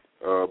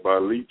by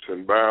leaps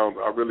and bounds.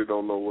 I really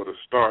don't know where to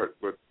start.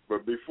 But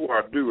before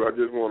I do, I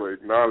just want to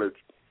acknowledge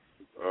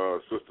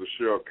Sister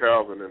Cheryl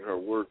Calvin and her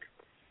work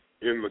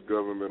in the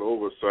government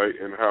oversight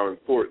and how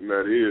important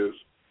that is.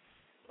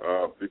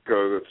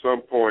 Because at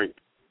some point,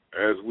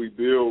 as we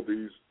build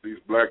these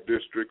black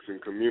districts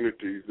and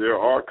communities, there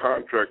are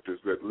contractors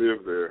that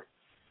live there,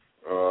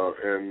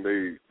 and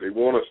they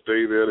want to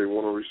stay there. They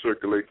want to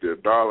recirculate their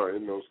dollar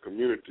in those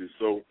communities.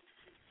 So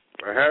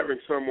having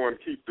someone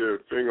keep their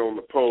finger on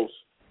the pulse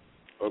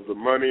of the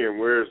money and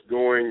where it's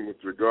going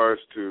with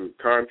regards to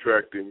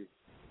contracting,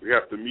 we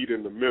have to meet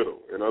in the middle.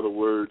 In other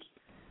words,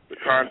 the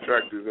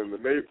contractors in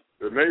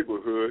the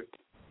neighborhood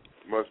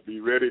must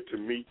be ready to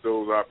meet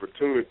those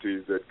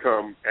opportunities that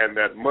come, and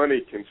that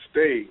money can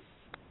stay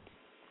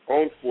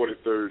on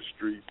 43rd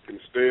Street, can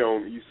stay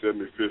on East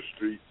 75th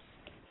Street,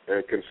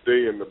 and can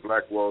stay in the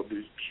Black Wall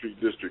Street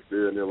district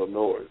there in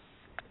Illinois.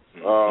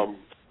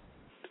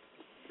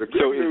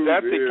 So is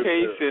that the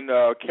case in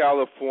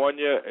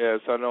California?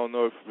 As I don't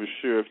know for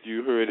sure if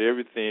you heard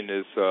everything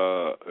as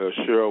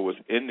Cheryl was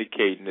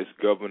indicating, this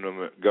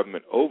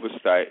government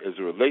oversight as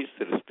it relates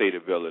to the state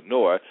of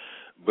Illinois,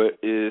 but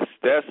is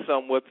that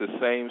somewhat the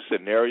same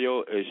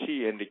scenario as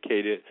she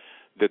indicated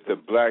that the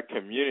black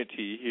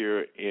community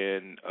here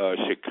in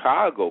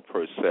Chicago,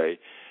 per se,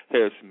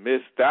 has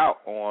missed out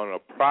on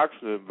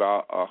approximately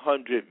about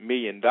 $100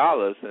 million in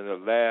the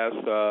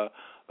last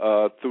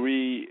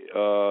 3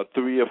 or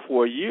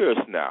 4 years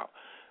now.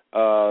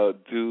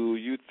 Do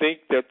you think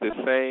that the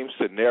same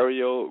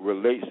scenario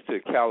relates to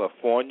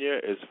California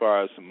as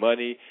far as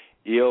money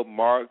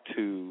earmarked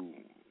to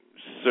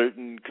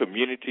certain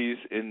communities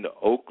in the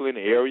Oakland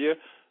area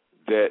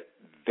that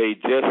they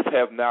just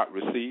have not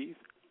received?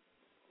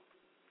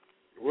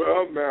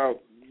 Well, now,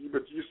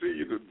 but you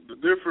see, the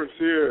difference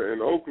here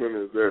in Oakland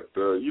is that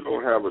you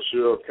don't have a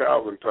Cheryl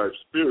Calvin type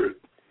spirit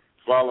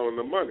following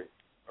the money.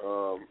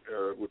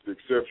 With the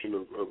exception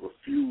of a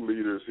few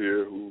leaders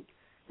here who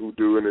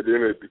do, and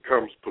then it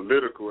becomes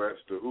political as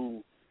to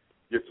who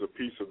gets a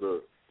piece of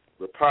the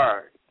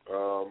pie.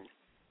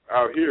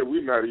 Out here,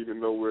 we're not even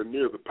nowhere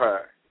near the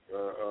pie.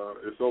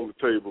 It's on the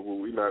table, but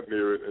we're not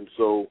near it. And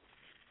so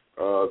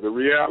the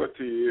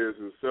reality is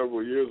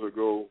several years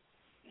ago,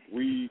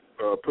 we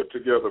put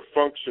together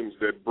functions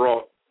that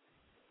brought,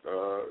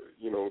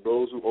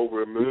 those who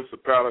over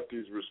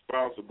municipalities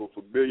responsible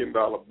for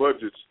billion-dollar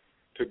budgets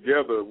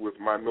together with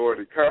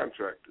minority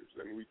contractors.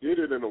 And we did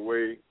it in a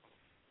way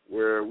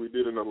where we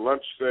did in a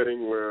lunch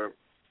setting where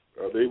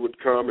they would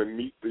come and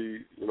meet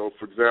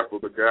for example,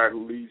 the guy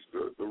who leads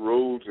the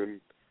roads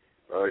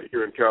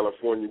here in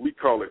California. We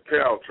call it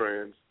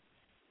Caltrans.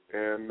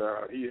 And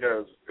he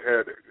has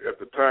had, at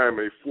the time,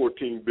 a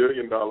 $14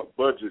 billion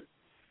budget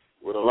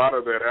with a lot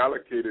of that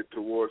allocated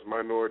towards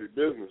minority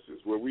businesses,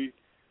 where we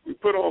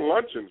put on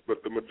luncheons, but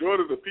the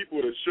majority of the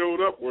people that showed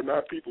up were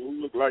not people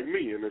who look like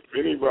me. And if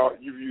any of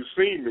you've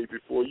seen me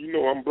before, you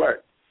know I'm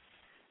black.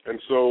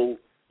 And so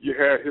you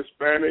had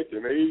Hispanic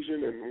and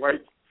Asian and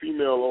white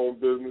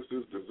female-owned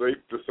businesses,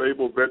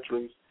 disabled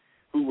veterans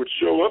who would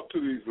show up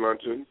to these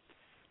luncheons.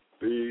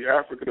 The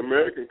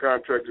African-American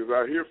contractors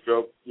out here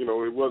felt,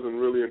 it wasn't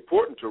really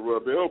important to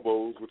rub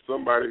elbows with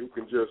somebody who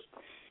can just,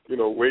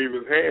 wave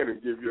his hand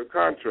and give you a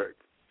contract.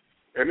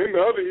 And then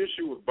the other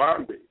issue was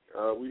bonding.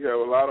 We have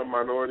a lot of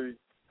minority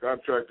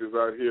contractors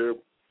out here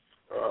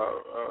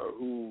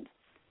who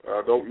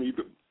don't meet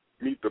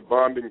the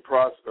bonding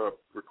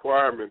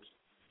requirements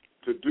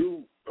to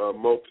do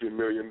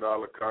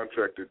multi-million-dollar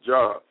contracted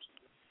jobs.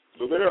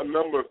 So there are a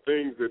number of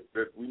things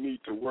that we need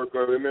to work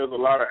on, and there's a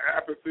lot of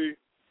apathy,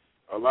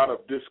 a lot of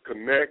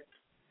disconnect.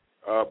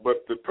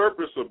 But the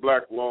purpose of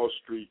Black Wall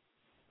Street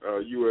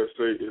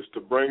USA is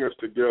to bring us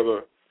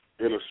together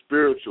in a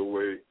spiritual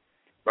way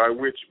by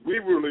which we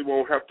really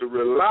won't have to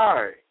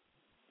rely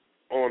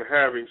on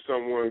having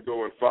someone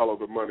go and follow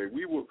the money.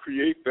 We will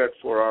create that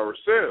for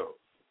ourselves.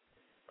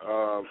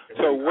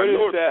 So what is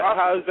that?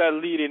 How is that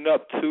leading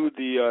up to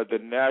the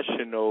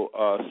national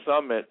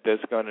summit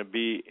that's going to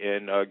be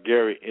in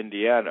Gary,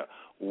 Indiana?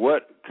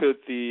 What could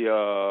the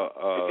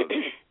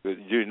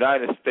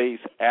United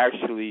States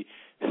actually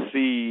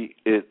see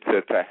it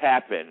to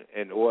happen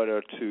in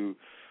order to,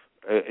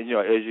 as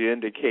you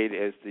indicate,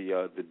 as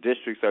the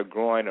districts are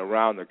growing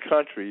around the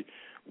country,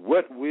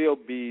 what will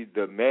be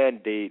the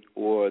mandate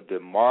or the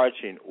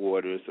marching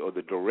orders or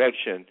the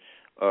direction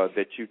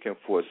that you can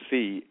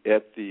foresee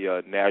at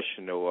the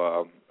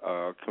national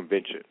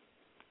convention?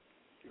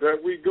 That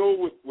we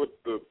go with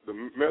the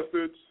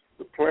methods,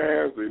 the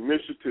plans, the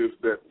initiatives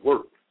that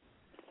work.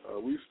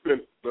 We've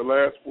spent the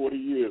last 40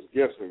 years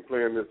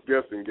playing this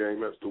guessing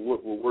game as to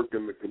what will work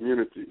in the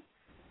community.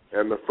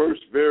 And the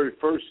very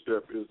first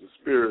step is the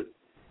spirit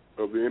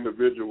of the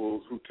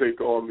individuals who take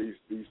on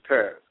these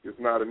tasks. It's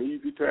not an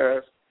easy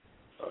task.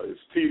 It's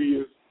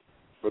tedious.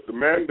 But the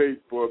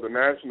mandate for the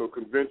national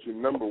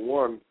convention, number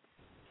one,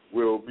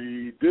 will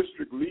be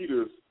district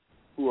leaders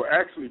who are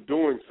actually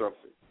doing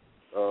something.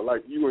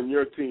 Like you and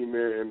your team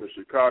there in the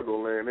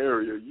Chicagoland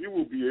area, you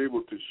will be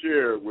able to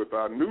share with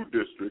our new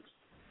districts.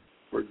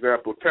 For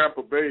example,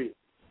 Tampa Bay,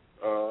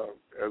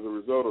 as a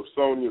result of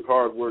Sonja's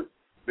hard work,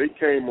 they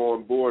came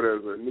on board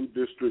as a new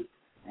district,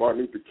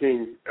 Martin Luther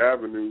King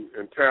Avenue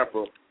in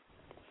Tampa.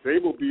 They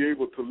will be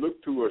able to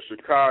look to a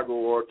Chicago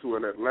or to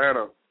an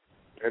Atlanta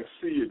and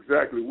see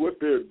exactly what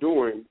they're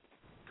doing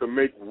to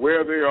make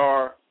where they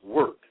are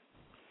work.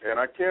 And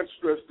I can't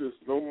stress this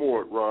no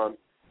more, Ron.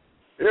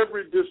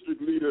 Every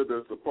district leader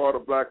that's a part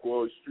of Black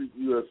Wall Street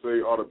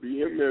USA ought to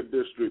be in their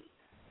district,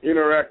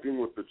 interacting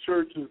with the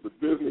churches, the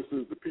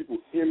businesses, the people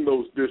in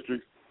those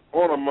districts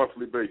on a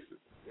monthly basis.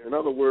 In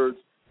other words,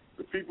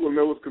 the people in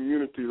those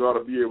communities ought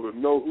to be able to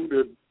know who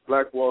their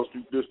Black Wall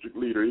Street district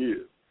leader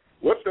is.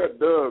 What that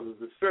does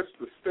is it sets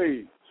the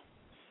stage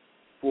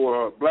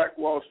for Black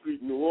Wall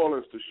Street New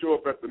Orleans to show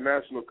up at the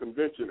National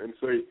Convention and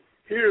say,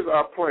 here's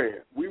our plan.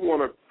 We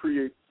want to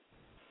create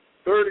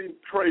 30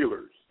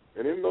 trailers,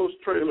 and in those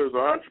trailers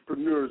are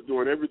entrepreneurs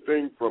doing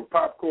everything from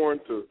popcorn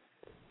to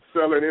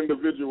selling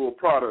individual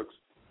products.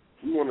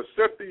 We want to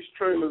set these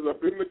trailers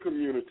up in the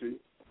community.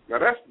 Now,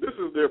 this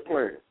is their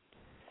plan,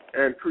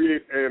 and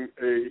create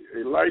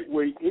a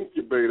lightweight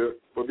incubator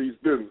for these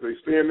businesses.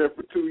 They stay in there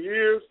for 2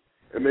 years,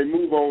 and they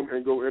move on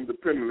and go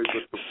independently.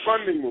 But the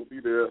funding will be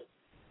there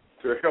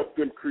to help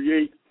them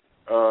create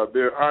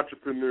their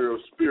entrepreneurial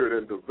spirit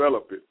and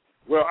develop it.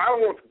 Well, I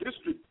want the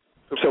district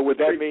to So would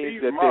that take mean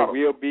these that models.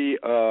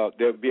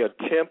 there'll be a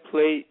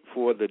template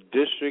for the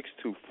districts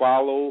to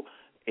follow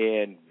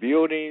in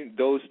building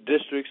those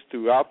districts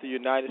throughout the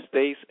United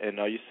States? And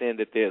are you saying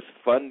that there's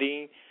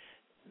funding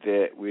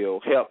that will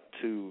help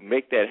to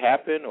make that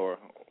happen, or?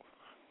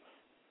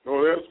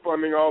 No, there's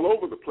funding all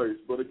over the place.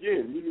 But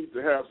again, you need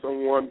to have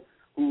someone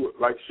who,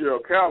 like Cheryl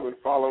Calvin,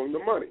 following the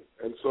money.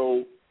 And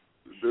so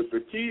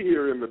the key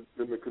here in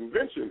the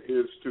convention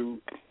is to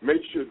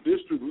make sure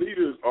district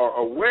leaders are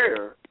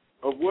aware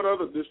of what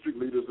other district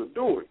leaders are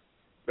doing.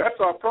 That's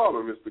our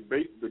problem, is the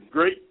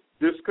great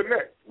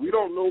disconnect. We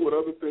don't know what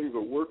other things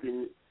are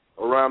working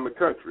around the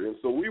country, and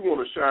so we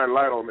want to shine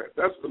light on that.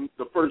 That's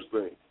the first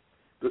thing.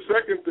 The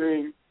second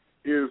thing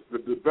is the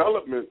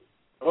development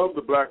of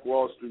the Black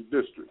Wall Street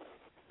District.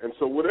 And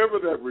so whatever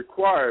that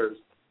requires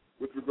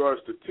with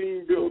regards to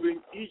team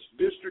building, each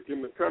district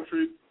in the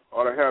country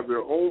ought to have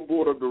their own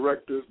board of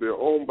directors, their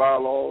own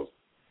bylaws,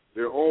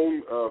 their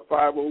own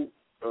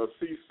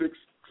 50C6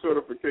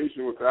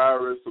 certification with the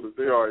IRS so that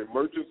they are a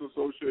merchants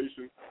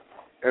association,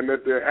 and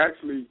that they're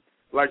actually,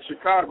 like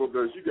Chicago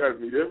does, you guys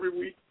meet every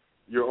week,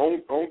 your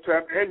own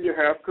tap, and you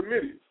have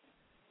committees.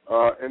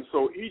 And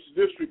so each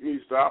district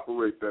needs to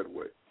operate that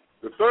way.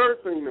 The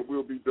third thing that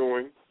we'll be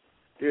doing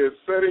is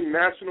setting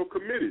national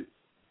committees.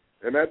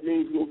 And that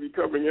means we'll be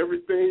covering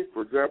everything,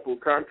 for example,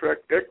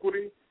 contract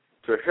equity,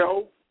 to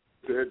health,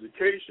 to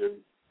education,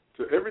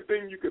 to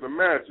everything you can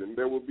imagine.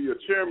 There will be a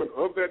chairman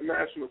of that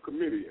national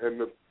committee, and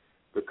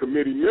the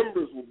committee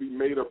members will be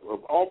made up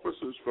of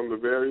officers from the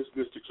various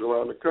districts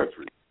around the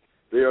country.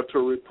 They are to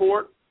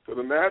report to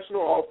the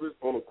national office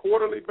on a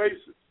quarterly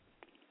basis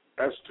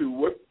as to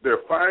what their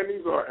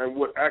findings are and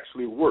what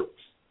actually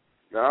works.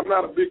 Now, I'm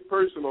not a big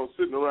person on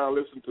sitting around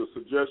listening to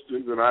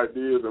suggestions and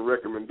ideas and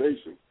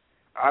recommendations.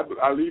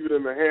 I leave it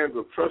in the hands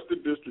of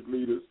trusted district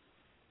leaders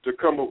to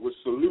come up with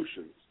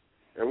solutions.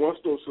 And once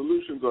those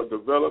solutions are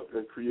developed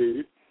and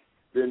created,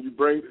 then you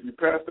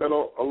pass that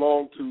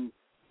along to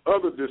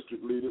other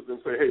district leaders and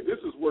say, hey, this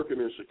is working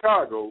in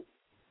Chicago.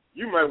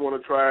 You might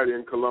want to try it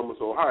in Columbus,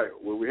 Ohio,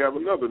 where we have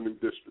another new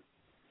district.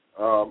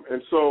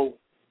 And so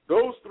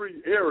those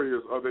three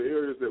areas are the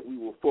areas that we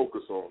will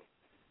focus on.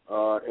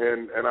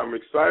 And I'm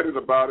excited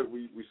about it.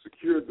 We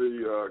secured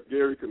the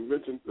Gary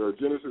Convention, the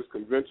Genesis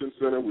Convention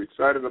Center. We're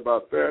excited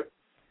about that.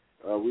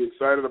 We're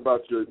excited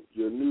about your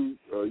new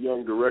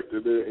young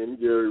director there in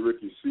Gary,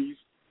 Ricky Cease.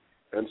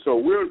 And so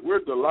we're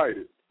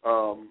delighted.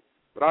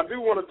 But I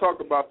do want to talk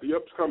about the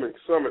upcoming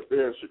summit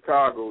there in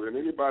Chicago. And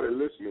anybody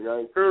listening, I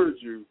encourage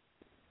you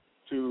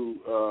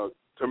to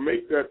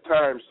make that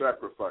time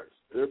sacrifice.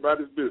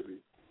 Everybody's busy,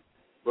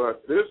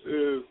 but this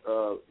is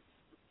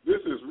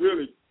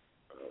really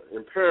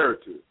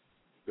imperative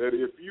that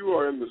if you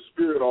are in the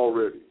spirit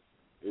already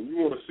and you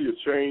want to see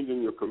a change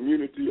in your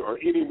community or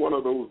any one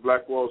of those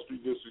Black Wall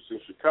Street districts in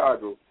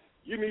Chicago,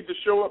 you need to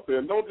show up there.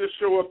 And don't just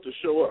show up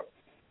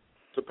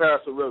to pass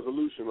a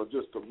resolution or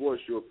just to voice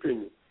your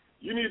opinion.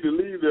 You need to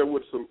leave there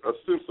with a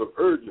sense of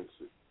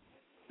urgency,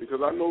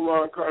 because I know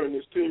Ron Carter and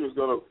his team is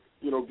going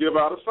to give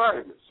out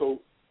assignments. So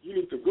you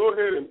need to go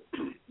ahead and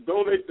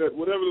donate that,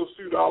 whatever those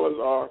few dollars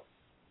are,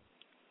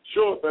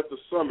 show up at the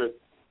summit,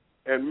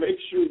 and make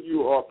sure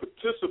you are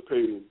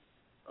participating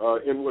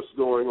in what's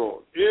going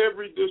on.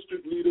 Every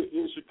district leader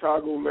in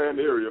Chicagoland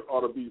area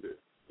ought to be there.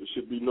 There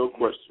should be no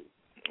question.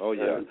 Oh,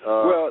 yeah. And,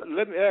 well,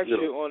 let me ask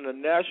you, on the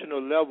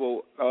national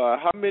level,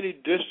 how many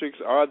districts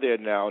are there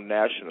now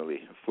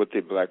nationally with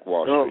the Black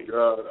Wall Street?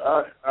 Oh,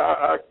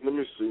 God. Let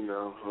me see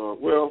now.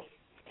 Well,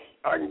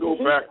 I can go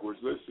backwards.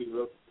 Let's see.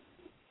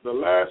 The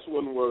last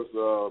one was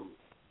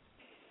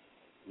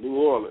New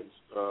Orleans,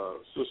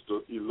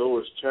 Sister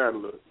Elois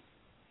Chandler,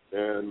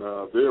 and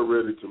they're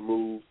ready to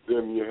move.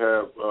 Then you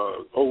have,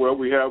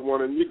 we have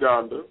one in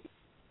Uganda.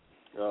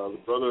 The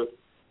brother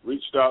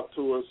reached out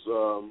to us,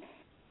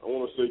 I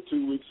want to say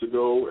 2 weeks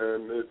ago,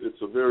 and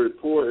it's a very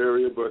poor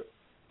area, but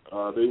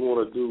they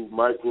want to do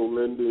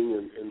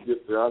micro-lending and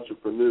get the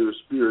entrepreneurial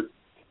spirit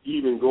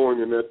even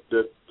going in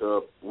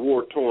that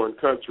war-torn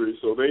country.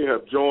 So they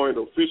have joined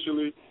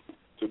officially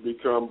to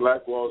become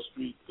Black Wall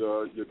Street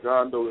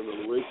Uganda in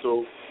the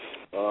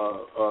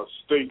Loweto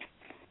state,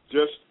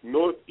 just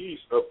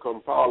northeast of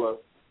Kampala,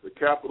 the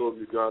capital of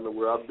Uganda,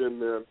 where I've been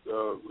there.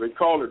 They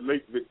call it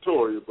Lake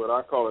Victoria, but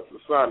I call it the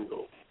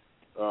Sango.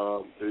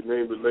 They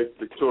named it Lake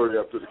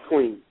Victoria after the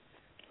Queen.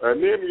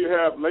 And then you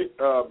have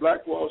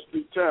Black Wall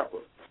Street, Tampa.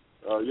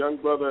 Young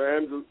brother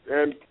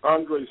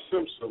Andre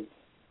Simpson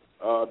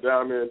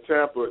down there in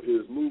Tampa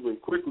is moving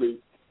quickly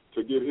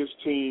to get his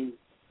team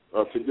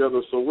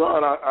together. So,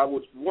 Ron, I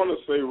would want to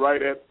say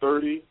right at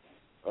 30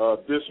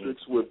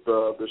 districts with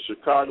the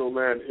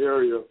Chicagoland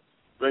area,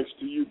 thanks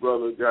to you,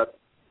 brother, got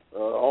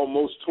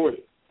almost 20.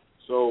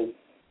 So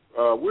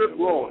we're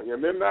growing,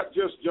 and they're not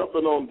just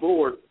jumping on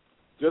board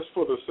just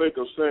for the sake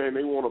of saying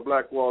they want a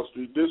Black Wall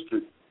Street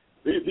district.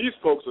 These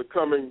folks are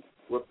coming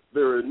with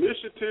their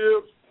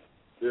initiatives,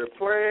 their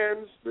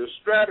plans, their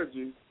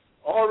strategies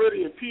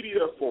already in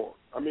PDF form.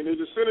 I mean, they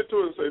just send it to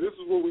us and say, this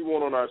is what we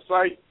want on our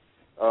site.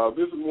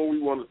 This is what we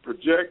want to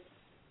project.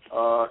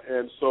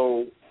 And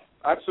so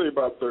I'd say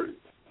about 30.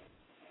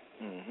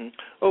 Mm-hmm.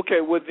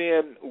 Okay, well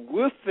then,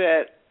 with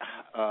that,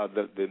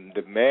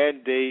 the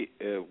mandate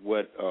of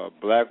what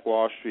Black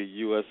Wall Street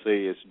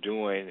USA is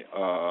doing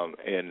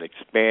and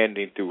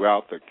expanding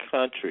throughout the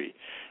country,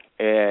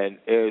 and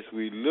as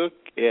we look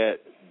at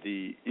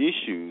the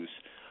issues,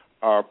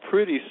 are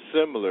pretty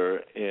similar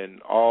in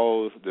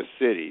all the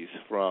cities.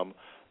 From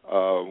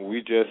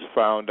we just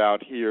found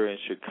out here in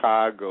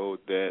Chicago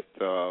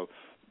that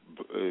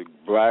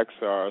blacks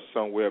are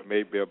somewhere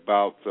maybe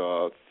about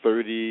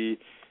 37%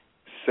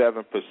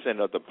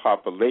 of the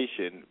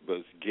population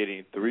was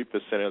getting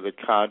 3% of the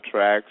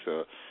contracts.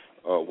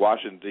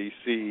 Washington,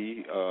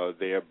 D.C.,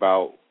 they're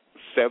about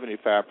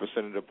 75%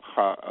 of the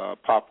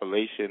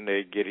population.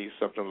 They're getting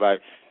something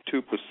like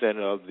 2%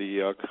 of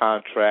the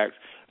contracts.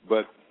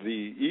 But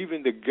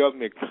even the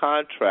government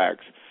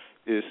contracts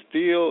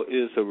still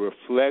is a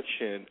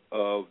reflection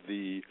of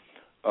the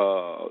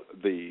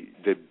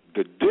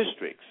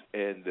districts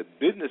and the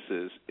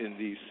businesses in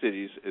these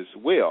cities as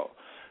well.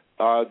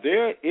 Are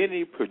there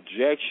any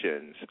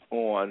projections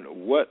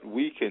on what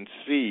we can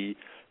see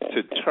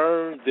to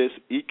turn this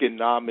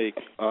economic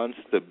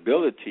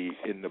instability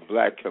in the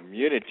black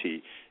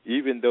community,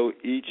 even though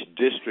each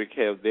district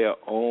have their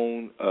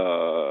own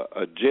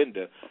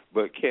agenda,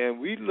 but can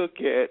we look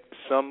at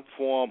some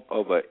form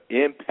of an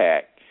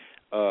impact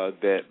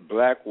that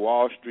Black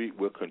Wall Street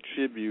will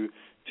contribute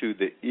to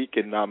the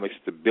economic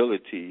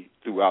stability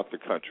throughout the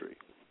country?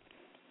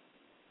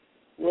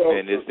 Well,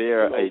 and is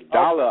there a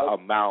dollar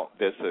amount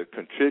that's a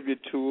contribute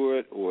to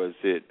it, or is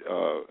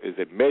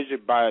it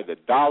measured by the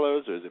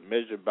dollars, or is it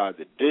measured by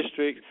the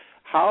districts?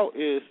 How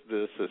is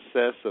the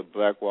success of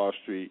Black Wall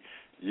Street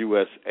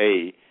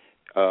USA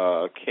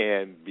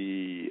can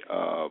be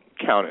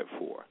counted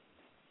for?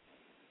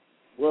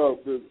 Well,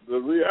 the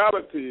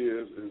reality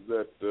is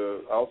that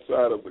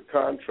outside of the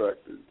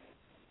contracted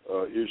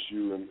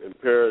issue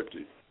and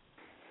parity,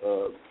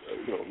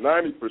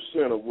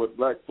 90% of what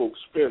black folks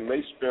spend,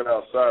 they spend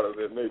outside of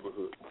their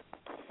neighborhood.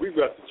 We've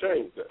got to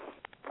change that.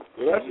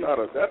 So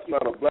that's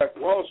not a Black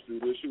Wall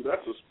Street issue.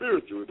 That's a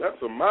spiritual.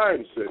 That's a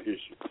mindset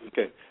issue.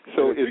 Okay.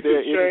 So is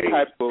there any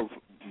type of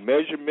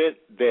measurement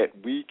that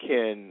we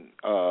can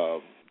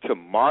to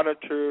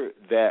monitor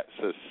that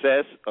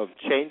success of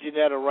changing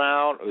that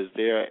around? Or is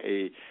there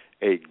a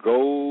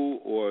goal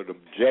or an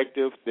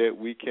objective that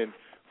we can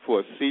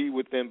foresee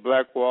within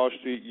Black Wall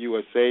Street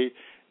USA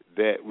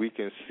that we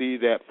can see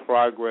that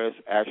progress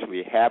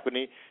actually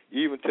happening,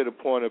 even to the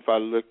point if I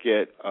look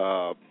at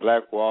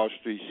Black Wall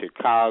Street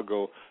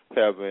Chicago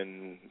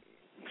having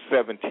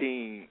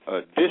 17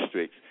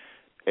 districts,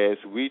 as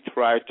we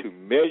try to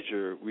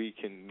measure, we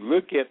can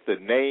look at the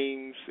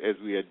names as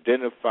we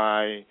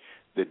identify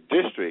the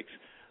districts,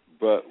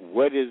 but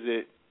what is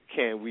it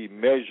can we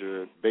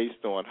measure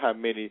based on how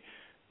many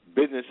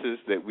businesses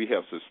that we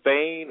have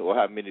sustained or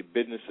how many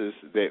businesses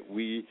that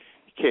we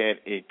can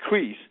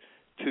increase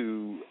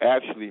to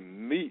actually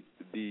meet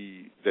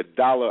the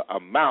dollar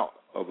amount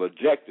of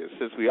objectives,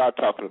 since we are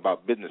talking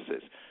about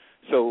businesses.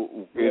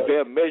 So is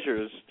there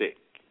measures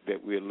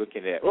that we're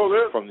looking at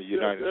from the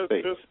United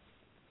States?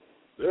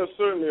 There's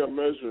certainly a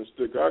measuring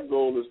stick. Our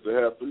goal is to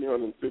have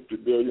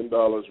 $350 billion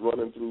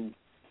running through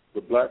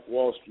the Black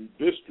Wall Street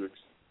districts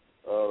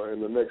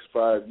in the next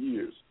 5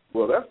 years.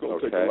 Well, that's going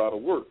to take a lot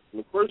of work.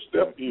 And the first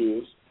step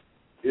is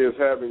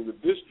having the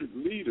district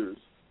leaders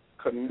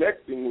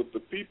connecting with the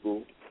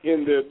people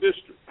in their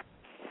district.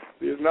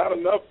 It's not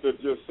enough to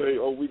just say,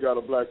 we got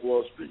a Black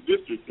Wall Street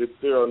district if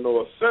there are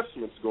no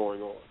assessments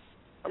going on.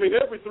 I mean,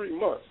 every 3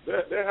 months,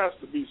 there has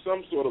to be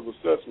some sort of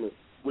assessment,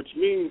 which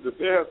means that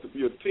there has to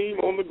be a team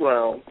on the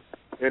ground,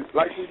 and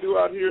like we do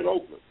out here in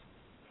Oakland.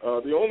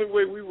 The only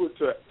way we were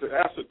to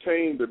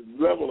ascertain the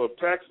level of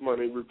tax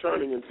money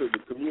returning into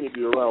the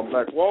community around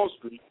Black Wall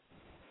Street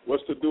was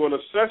to do an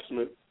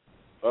assessment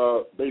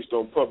based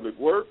on public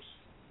works,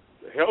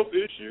 the health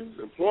issues,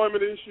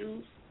 employment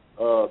issues,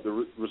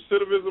 the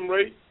recidivism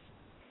rate,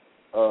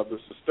 the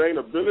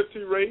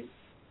sustainability rate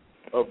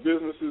of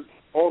businesses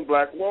on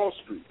Black Wall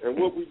Street. And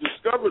what we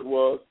discovered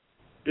was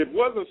it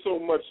wasn't so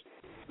much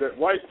that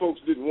white folks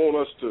didn't want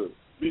us to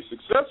be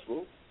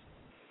successful.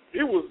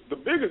 It was the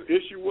biggest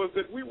issue was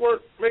that we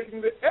weren't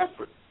making the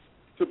effort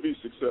to be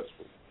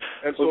successful.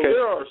 And so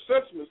there are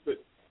assessments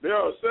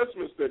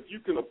that you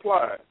can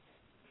apply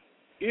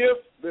if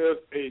there's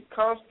a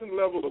constant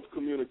level of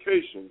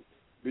communication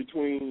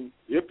between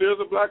if there's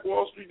a Black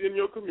Wall Street in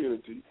your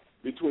community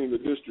between the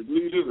district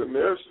leaders and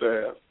their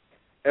staff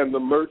and the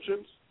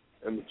merchants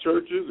and the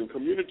churches and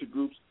community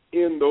groups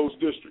in those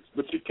districts.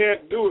 But you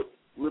can't do it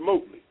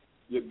remotely.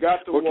 You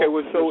got to. Okay,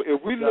 well, so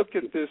if we look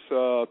at this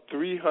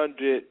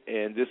 300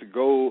 and this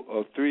goal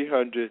of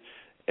 $350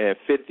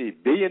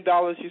 billion,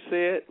 you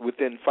said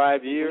within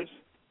 5 years.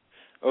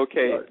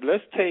 Okay, right.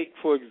 Let's take,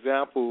 for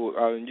example,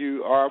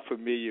 you are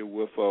familiar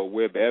with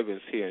Webb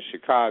Evans here in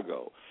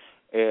Chicago,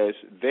 as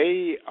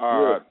they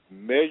are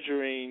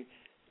measuring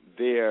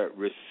their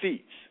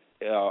receipts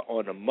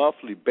on a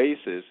monthly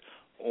basis.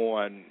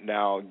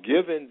 Now,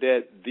 given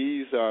that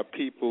these are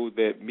people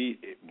that meet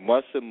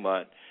once a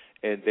month,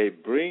 and they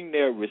bring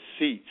their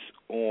receipts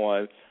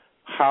on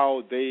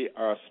how they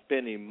are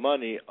spending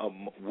money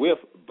with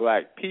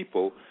black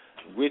people,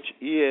 which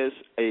is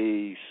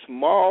a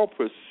small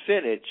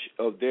percentage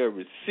of their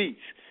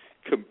receipts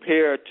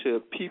compared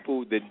to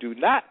people that do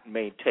not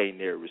maintain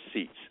their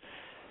receipts.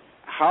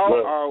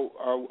 How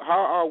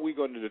are we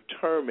going to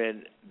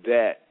determine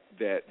that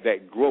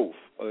growth?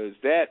 Is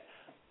that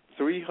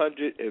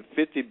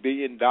 $350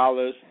 billion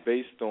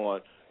based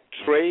on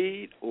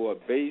trade, or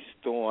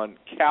based on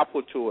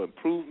capital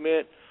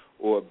improvement,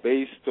 or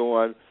based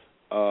on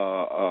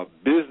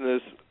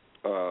business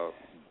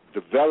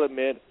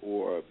development,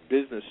 or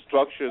business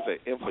structures or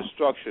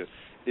infrastructure?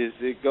 Is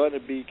it going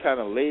to be kind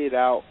of laid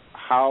out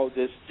how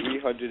this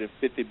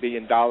 $350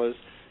 billion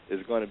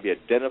is going to be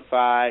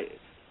identified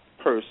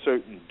per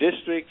certain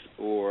districts?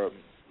 Or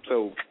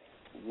so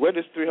where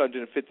does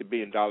 $350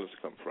 billion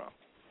come from?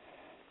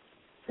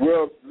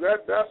 Well,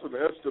 that's an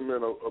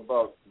estimate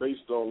about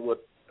based on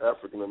what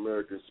African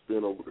Americans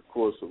spend over the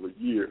course of a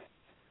year,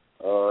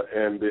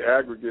 and the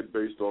aggregate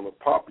based on the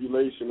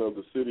population of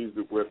the cities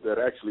that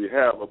actually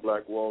have a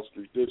Black Wall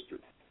Street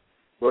district.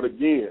 But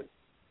again,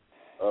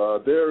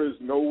 there is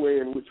no way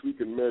in which we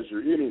can measure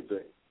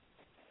anything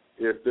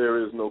if there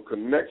is no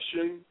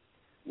connection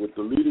with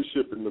the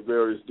leadership in the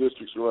various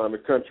districts around the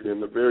country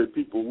and the very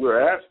people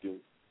we're asking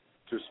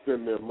to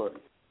spend their money.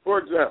 For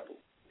example,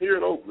 here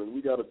in Oakland,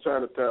 we got a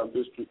Chinatown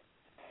district.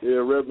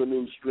 Their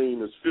revenue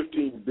stream is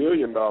 $15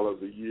 billion a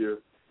year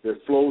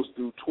that flows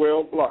through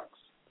 12 blocks.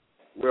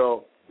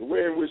 Well, the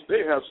way in which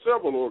they have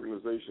several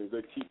organizations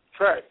that keep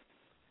track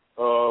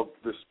of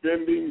the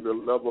spending, the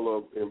level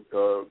of,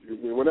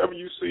 whenever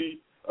you see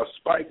a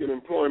spike in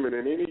employment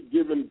in any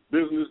given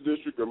business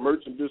district or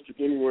merchant district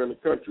anywhere in the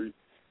country,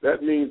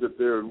 that means that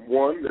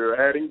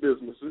they're adding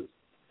businesses.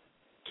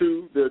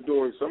 Two, they're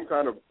doing some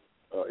kind of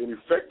an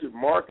effective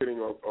marketing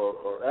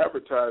or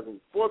advertising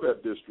for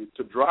that district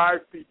to drive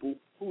people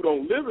who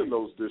don't live in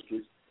those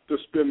districts to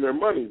spend their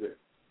money there.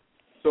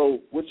 So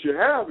what you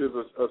have is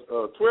a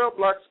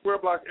 12-block, square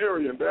block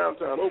area in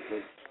downtown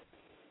Oakland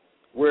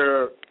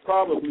where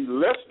probably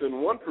less than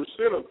 1%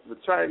 of the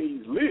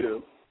Chinese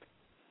live,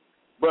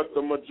 but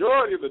the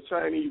majority of the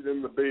Chinese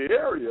in the Bay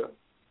Area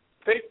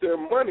take their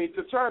money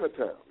to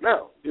Chinatown.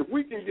 Now, if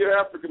we can get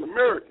African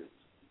Americans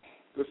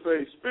to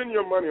say, spend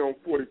your money on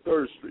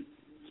 43rd Street,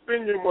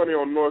 spend your money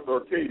on North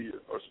Arcadia,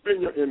 or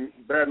spend your in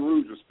Baton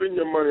Rouge, or spend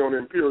your money on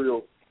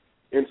Imperial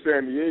in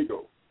San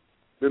Diego,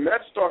 then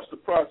that starts the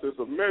process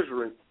of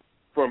measuring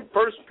from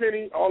first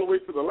penny all the way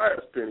to the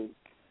last penny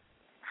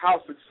how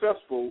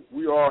successful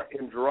we are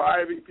in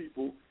driving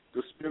people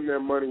to spend their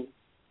money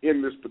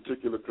in this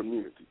particular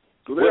community.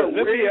 So let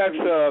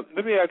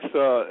me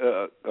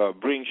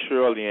bring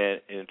Shirley in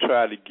and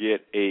try to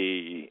get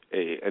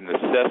an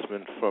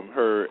assessment from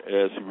her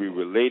as we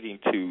relating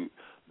to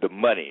the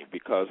money,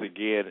 because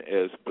again,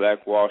 as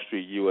Black Wall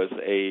Street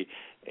USA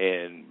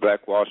and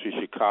Black Wall Street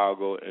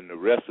Chicago and the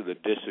rest of the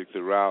districts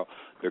around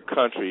the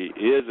country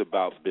is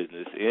about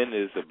business and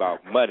is about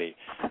money.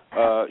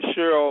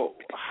 Cheryl,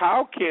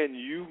 how can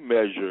you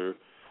measure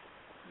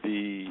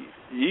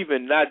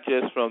even not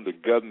just from the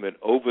government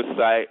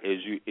oversight, as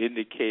you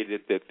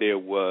indicated that there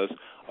was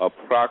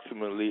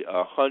approximately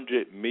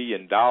 $100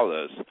 million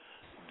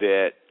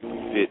that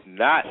did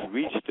not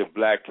reach the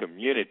black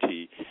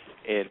community,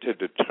 and to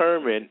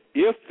determine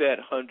if that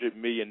 $100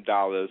 million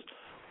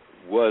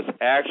was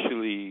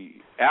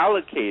actually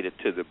allocated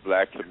to the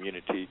black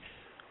community?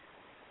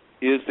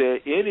 Is there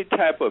any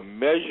type of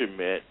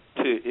measurement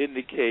to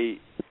indicate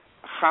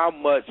how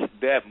much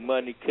that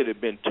money could have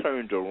been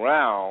turned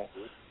around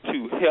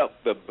to help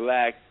the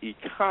black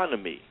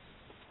economy?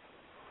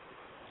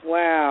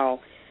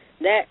 Wow,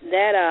 that's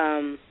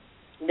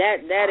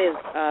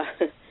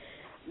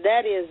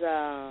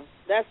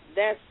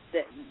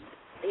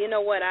you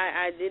know what,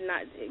 I did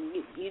not,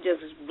 you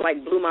just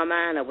like blew my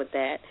mind up with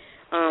that.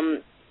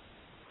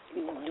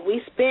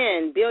 We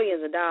spend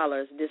billions of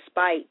dollars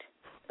despite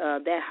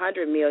that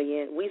 $100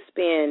 million. We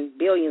spend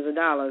billions of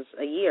dollars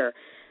a year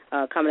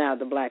coming out of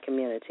the black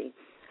community.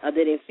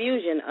 The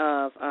infusion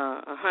of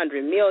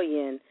 $100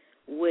 million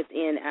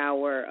within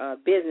our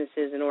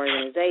businesses and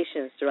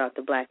organizations throughout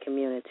the black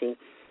community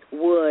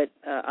would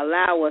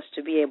allow us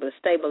to be able to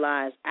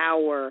stabilize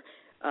our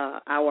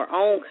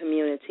own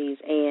communities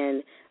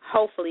and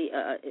hopefully,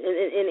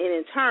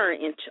 in turn,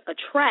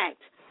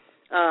 attract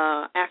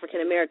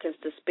African Americans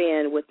to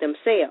spend with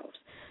themselves.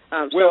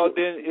 Then,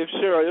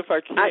 if I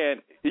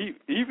can,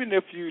 even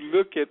if you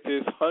look at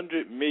this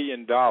 $100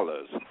 million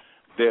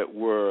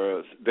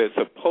that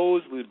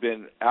supposedly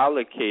been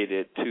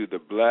allocated to the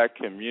black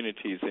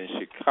communities in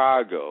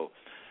Chicago,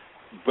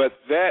 but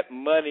that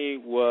money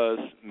was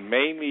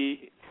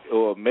maybe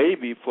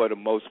for the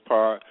most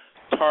part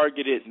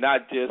targeted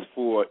not just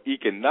for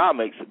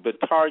economics, but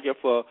targeted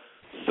for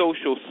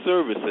social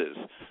services,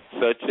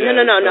 such as No.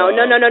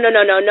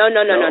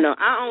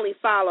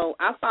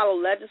 I follow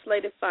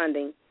legislative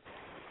funding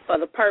for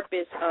the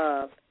purpose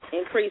of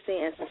increasing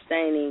and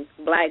sustaining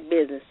black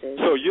businesses.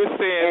 So you're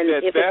saying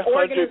that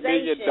 $100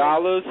 million,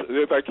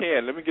 if I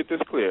can, let me get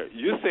this clear.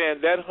 You're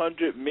saying that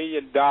 $100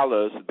 million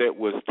that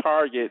was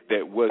targeted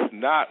that was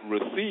not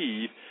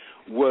received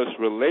was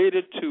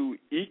related to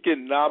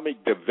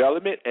economic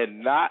development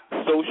and not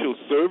social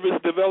service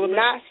development?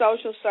 Not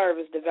social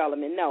service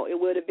development, no. It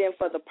would have been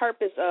for the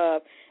purpose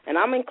of, and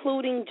I'm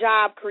including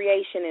job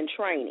creation and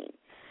training.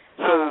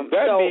 So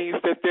that means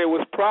that there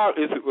was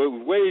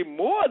way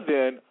more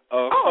than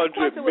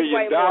 $100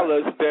 million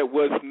that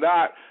was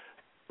not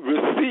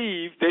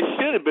received. They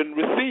should have been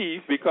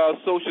received because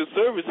social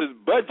services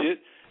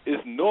budget is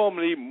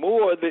normally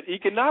more than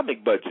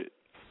economic budget.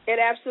 It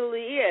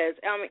absolutely is.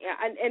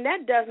 And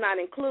that does not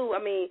include,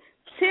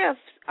 TIFs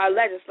are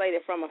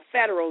legislated from a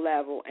federal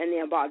level and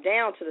then brought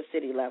down to the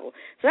city level.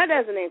 So that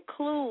doesn't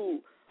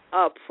include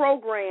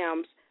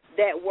programs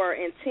that were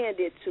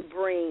intended to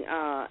bring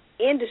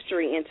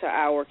industry into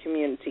our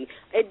community.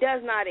 It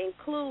does not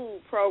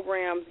include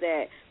programs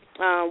that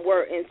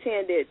were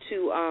intended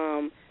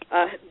to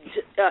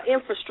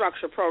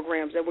infrastructure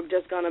programs that were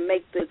just going to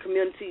make the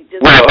community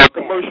just a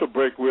commercial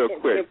break real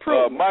quick.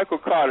 Michael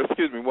Carter,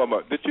 excuse me one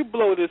moment. Did you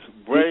blow this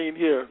rain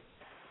here?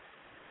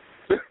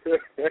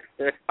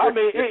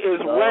 It is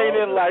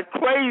raining like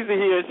crazy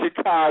here in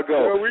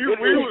Chicago. We were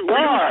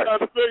trying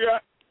to figure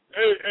out.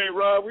 Hey,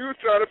 Rob, we were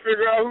trying to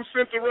figure out who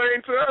sent the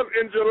rain to us.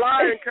 In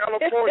July in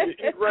California,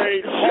 it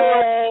rained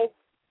all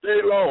day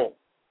long.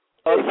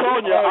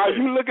 Sonja, are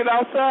you looking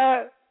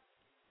outside?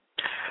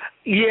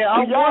 Yeah,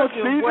 I'm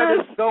watching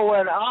what is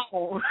going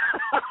on.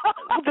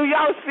 Do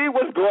y'all see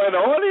what's going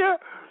on here?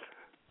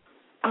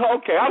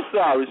 Okay, I'm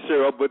sorry,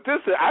 Cheryl, but I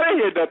didn't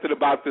hear nothing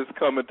about this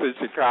coming to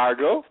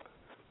Chicago.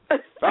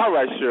 All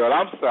right, Cheryl,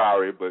 I'm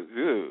sorry, but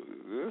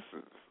this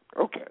is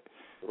okay.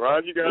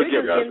 Ron, you got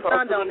to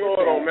talk to the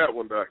Lord on that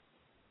one, Doc.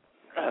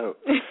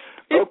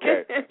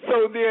 Okay,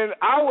 so then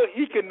our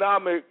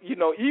economic,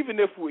 even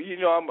if we,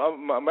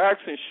 I'm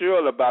asking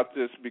Cheryl about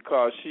this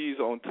because she's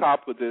on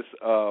top of this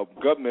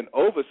government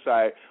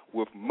oversight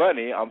with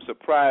money. I'm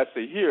surprised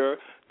to hear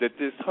that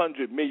this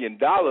 $100 million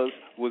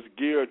was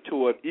geared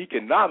toward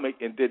economic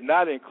and did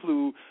not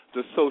include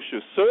the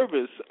social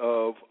service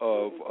of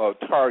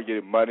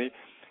targeted money.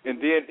 And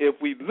then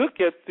if we look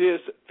at this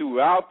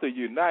throughout the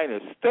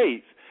United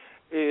States,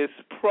 it's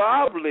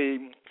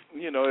probably,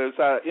 as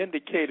I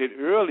indicated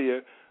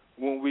earlier,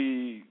 when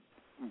we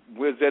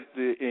was at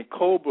the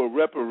Cobra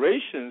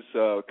Reparations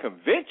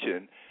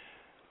Convention,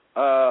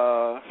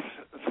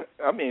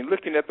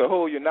 looking at the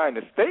whole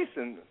United States,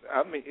 and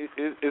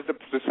it's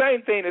the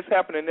same thing that's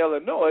happening in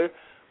Illinois,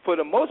 for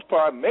the most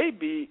part,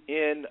 maybe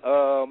in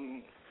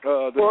the state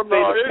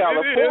of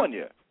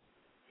California.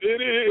 It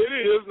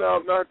is.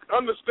 Now,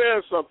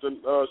 understand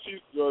something.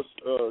 Cheryl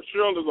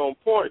is on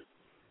point,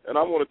 and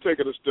I want to take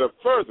it a step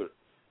further.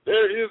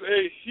 There is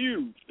a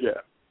huge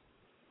gap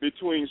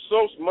between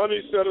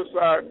money set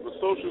aside for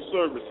social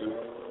services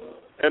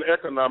and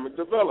economic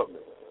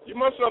development. You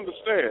must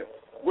understand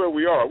where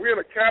we are. We're in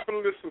a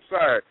capitalist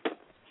society,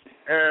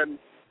 and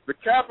the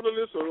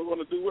capitalists are going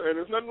to do, and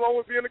there's nothing wrong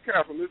with being a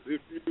capitalist if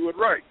you do it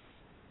right,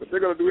 but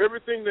they're going to do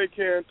everything they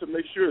can to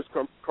make sure it's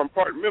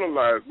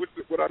compartmentalized.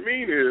 What I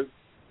mean is,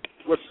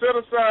 what's set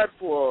aside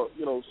for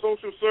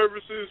social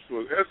services,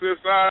 for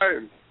SSI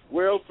and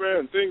welfare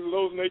and things of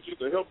those natures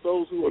to help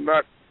those who are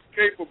not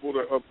capable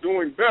of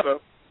doing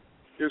better,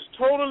 is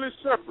totally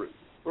separate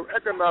from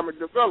economic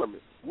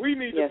development. We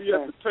need to be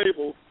at the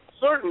table,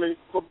 certainly,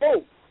 for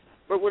both.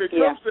 But when it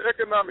comes to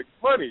economic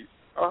money,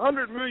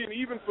 $100 million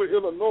even for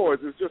Illinois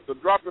is just a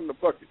drop in the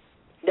bucket.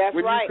 That's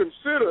right.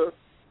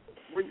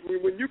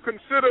 When you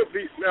consider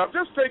now,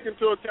 just take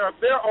into account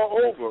there are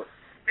over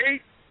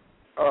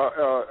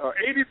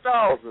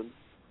 80,000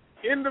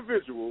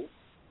 individual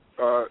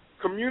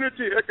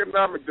community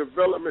economic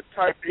development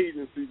type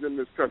agencies in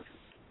this country.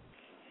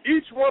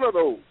 Each one of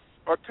those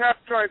are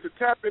trying to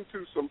tap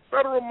into some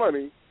federal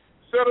money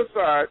set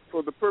aside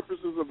for the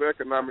purposes of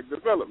economic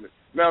development.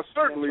 Now,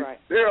 certainly,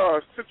 there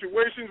are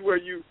situations where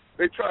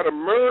they try to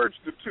merge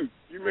the two.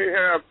 You may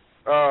have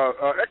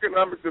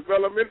economic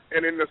development,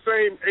 and in the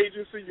same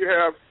agency you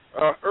have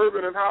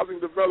urban and housing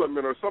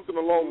development or something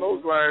along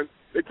those lines.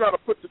 They try to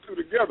put the two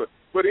together.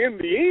 But in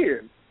the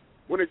end,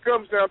 when it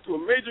comes down to a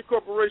major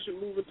corporation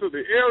moving to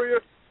the area,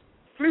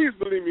 please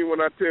believe me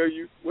when I tell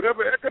you,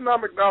 whatever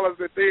economic dollars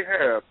that they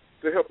have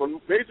to help a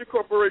major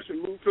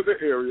corporation move to the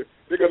area,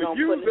 they're going to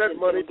use that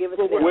money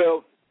for what?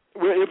 Well,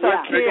 if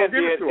I can,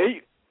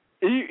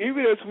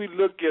 even as we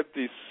look at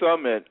the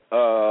summit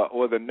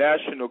or the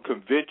national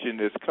convention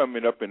that's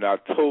coming up in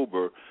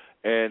October,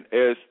 and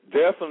as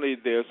definitely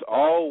there's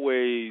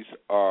always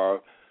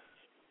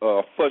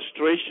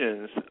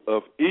frustrations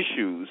of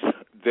issues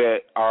that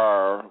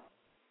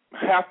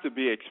have to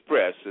be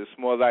expressed. It's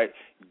more like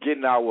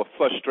getting our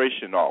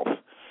frustration off.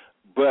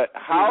 But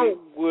how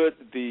would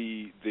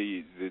the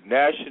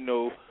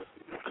National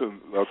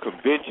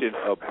Convention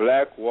of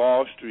Black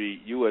Wall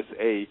Street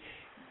USA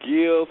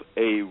give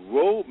a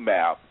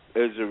roadmap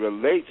as it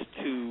relates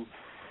to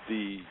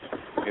the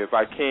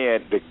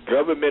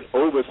government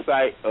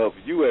oversight of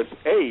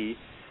USA,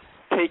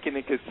 taking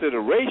into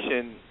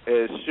consideration,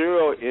 as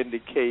Cheryl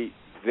indicated,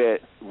 that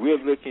we're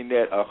looking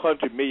at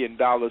 $100 million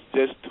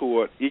just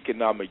toward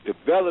economic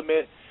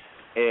development,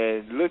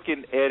 and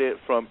looking at it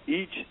from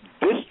each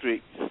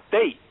district,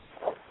 state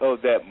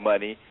of that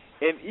money,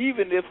 and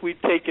even if we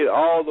take it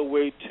all the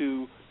way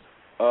to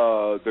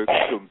the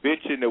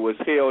convention that was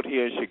held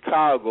here in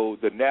Chicago,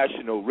 the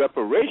National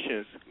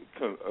Reparations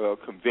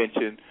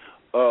Convention,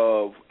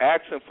 of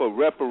asking for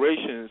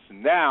reparations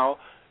now,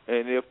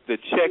 and if the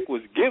check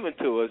was given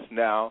to us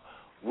now,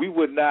 we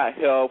would not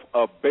have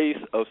a base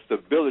of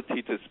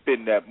stability to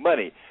spend that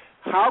money.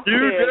 How can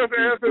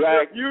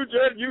you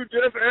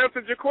just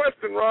answered your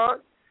question, Ron.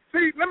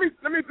 See, let me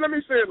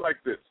say it like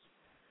this.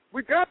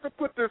 We got to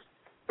put this.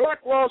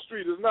 Black Wall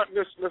Street is not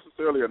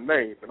necessarily a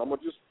name, and I'm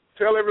gonna just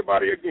tell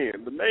everybody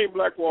again. The name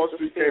Black Wall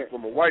Street came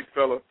from a white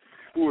fella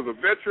who was a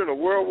veteran of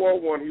World War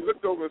I. He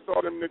looked over and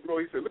saw them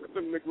Negroes. He said, "Look at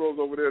them Negroes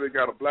over there. They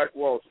got a Black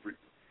Wall Street."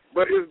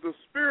 But it's the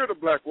spirit of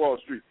Black Wall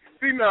Street.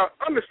 See, now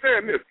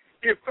understand this.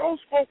 If those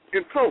folk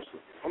in Tulsa,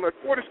 on that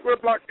 40 square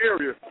block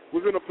area,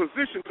 was in a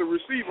position to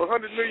receive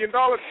 $100 million,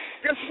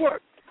 guess what?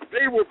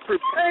 They were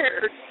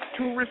prepared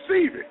to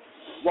receive it.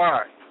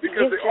 Why?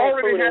 Because they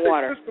already had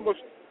a system of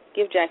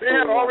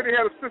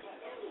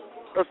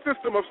a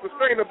system of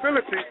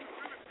sustainability.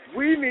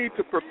 We need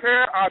to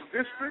prepare our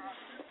districts.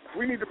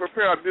 We need to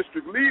prepare our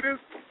district leaders,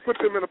 put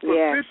them in a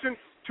position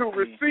to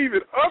receive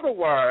it.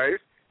 Otherwise,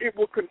 it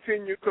will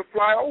continue to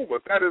fly over.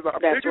 That is our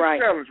biggest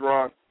challenge,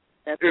 Ron.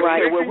 That's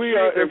right. Well, we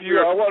have a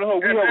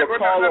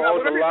caller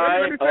on the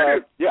line.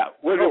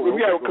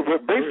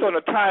 Based on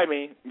the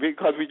timing,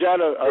 because we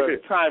got a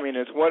timing,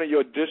 it's one of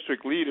your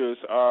district leaders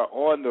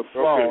on the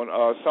phone.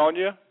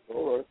 Sonja?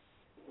 All right.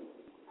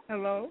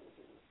 Hello.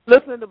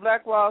 Listening to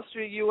Black Wall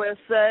Street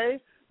USA.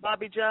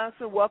 Bobby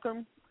Johnson,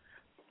 welcome.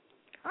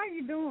 How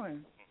you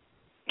doing?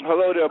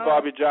 Hello there,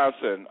 Bobby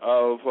Johnson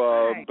of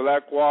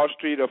Black Wall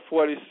Street of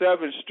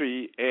 47th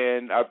Street,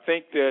 and I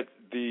think that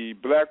the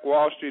Black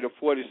Wall Street of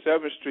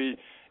 47th Street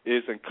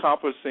is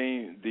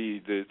encompassing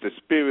the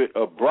spirit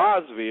of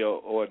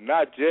Bronzeville, or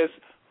not just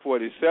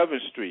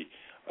 47th Street.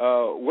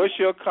 What's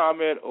your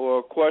comment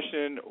or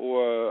question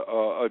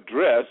or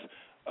address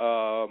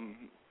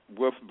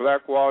with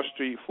Black Wall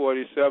Street,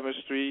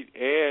 47th Street,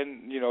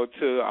 and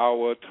to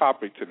our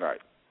topic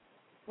tonight?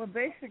 Well,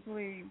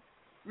 basically,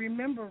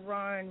 remember,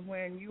 Ron,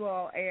 when you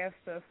all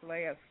asked us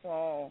last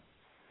fall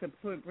to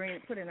put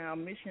in our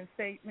mission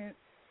statement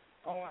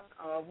on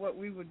what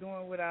we were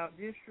doing with our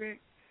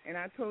district, and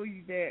I told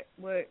you that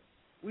what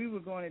we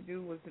were going to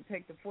do was to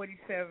take the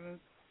 47th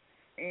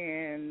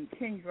and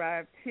King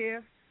Drive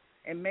TIF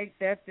and make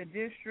that the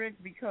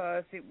district,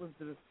 because it was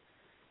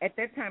at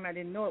that time I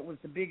didn't know it was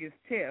the biggest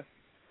TIF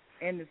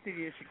in the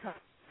city of Chicago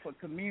for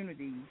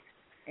communities,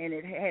 and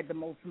it had the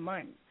most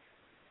money.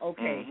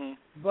 Okay,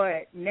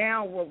 but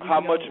now what we How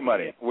much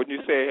money? When you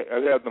say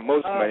it has the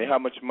most money, how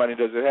much money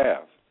does it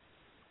have?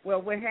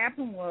 Well, what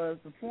happened was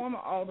the former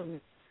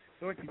alderman,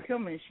 Dorothy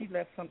Tillman, she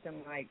left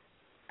something like,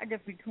 I guess,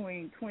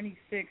 between $26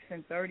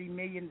 and $30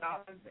 million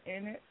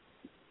in it.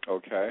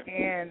 Okay.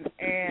 And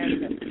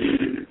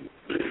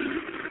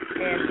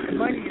the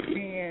money is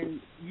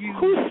being used.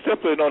 Who's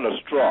sipping on a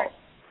straw?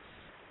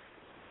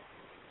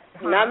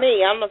 Not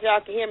me. I don't know if y'all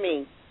can hear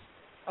me.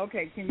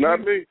 Okay, can you? Not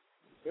me.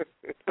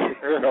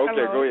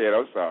 Okay, go ahead.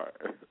 I'm sorry.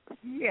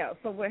 Yeah,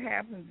 so what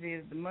happens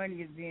is the money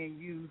is being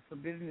used for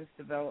business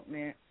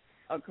development,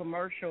 a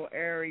commercial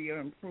area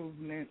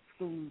improvement,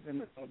 schools,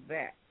 and all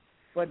that.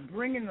 But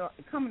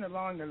coming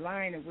along the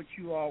line of what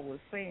you all were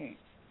saying,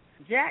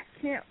 Jack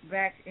Kemp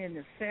back in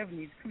the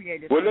 70s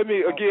created... Well, let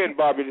me, again,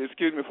 Bobby,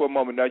 excuse me for a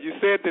moment. Now, you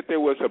said that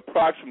there was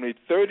approximately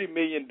 $30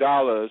 million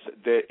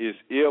that is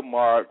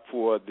earmarked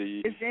for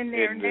the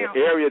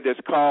area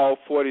that's called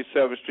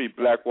 47th Street,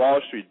 Black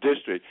Wall Street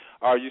District.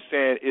 Are you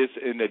saying it's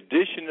an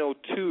additional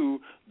to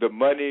the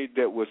money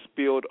that was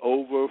spilled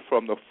over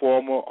from the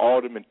former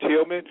Alderman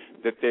Tillman,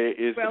 that there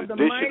is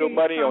additional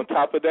money on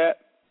top of that?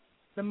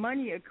 The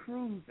money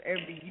accrues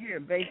every year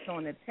based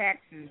on the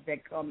taxes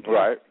that come in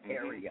the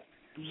area.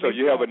 So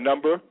you have a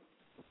number?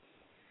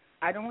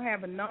 I don't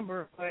have a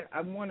number, but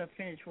I want to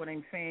finish what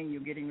I'm saying.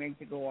 You're getting ready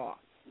to go off.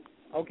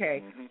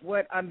 Okay.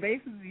 What I'm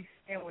basically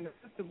saying, when the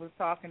sister was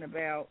talking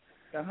about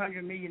the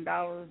 $100 million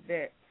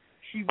that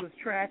she was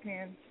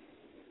tracking,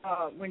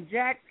 when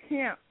Jack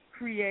Kemp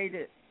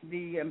created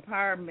the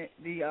empowerment,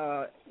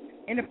 the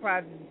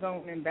enterprise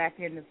zoning back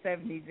in the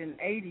 70s and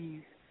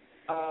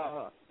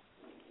 80s,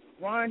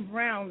 Ron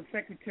Brown,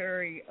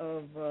 Secretary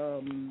of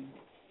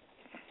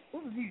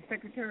what was he?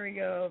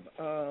 Secretary of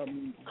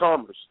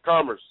Commerce.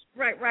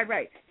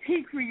 Right.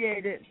 He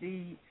created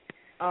the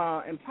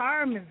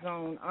empowerment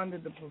zone under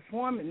the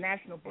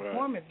National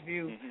Performance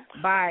View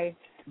by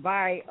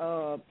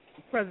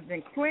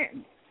President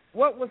Clinton.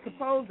 What was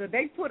supposed to,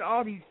 they put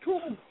all these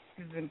tools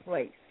in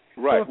place.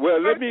 Right. So well,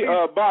 let me,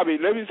 Bobby,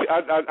 let me see.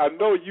 I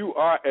know you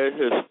are a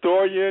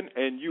historian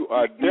and you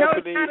are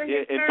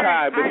definitely in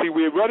time. But see,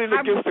 we're running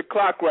against the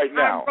clock right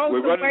now.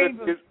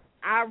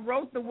 I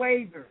wrote the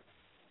waiver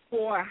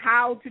for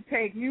how to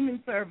take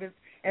human service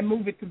and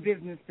move it to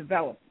business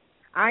development.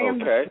 I am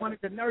one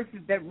of the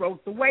nurses that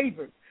wrote the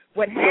waiver.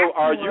 So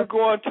are you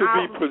going to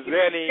be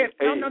presenting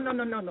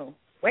No.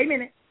 Wait a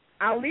minute.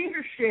 Our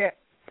leadership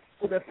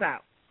pulled us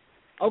out.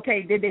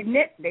 Okay, they did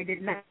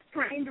not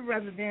train the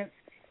residents.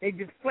 They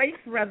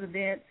displaced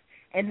residents,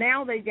 and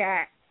now they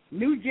got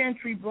new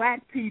gentry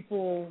black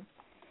people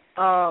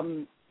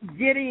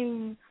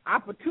getting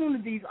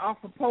opportunities off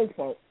of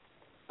POFO.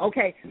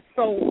 Okay,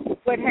 so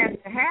what has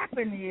to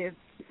happen is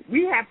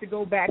we have to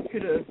go back to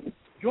the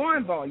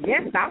drawing board.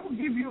 Yes, I will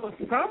give you a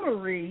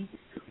summary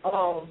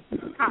of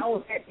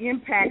how that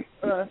impacts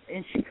us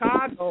in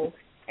Chicago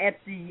at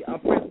the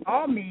press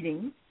hall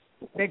meeting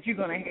that you're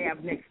going to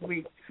have next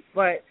week.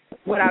 But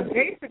what I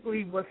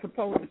basically was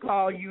supposed to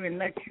call you and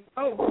let you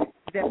know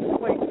that the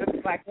place at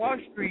the Black Wall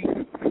Street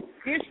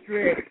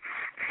District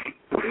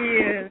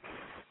is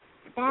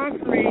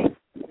sponsoring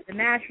the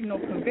National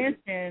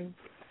Convention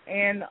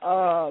in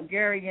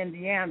Gary,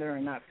 Indiana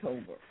in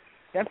October.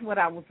 That's what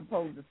I was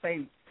supposed to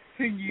say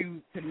to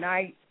you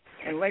tonight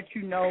and let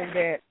you know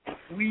that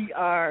we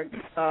are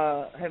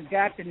have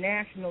got the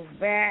Nationals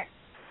back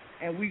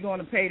and we're going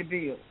to pay the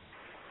bills.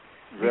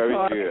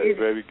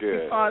 Very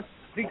good.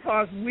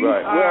 Because we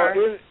are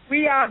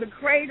the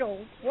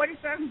cradle.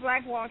 47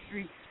 Black Wall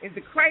Street is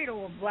the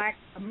cradle of Black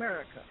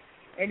America,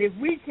 and if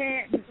we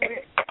can't do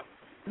it,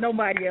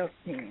 nobody else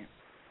can.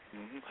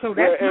 So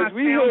that's as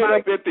we head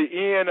up at the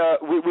end,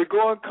 we're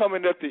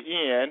coming up the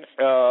end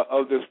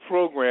of this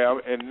program,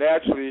 and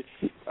naturally,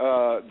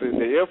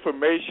 the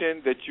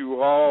information that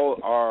you all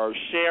are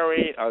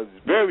sharing is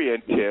very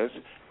intense.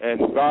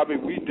 And Bobby,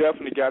 we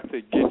definitely got to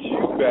get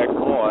you back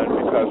on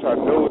because I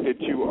know that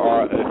you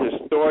are a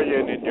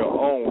historian in your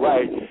own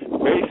right,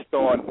 based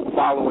on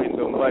following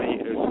the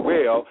money as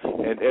well,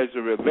 and as it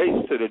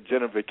relates to the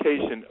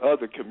gentrification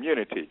of the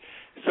community.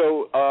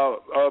 So,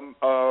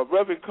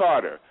 Reverend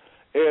Carter,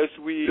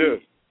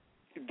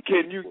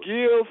 can you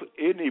give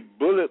any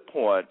bullet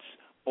points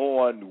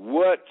on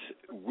what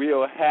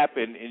will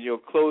happen in your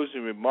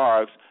closing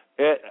remarks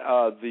at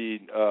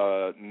the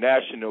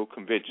National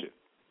Convention?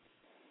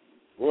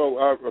 Well,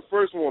 I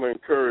first want to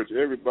encourage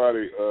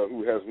everybody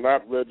who has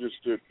not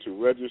registered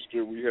to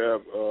register. We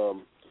have,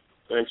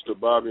 thanks to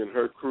Bobby and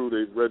her crew,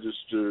 they've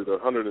registered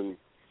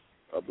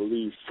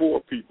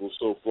 4 people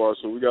so far.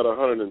 So we got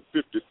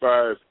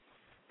 155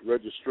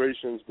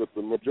 registrations, but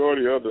the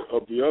majority of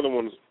the other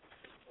ones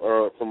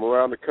are from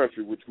around the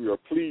country, which we are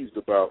pleased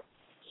about.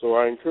 So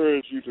I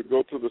encourage you to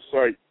go to the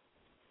site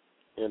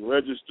and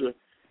register,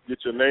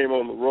 get your name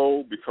on the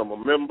roll, become a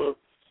member,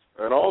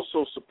 and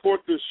also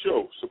support this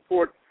show,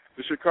 support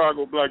the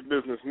Chicago Black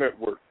Business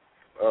Network.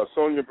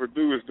 Sonja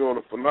Perdue is doing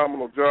a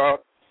phenomenal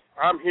job.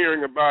 I'm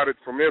hearing about it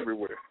from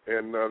everywhere,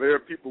 and there are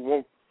people who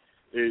want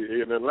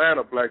an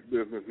Atlanta Black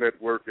Business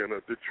Network and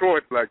a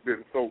Detroit Black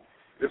Business, so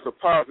it's a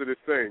positive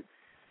thing.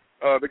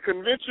 The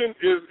convention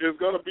is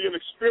going to be an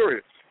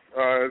experience.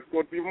 It's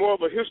going to be more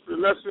of a history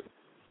lesson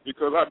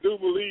because I do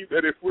believe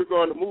that if we're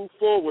going to move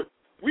forward,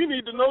 we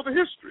need to know the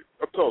history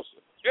of Tulsa.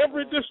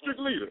 Every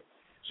district leader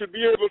should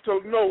be able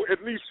to know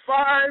at least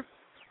 5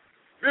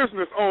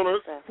 business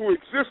owners who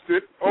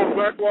existed on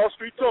Black Wall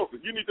Street, Tulsa.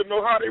 You need to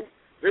know how they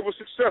were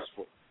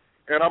successful.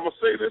 And I'm going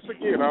to say this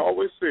again. I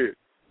always say it.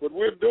 What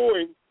we're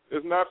doing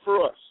is not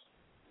for us.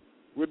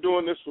 We're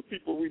doing this for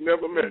people we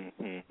never met.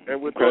 And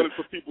we're doing it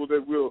for people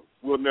that we'll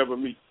never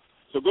meet.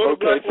 So go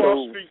to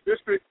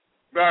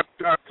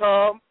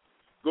blackwallstreetdistrict.com.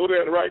 Go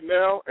there right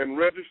now and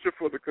register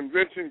for the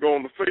convention. Go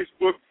on the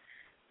Facebook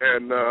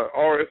and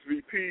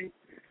RSVP.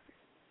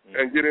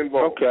 And get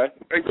involved. Okay.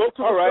 And go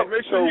to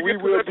make sure you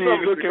get to that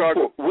summit.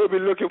 We'll be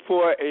looking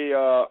for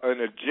an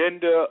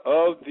agenda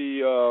of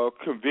the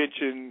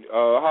convention.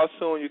 How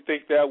soon you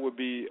think that would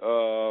be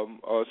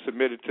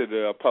submitted to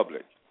the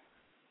public?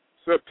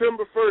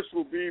 September 1st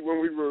will be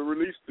when we will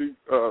release the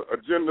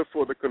agenda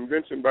for the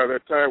convention. By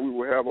that time, we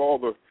will have all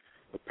the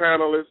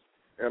panelists.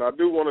 And I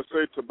do want to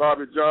say to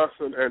Bobby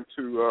Johnson and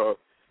to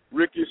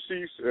Ricky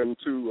Cease and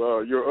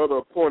to your other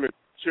appointed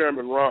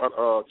chairman,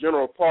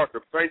 General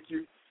Parker, thank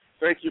you.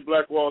 Thank you,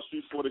 Black Wall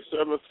Street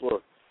 47th,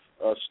 for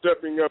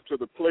stepping up to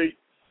the plate.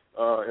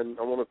 And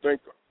I want to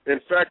thank, in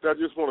fact, I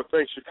just want to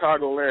thank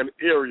Chicagoland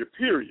area,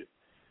 period,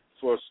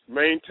 for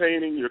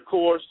maintaining your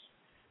course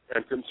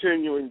and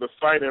continuing the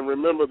fight. And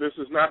remember, this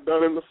is not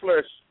done in the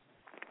flesh.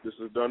 This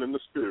is done in the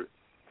spirit.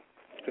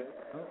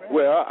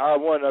 Well, I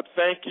want to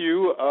thank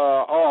you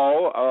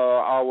all,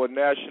 our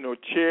national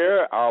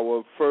chair,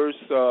 our first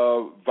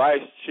vice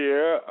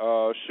chair,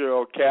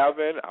 Cheryl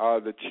Calvin,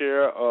 the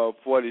chair of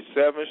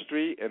 47th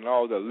Street, and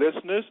all the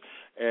listeners.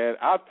 And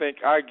I think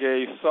I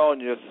gave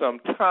Sonja some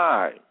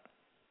time.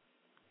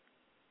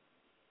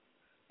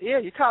 Yeah,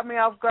 you caught me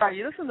off guard.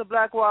 You listen to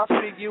Black Wall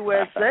Street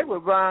USA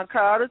with Ron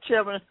Carter,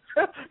 chairman.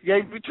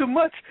 Gave me too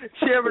much.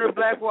 Chairman of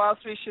Black Wall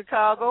Street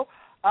Chicago.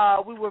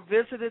 We were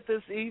visited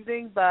this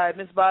evening by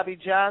Ms. Bobby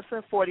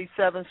Johnson,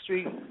 47th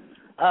Street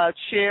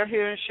chair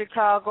here in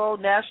Chicago,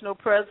 National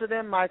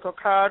President Michael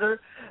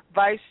Carter,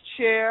 Vice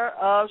Chair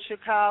of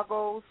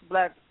Chicago's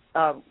Black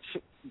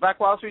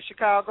Wall Street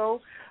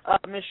Chicago,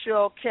 Ms.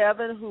 Cheryl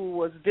Kevin, who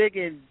was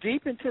digging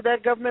deep into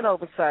that government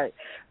oversight.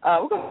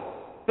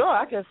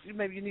 I guess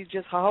maybe you need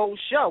just a whole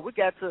show.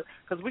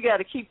 Because we got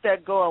to keep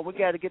that going. We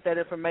got to get that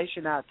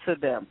information out to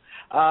them.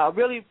 I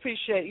really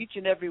appreciate each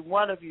and every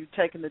one of you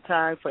taking the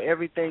time for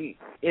everything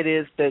it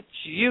is that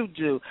you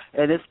do,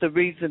 and it's the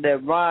reason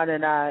that Ron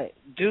and I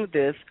do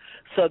this,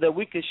 so that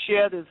we can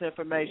share this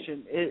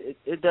information.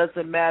 It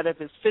doesn't matter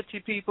if it's 50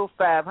 people,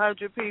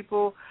 500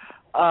 people.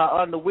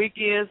 On the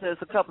weekends, there's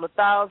a couple of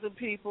thousand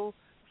people.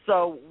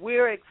 So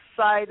we're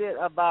excited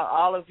about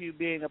all of you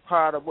being a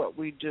part of what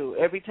we do.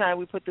 Every time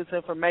we put this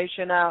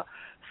information out,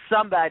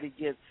 somebody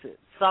gets it.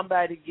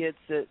 Somebody gets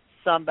it.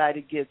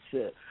 Somebody gets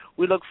it.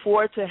 We look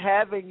forward to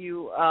having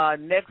you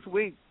next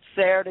week,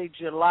 Saturday,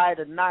 July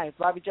the 9th.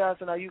 Bobby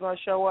Johnson, are you going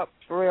to show up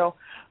for real?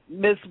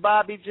 Miss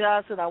Bobby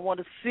Johnson, I want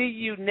to see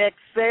you next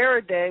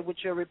Saturday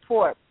with your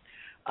report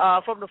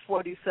from the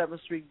 47th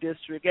Street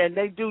District. And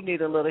they do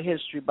need a little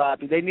history,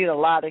 Bobby. They need a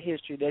lot of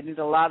history. They need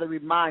a lot of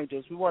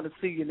reminders. We want to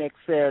see you next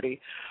Saturday.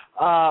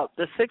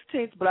 The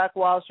 16th Black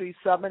Wall Street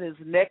Summit is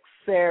next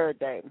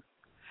Saturday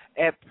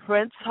at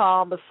Prince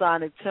Hall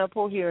Masonic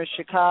Temple here in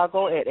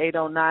Chicago at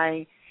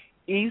 809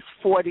 East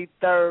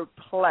 43rd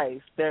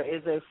Place. There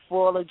is a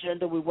full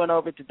agenda we went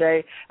over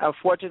today.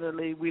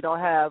 Unfortunately, we don't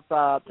have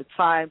the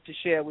time to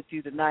share with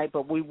you tonight,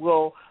 but we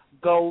will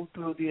go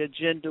through the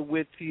agenda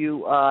with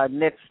you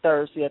next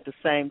Thursday at the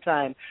same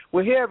time.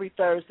 We're here every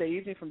Thursday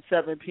evening from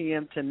 7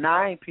 p.m. to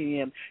 9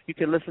 p.m. You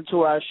can listen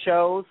to our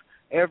shows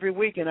every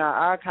week in our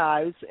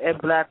archives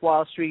at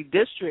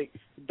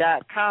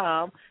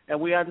blackwallstreetdistrict.com, and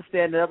we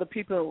understand that other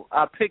people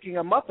are picking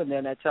them up, and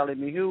then they're telling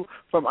me who,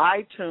 from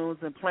iTunes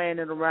and playing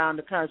it around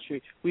the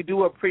country. We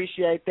do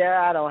appreciate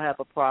that. I don't have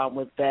a problem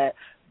with that.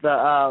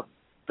 The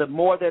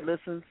more that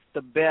listens,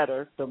 the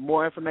better. The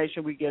more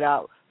information we get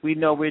out, we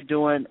know we're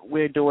doing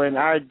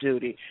our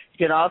duty. You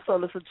can also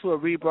listen to a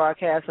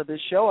rebroadcast of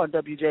this show on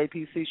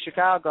WJPC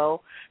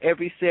Chicago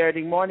every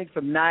Saturday morning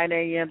from 9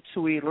 a.m.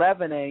 to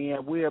 11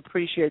 a.m. We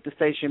appreciate the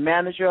station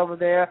manager over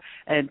there,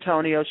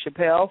 Antonio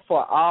Chappelle,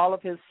 for all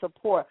of his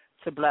support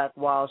to Black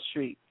Wall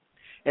Street.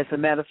 As a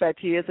matter of fact,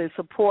 he is a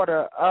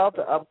supporter of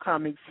the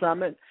upcoming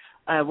summit,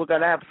 and we're going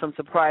to have some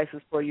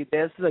surprises for you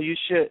there, so you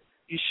should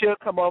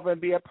come over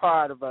and be a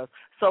part of us.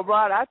 So,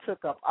 Rod, I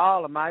took up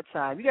all of my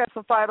time. You got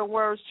some final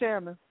words,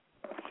 Chairman?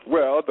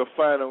 Well, the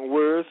final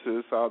words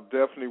is I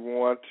definitely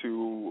want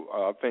to,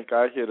 I think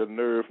I hit a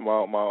nerve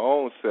my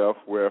own self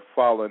where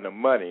following the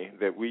money,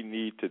 that we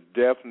need to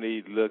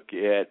definitely look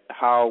at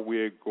how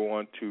we're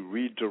going to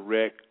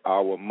redirect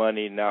our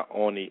money not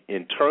only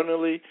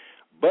internally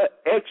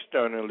but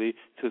externally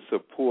to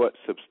support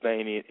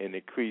sustaining and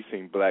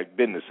increasing black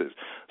businesses.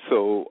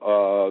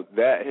 So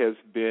that has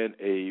been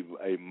a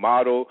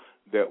model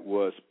that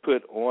was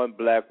put on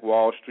Black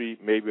Wall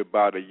Street maybe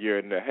about a year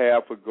and a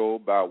half ago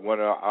by one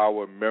of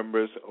our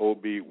members,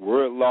 O.B.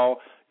 Wordlaw,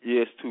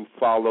 is to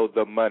follow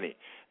the money.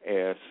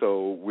 And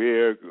so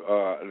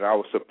and I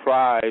was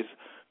surprised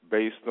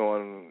based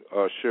on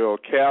Cheryl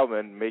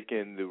Calvin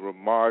making the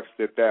remarks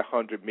that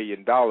 $100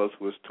 million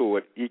was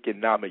toward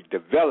economic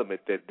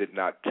development that did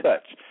not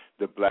touch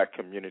the black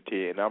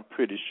community, and I'm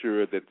pretty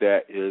sure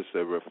that is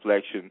a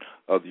reflection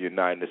of the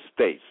United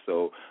States.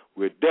 So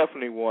we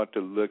definitely want to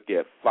look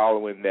at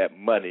following that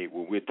money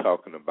when we're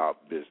talking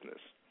about business.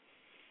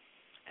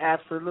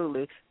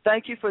 Absolutely.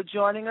 Thank you for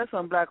joining us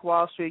on Black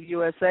Wall Street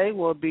USA.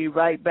 We'll be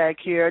right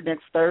back here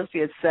next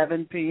Thursday at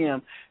 7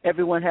 p.m.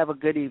 Everyone have a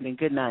good evening.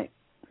 Good night.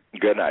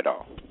 Good night,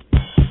 all.